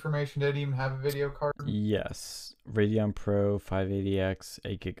information? Did it even have a video card? Yes. Radeon Pro 580X,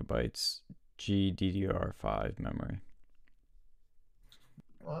 8 gigabytes, GDDR5 memory.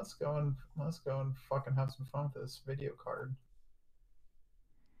 Well, let's go and fucking have some fun with this video card.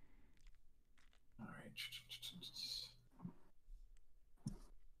 All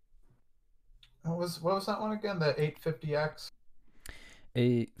right. What was that one again? The 850X?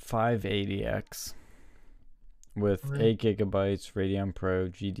 580X with 8 gigabytes Radeon Pro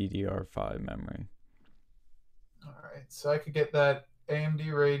GDDR5 memory. All right, so I could get that AMD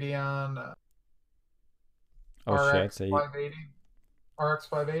Radeon RX 580. RX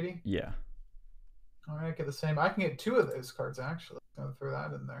 580? Yeah. All right, get the same. I can get 2 of those cards actually. I'm gonna throw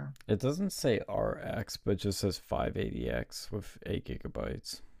that in there. It doesn't say RX, but it just says 580X with 8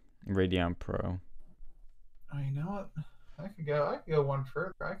 gigabytes Radeon Pro. Oh, you know what? I could go one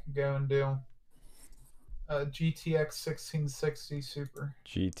further. I could go and do GTX 1660 Super.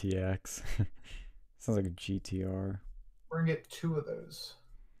 GTX. Sounds like a GTR. We're gonna get 2 of those.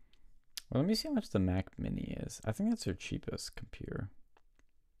 Well, let me see how much the Mac Mini is. I think that's their cheapest computer.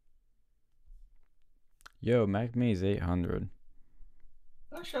 Yo, Mac Mini is 800.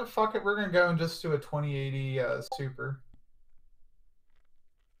 Actually, fuck it. We're gonna go and just do a 2080 Super.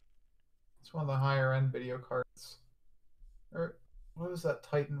 It's one of the higher end video cards. Or what was that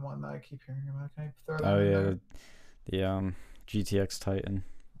Titan one that I keep hearing about? Can I throw that Oh in yeah, there? the GTX Titan.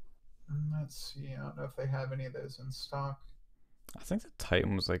 Let's see. I don't know if they have any of those in stock. I think the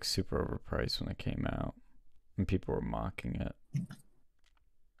Titan was like super overpriced when it came out, and people were mocking it.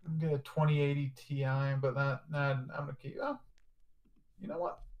 I'm gonna get a 2080 Ti, but I'm gonna keep. Oh, you know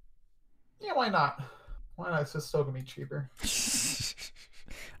what? Yeah, why not? Why not? It's just still gonna be cheaper.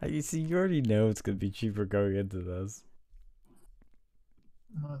 You see, you already know it's gonna be cheaper going into this.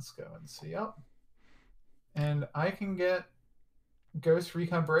 Let's go and see. Oh, and I can get Ghost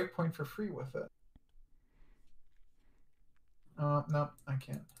Recon Breakpoint for free with it. No, I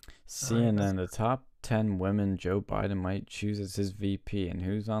can't. CNN, the top 10 women Joe Biden might choose as his VP, and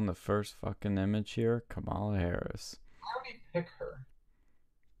who's on the first fucking image here? Kamala Harris. Why would he pick her?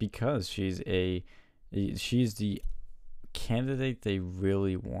 Because she's the candidate they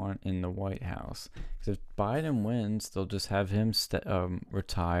really want in the White House. Because if Biden wins, they'll just have him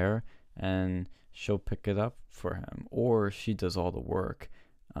retire, and she'll pick it up for him, or she does all the work,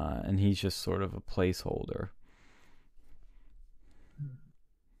 and he's just sort of a placeholder.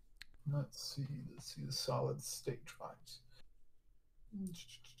 Let's see the solid state drives.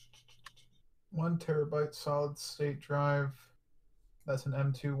 1 terabyte solid state drive. That's an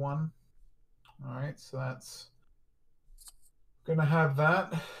M2 All right, so that's gonna have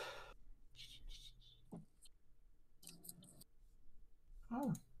that.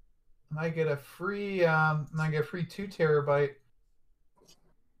 Oh, and I get a free 2 terabyte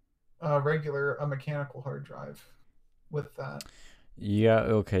regular mechanical hard drive with that. Yeah,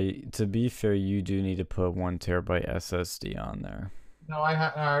 okay. To be fair, you do need to put 1 terabyte SSD on there. No, I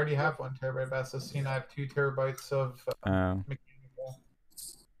already have 1 terabyte of SSD, and I have 2 terabytes of mechanical.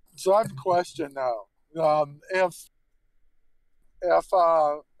 So I have a question now. If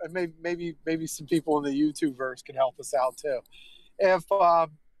and maybe some people in the YouTube verse can help us out too. If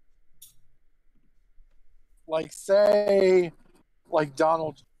like say like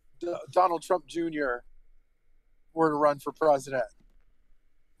Donald Trump Jr. were to run for president,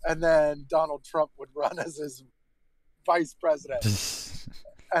 and then Donald Trump would run as his vice president,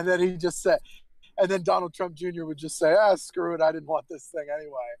 and then then Donald Trump Jr. would just say, screw it, I didn't want this thing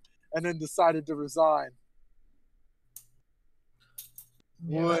anyway, and then decided to resign.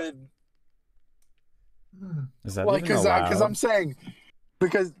 Yeah. Is that like even allowed? Because I'm saying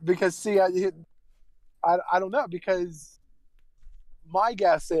because see I don't know, because my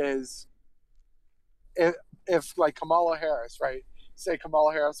guess is if like Kamala Harris, right? Say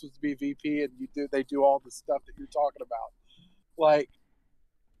Kamala Harris was to be VP, and they do all the stuff that you're talking about. Like,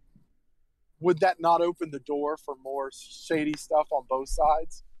 would that not open the door for more shady stuff on both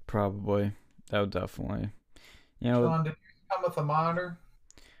sides? Probably. That would definitely. You know. Sean, did you come with a monitor?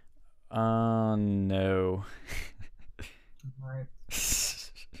 No. Right.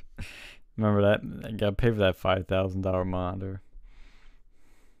 Remember that? I gotta pay for that $5,000 monitor.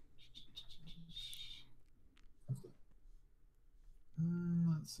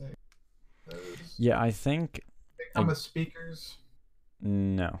 Let's see. Those. Yeah, I think. They come with speakers.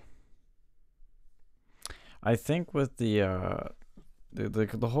 No. I think with the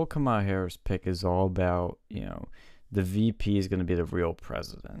whole Kamala Harris pick is all about, the VP is going to be the real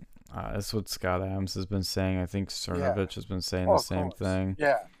president. That's what Scott Adams has been saying. I think Cernovich has been saying the same thing.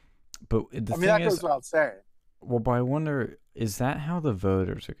 Yeah. But the thing that is, goes without saying. Well, but I wonder, is that how the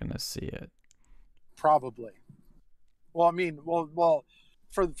voters are going to see it? Probably. Well, I mean,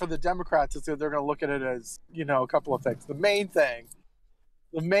 for the Democrats, they're going to look at it as, a couple of things. The main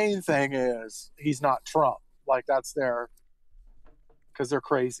thing is he's not Trump. Like, that's because they're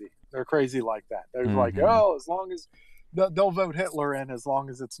crazy. They're crazy like that. They're like, as long as they'll vote Hitler in as long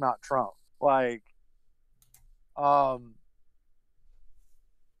as it's not Trump. Like,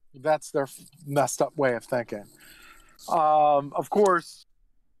 that's their messed up way of thinking. Of course,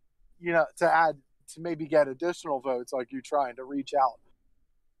 to maybe get additional votes, like you're trying to reach out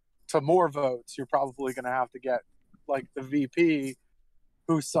to more votes, you're probably going to have to get like the VP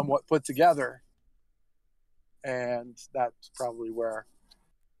who's somewhat put together. And that's probably where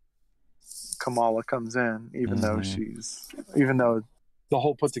Kamala comes in, even though the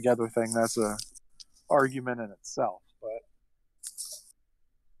whole put together thing, that's a argument in itself. But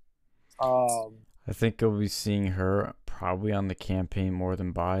I think you'll be seeing her probably on the campaign more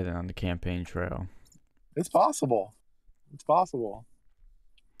than Biden on the campaign trail. It's possible.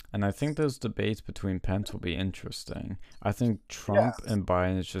 And I think those debates between Pence will be interesting. I think Trump and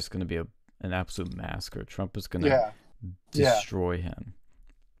Biden is just going to be an absolute massacre. Trump is going to destroy him.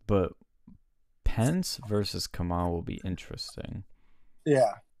 But Pence versus Kamala will be interesting.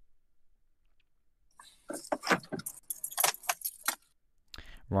 Yeah.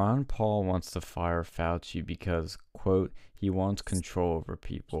 Ron Paul wants to fire Fauci because, quote, he wants control over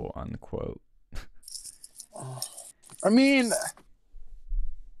people, unquote. I mean,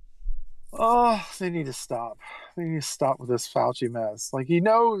 they need to stop. They need to stop with this Fauci mess. Like, he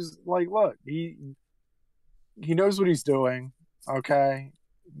knows, like, look, he knows what he's doing, okay?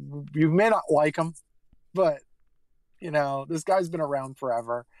 You may not like him, but, you know, this guy's been around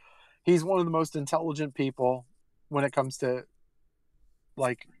forever. He's one of the most intelligent people when it comes to,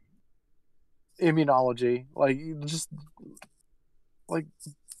 like, immunology. Like, just, like,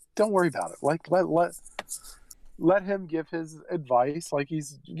 don't worry about it. Like, let him give his advice. Like,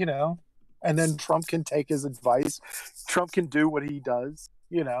 he's, you know, and then Trump can take his advice. Trump can do what he does,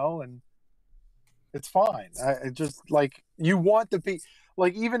 you know, and it's fine. I just, like, you want to be,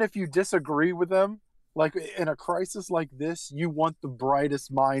 like, even if you disagree with them, like, in a crisis like this, you want the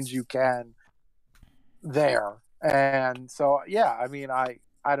brightest minds you can there. And so, yeah, I mean, I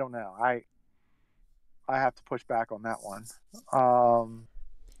don't know. I have to push back on that one.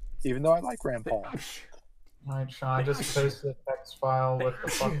 Even though I like Rand Paul. All right, Sean, I just posted a text file with the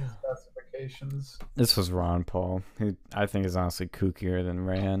fucking specifications. This was Ron Paul, who I think is honestly kookier than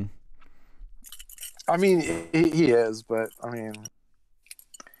Rand. I mean, he is, but I mean,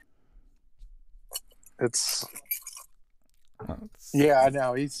 yeah, I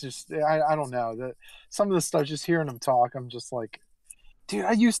know. He's just, I don't know. That some of the stuff, just hearing him talk, I'm just like, dude,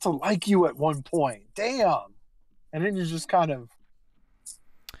 I used to like you at one point. Damn. And then you just kind of.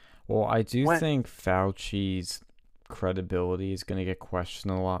 Well, I do think Fauci's credibility is going to get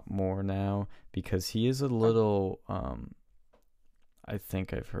questioned a lot more now because he is a little, I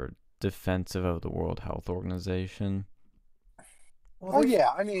think I've heard, defensive of the World Health Organization. Well, yeah,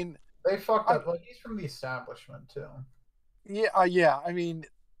 I mean, they fucked up. Like, he's from the establishment too. Yeah, yeah. I mean,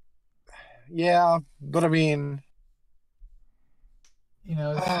 yeah, but I mean, you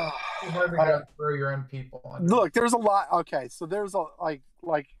know, it's hard to throw your own people on. Look, there's a lot. Okay, so there's a like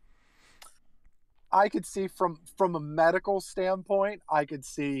I could see from a medical standpoint, I could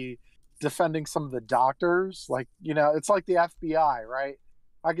see defending some of the doctors. Like, you know, it's like the FBI, right?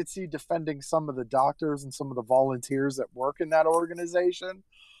 I could see defending some of the doctors and some of the volunteers that work in that organization.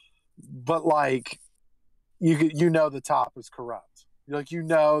 But, like, you know the top is corrupt. Like, you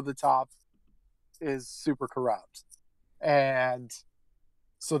know the top is super corrupt. And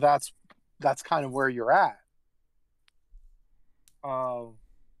so that's kind of where you're at.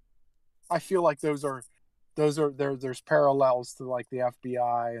 I feel like there's parallels to, like, the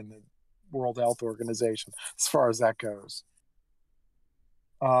FBI and the World Health Organization as far as that goes.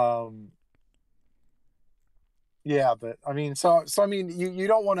 Yeah, but I mean, so I mean, you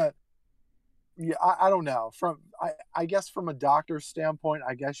don't want to. Yeah, I don't know. I guess from a doctor's standpoint,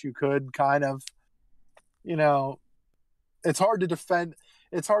 I guess you could kind of, you know, it's hard to defend.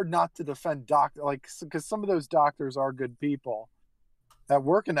 It's hard not to defend like, because some of those doctors are good people that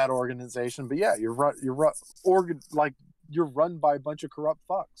work in that organization. But yeah, you're run by a bunch of corrupt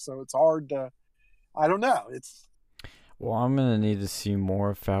fucks. So it's hard to. I don't know. Well, I'm gonna need to see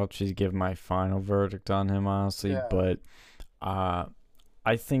more of Fauci to give my final verdict on him, honestly. Yeah. But I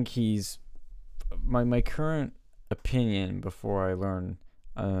think he's my current opinion before I learn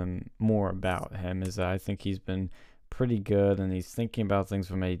more about him is that I think he's been pretty good and he's thinking about things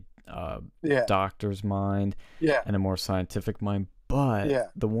from a doctor's mind and a more scientific mind.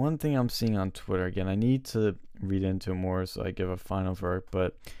 But the one thing I'm seeing on Twitter, again, I need to read into it more so I give a final verdict,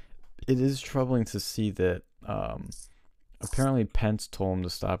 but it is troubling to see that apparently Pence told him to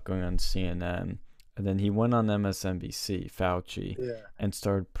stop going on CNN, and then he went on MSNBC, Fauci, and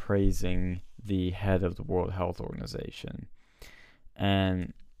started praising the head of the World Health Organization.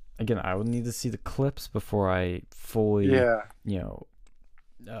 And again, I would need to see the clips before I fully, make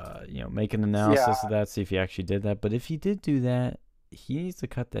an analysis of that, see if he actually did that. But if he did do that, he needs to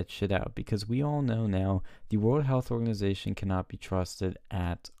cut that shit out, because we all know now the World Health Organization cannot be trusted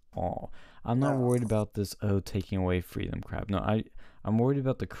at all. I'm not worried about this taking away freedom crap. No, I'm worried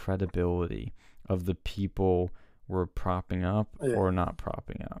about the credibility of the people we're propping up or not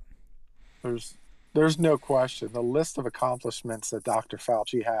propping up. There's no question. The list of accomplishments that Dr.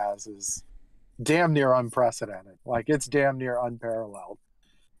 Fauci has is damn near unprecedented. Like, it's damn near unparalleled.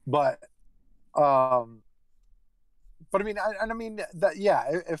 But I mean,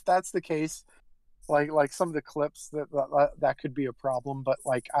 if that's the case, like some of the clips that could be a problem, but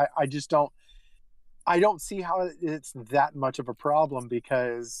like I just don't see how it's that much of a problem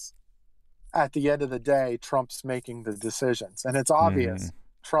because at the end of the day, Trump's making the decisions, and it's Mm-hmm. obvious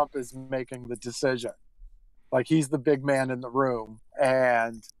Trump is making the decision. Like he's the big man in the room,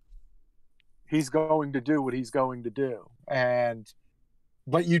 and he's going to do what he's going to do. And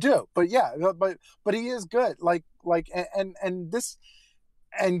but yeah, but he is good. Like and this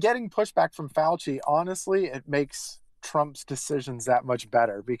and getting pushback from Fauci, honestly, it makes Trump's decisions that much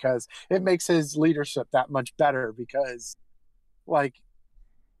better because it makes his leadership that much better because like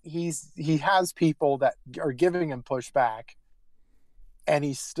he has people that are giving him pushback and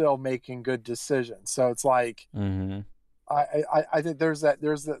he's still making good decisions. So it's like Mm-hmm. I think there's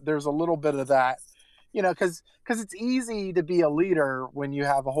a little bit of that, because it's easy to be a leader when you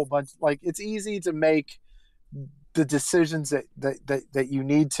have a whole bunch, like it's easy to make the decisions that you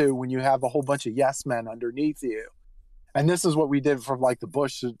need to when you have a whole bunch of yes men underneath you. And this is what we did from like the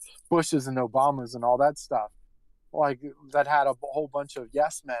Bushes and Obamas and all that stuff, like that had a whole bunch of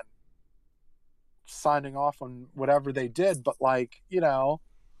yes men signing off on whatever they did. But like,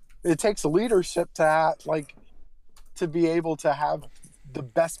 it takes a leadership to to be able to have the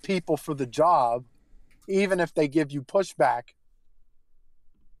best people for the job, even if they give you pushback.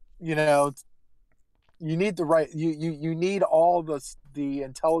 You know, you need the right you need all the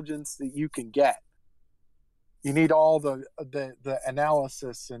intelligence that you can get. You need all the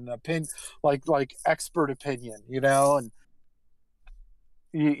analysis and opinion, like expert opinion, and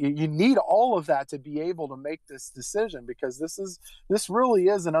you need all of that to be able to make this decision, because this really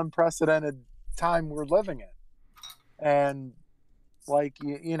is an unprecedented time we're living in. And like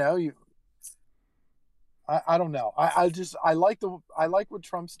I don't know. I like what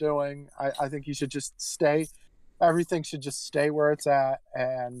Trump's doing. I think he should just stay. Everything should just stay where it's at.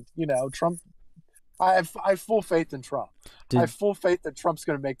 And Trump. I have full faith in Trump. I have full faith that Trump's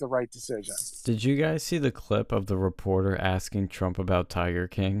going to make the right decision. Did you guys see the clip of the reporter asking Trump about Tiger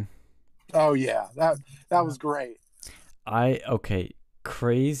King? Oh yeah, that was great. Okay,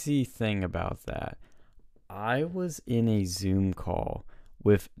 crazy thing about that. I was in a Zoom call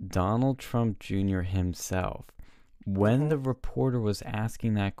with Donald Trump Jr. himself when the reporter was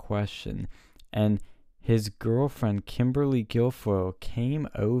asking that question, and his girlfriend Kimberly Guilfoyle came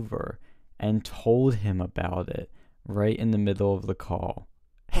over and told him about it right in the middle of the call.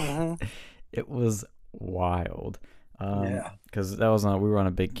 It was wild. Yeah. Because we were on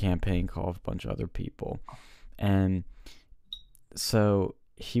a big campaign call with a bunch of other people, and so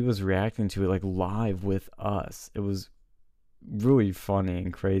he was reacting to it like live with us. It was really funny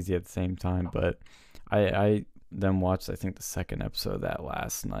and crazy at the same time. But I then watched, I think, the second episode of that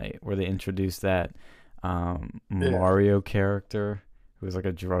last night, where they introduced that Mario character who was like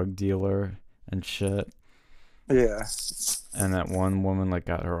a drug dealer and shit. Yeah. And that one woman like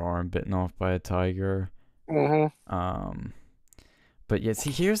got her arm bitten off by a tiger. But yeah,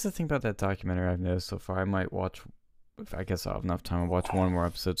 see, here's the thing about that documentary I've noticed so far. I might watch, if I guess I'll have enough time, I'll watch one more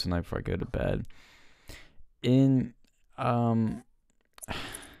episode tonight before I go to bed. On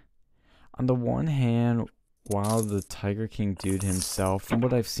the one hand, while the Tiger King dude himself, from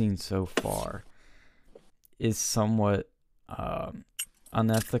what I've seen so far, is somewhat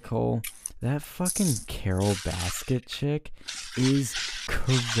unethical, that fucking Carol Basket chick is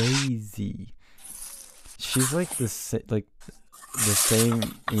crazy. She's like the same,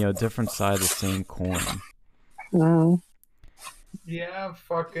 different side of the same coin. Yeah,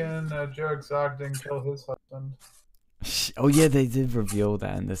 fucking Joe Exotic didn't kill his husband. Oh yeah, they did reveal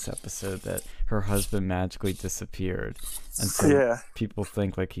that in this episode, that her husband magically disappeared, and so people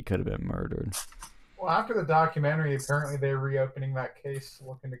think like he could have been murdered. Well, after the documentary, apparently they're reopening that case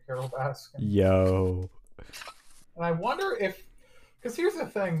looking to Carol Baskin. Yo. And I wonder if, because here's the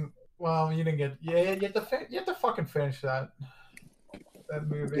thing. Well, you didn't get. Yeah, you have to fucking finish that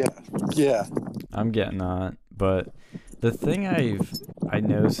movie. Yeah. I'm getting on, but the thing I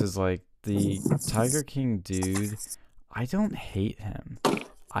noticed is like the Tiger King dude. I don't hate him.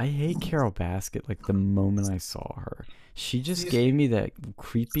 I hate Carol Basket like the moment I saw her. She just gave me that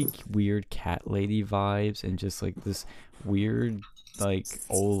creepy, weird cat lady vibes, and just like this weird, like,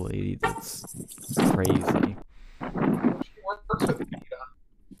 old lady that's crazy. She works with PETA.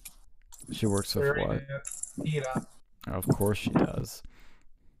 She works with what? PETA. Oh, of course she does.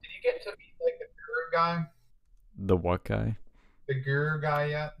 Did you get to meet like the guru guy? The what guy? The guru guy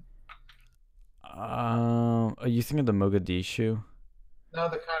yet? Are you thinking of the Mogadishu? No,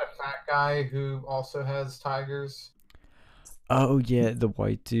 the kind of fat guy who also has tigers. Oh yeah, the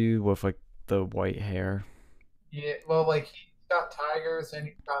white dude with like the white hair. Yeah, well, like got tigers and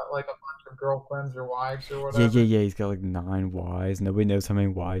he's got like a bunch of girlfriends or wives or Yeah, whatever. yeah, yeah. He's got like 9 wives. Nobody knows how many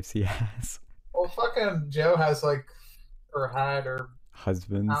wives he has. Well, fucking Joe has like, or had, or I don't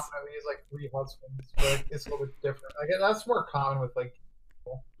Husbands. know, he has like 3 husbands, but like, it's a little bit different. Like that's more common with like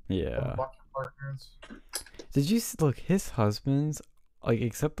people who have a Yeah. bunch of partners. Did you look? His husbands, like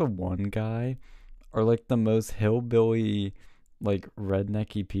except the one guy, are like the most hillbilly, like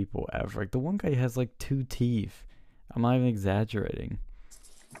rednecky people ever. Like the one guy has like 2 teeth. I'm not even exaggerating.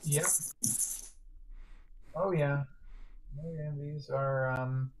 Yep. Oh yeah. Oh yeah. These are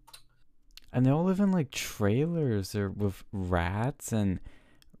And they all live in like trailers or with rats and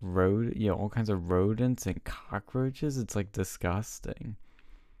all kinds of rodents and cockroaches. It's like disgusting.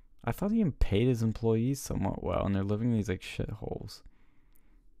 I thought he even paid his employees somewhat well, and they're living in these like shitholes.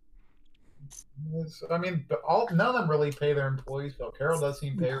 I mean, all none of them really pay their employees. But Carol does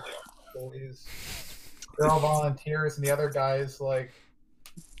seem to pay her employees. They're all volunteers, and the other guys like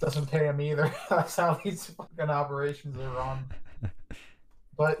doesn't pay them either. That's how these fucking operations are run.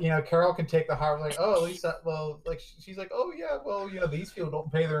 But Carol can take the high. Like, oh, at least that. Well, like she's like, oh yeah, well, these people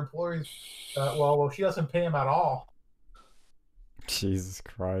don't pay their employees. Well, she doesn't pay them at all. Jesus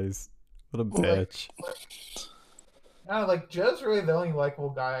Christ. What a Like, bitch. I don't know, like Joe's really the only likable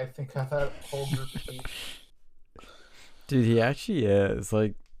guy I think of that whole group of people. Dude, he actually is.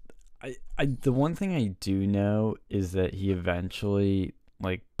 Like, the one thing I do know is that he eventually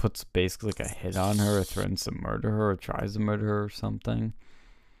like puts basically like a hit on her or threatens to murder her or tries to murder her or something.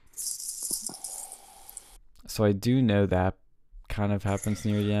 So I do know that kind of happens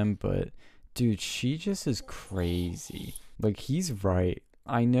near the end, but dude, she just is crazy. Like he's right.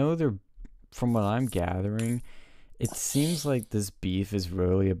 I know they're from what I'm gathering, it seems like this beef is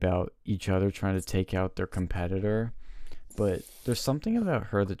really about each other trying to take out their competitor, but there's something about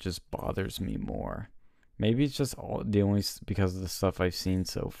her that just bothers me more. Maybe it's just because of the stuff I've seen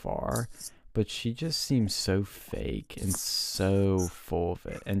so far, but she just seems so fake and so full of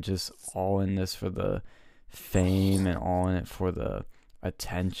it and just all in this for the fame and all in it for the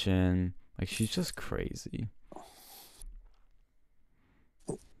attention. Like she's just crazy.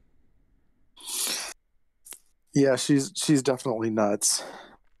 Yeah, she's definitely nuts.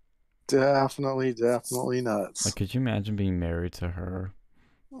 Definitely nuts. Like, could you imagine being married to her?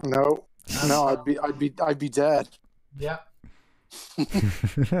 No, no, I'd be dead. Yeah.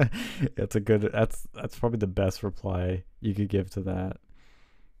 That's a good. That's probably the best reply you could give to that.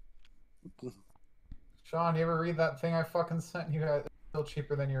 Sean, you ever read that thing I fucking sent you? It's still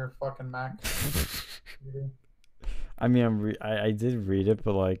cheaper than your fucking Mac. I mean, I did read it,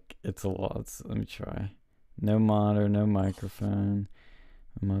 but like it's a lot. Let me try. No monitor, no microphone,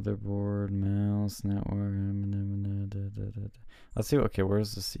 motherboard, mouse, network. Let's see. Okay,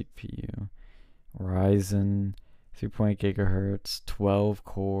 where's the CPU? Ryzen, 3.8 gigahertz, 12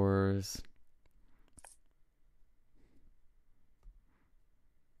 cores.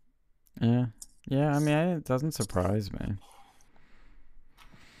 Yeah, I mean, it doesn't surprise me.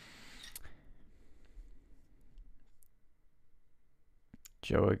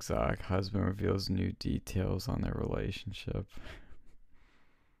 Joe Exotic husband reveals new details on their relationship.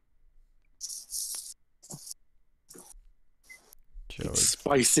 Joe It's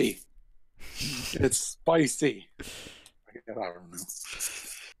spicy. It's spicy. I don't know.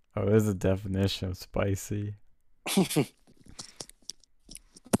 Oh, there's a definition of spicy.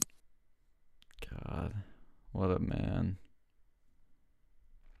 God, what a man.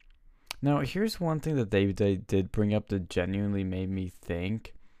 Now, here's one thing that they did bring up that genuinely made me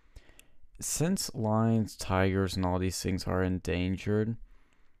think. Since lions, tigers, and all these things are endangered,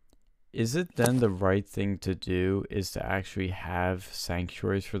 is it then the right thing to do is to actually have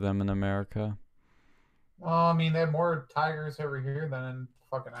sanctuaries for them in America? Well, I mean, they have more tigers over here than in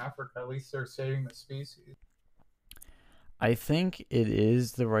fucking Africa. At least they're saving the species. I think it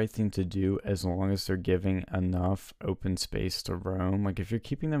is the right thing to do as long as they're giving enough open space to roam. Like if you're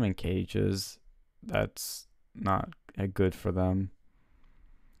keeping them in cages, that's not good for them.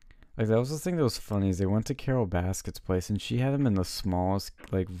 Like that was the thing that was funny is they went to Carol Baskett's place and she had him in the smallest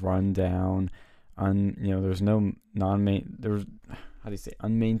like rundown, there's no there's how do you say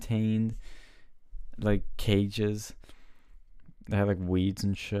unmaintained like cages. They had like weeds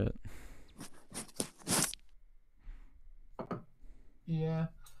and shit. Yeah.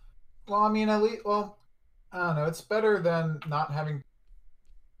 Well, I mean, at least, well, I don't know. It's better than not having.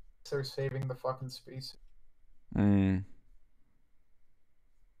 They're saving the fucking species.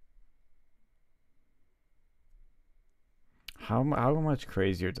 How much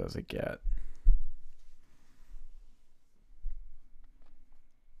crazier does it get?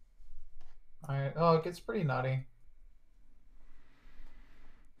 It gets pretty nutty.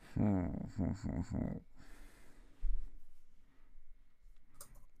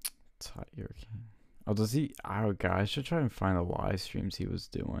 Tiger King. Oh, does he? Oh, God, I should try and find the live streams he was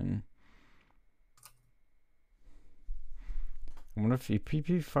doing. I wonder if he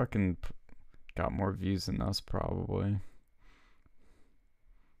fucking got more views than us, probably.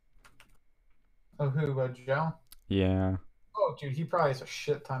 Oh, who? Joe? Yeah. Oh, dude, he probably has a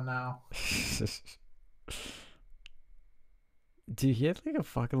shit ton now. Dude, he had like a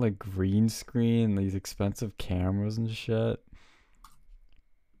fucking like green screen, these expensive cameras and shit.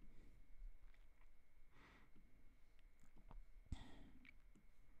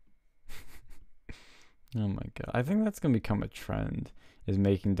 Oh my God. I think that's gonna become a trend, is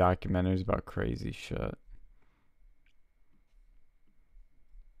making documentaries about crazy shit.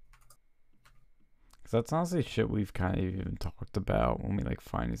 Cause that's honestly shit we've kind of even talked about when we like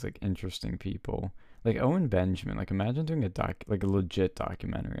find these like interesting people. Like Owen Benjamin, like imagine doing like a legit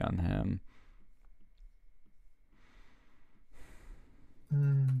documentary on him.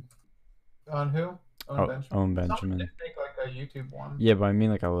 On who? Owen Benjamin. Owen Someone Benjamin. did make like a YouTube one. Yeah, but I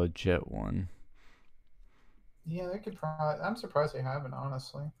mean like a legit one. Yeah, they could probably. I'm surprised they haven't,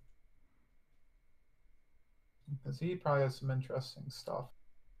 honestly. Because he probably has some interesting stuff.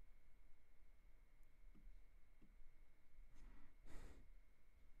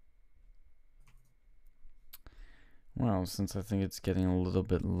 Well, since I think it's getting a little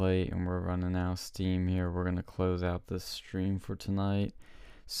bit late and we're running out of steam here, we're going to close out this stream for tonight.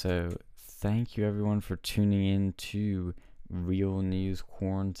 So, thank you everyone for tuning in to Real News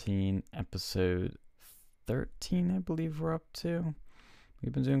Quarantine episode 13, I believe we're up to.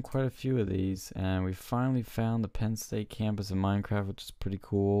 We've been doing quite a few of these, and we finally found the Penn State campus in Minecraft, which is pretty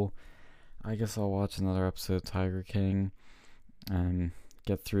cool. I guess I'll watch another episode of Tiger King and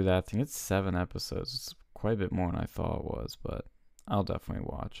get through that. I think it's 7 episodes. It's quite a bit more than I thought it was, but I'll definitely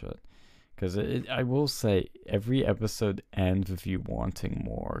watch it. Because I will say, every episode ends with you wanting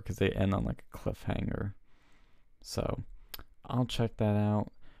more, because they end on like a cliffhanger. So, I'll check that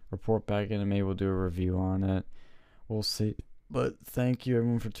out, report back in, and maybe we'll do a review on it. We'll see. But thank you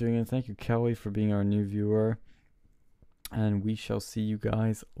everyone for tuning in. Thank you, Kelly, for being our new viewer. And we shall see you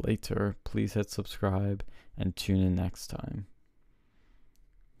guys later. Please hit subscribe and tune in next time.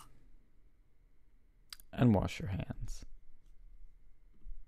 And wash your hands.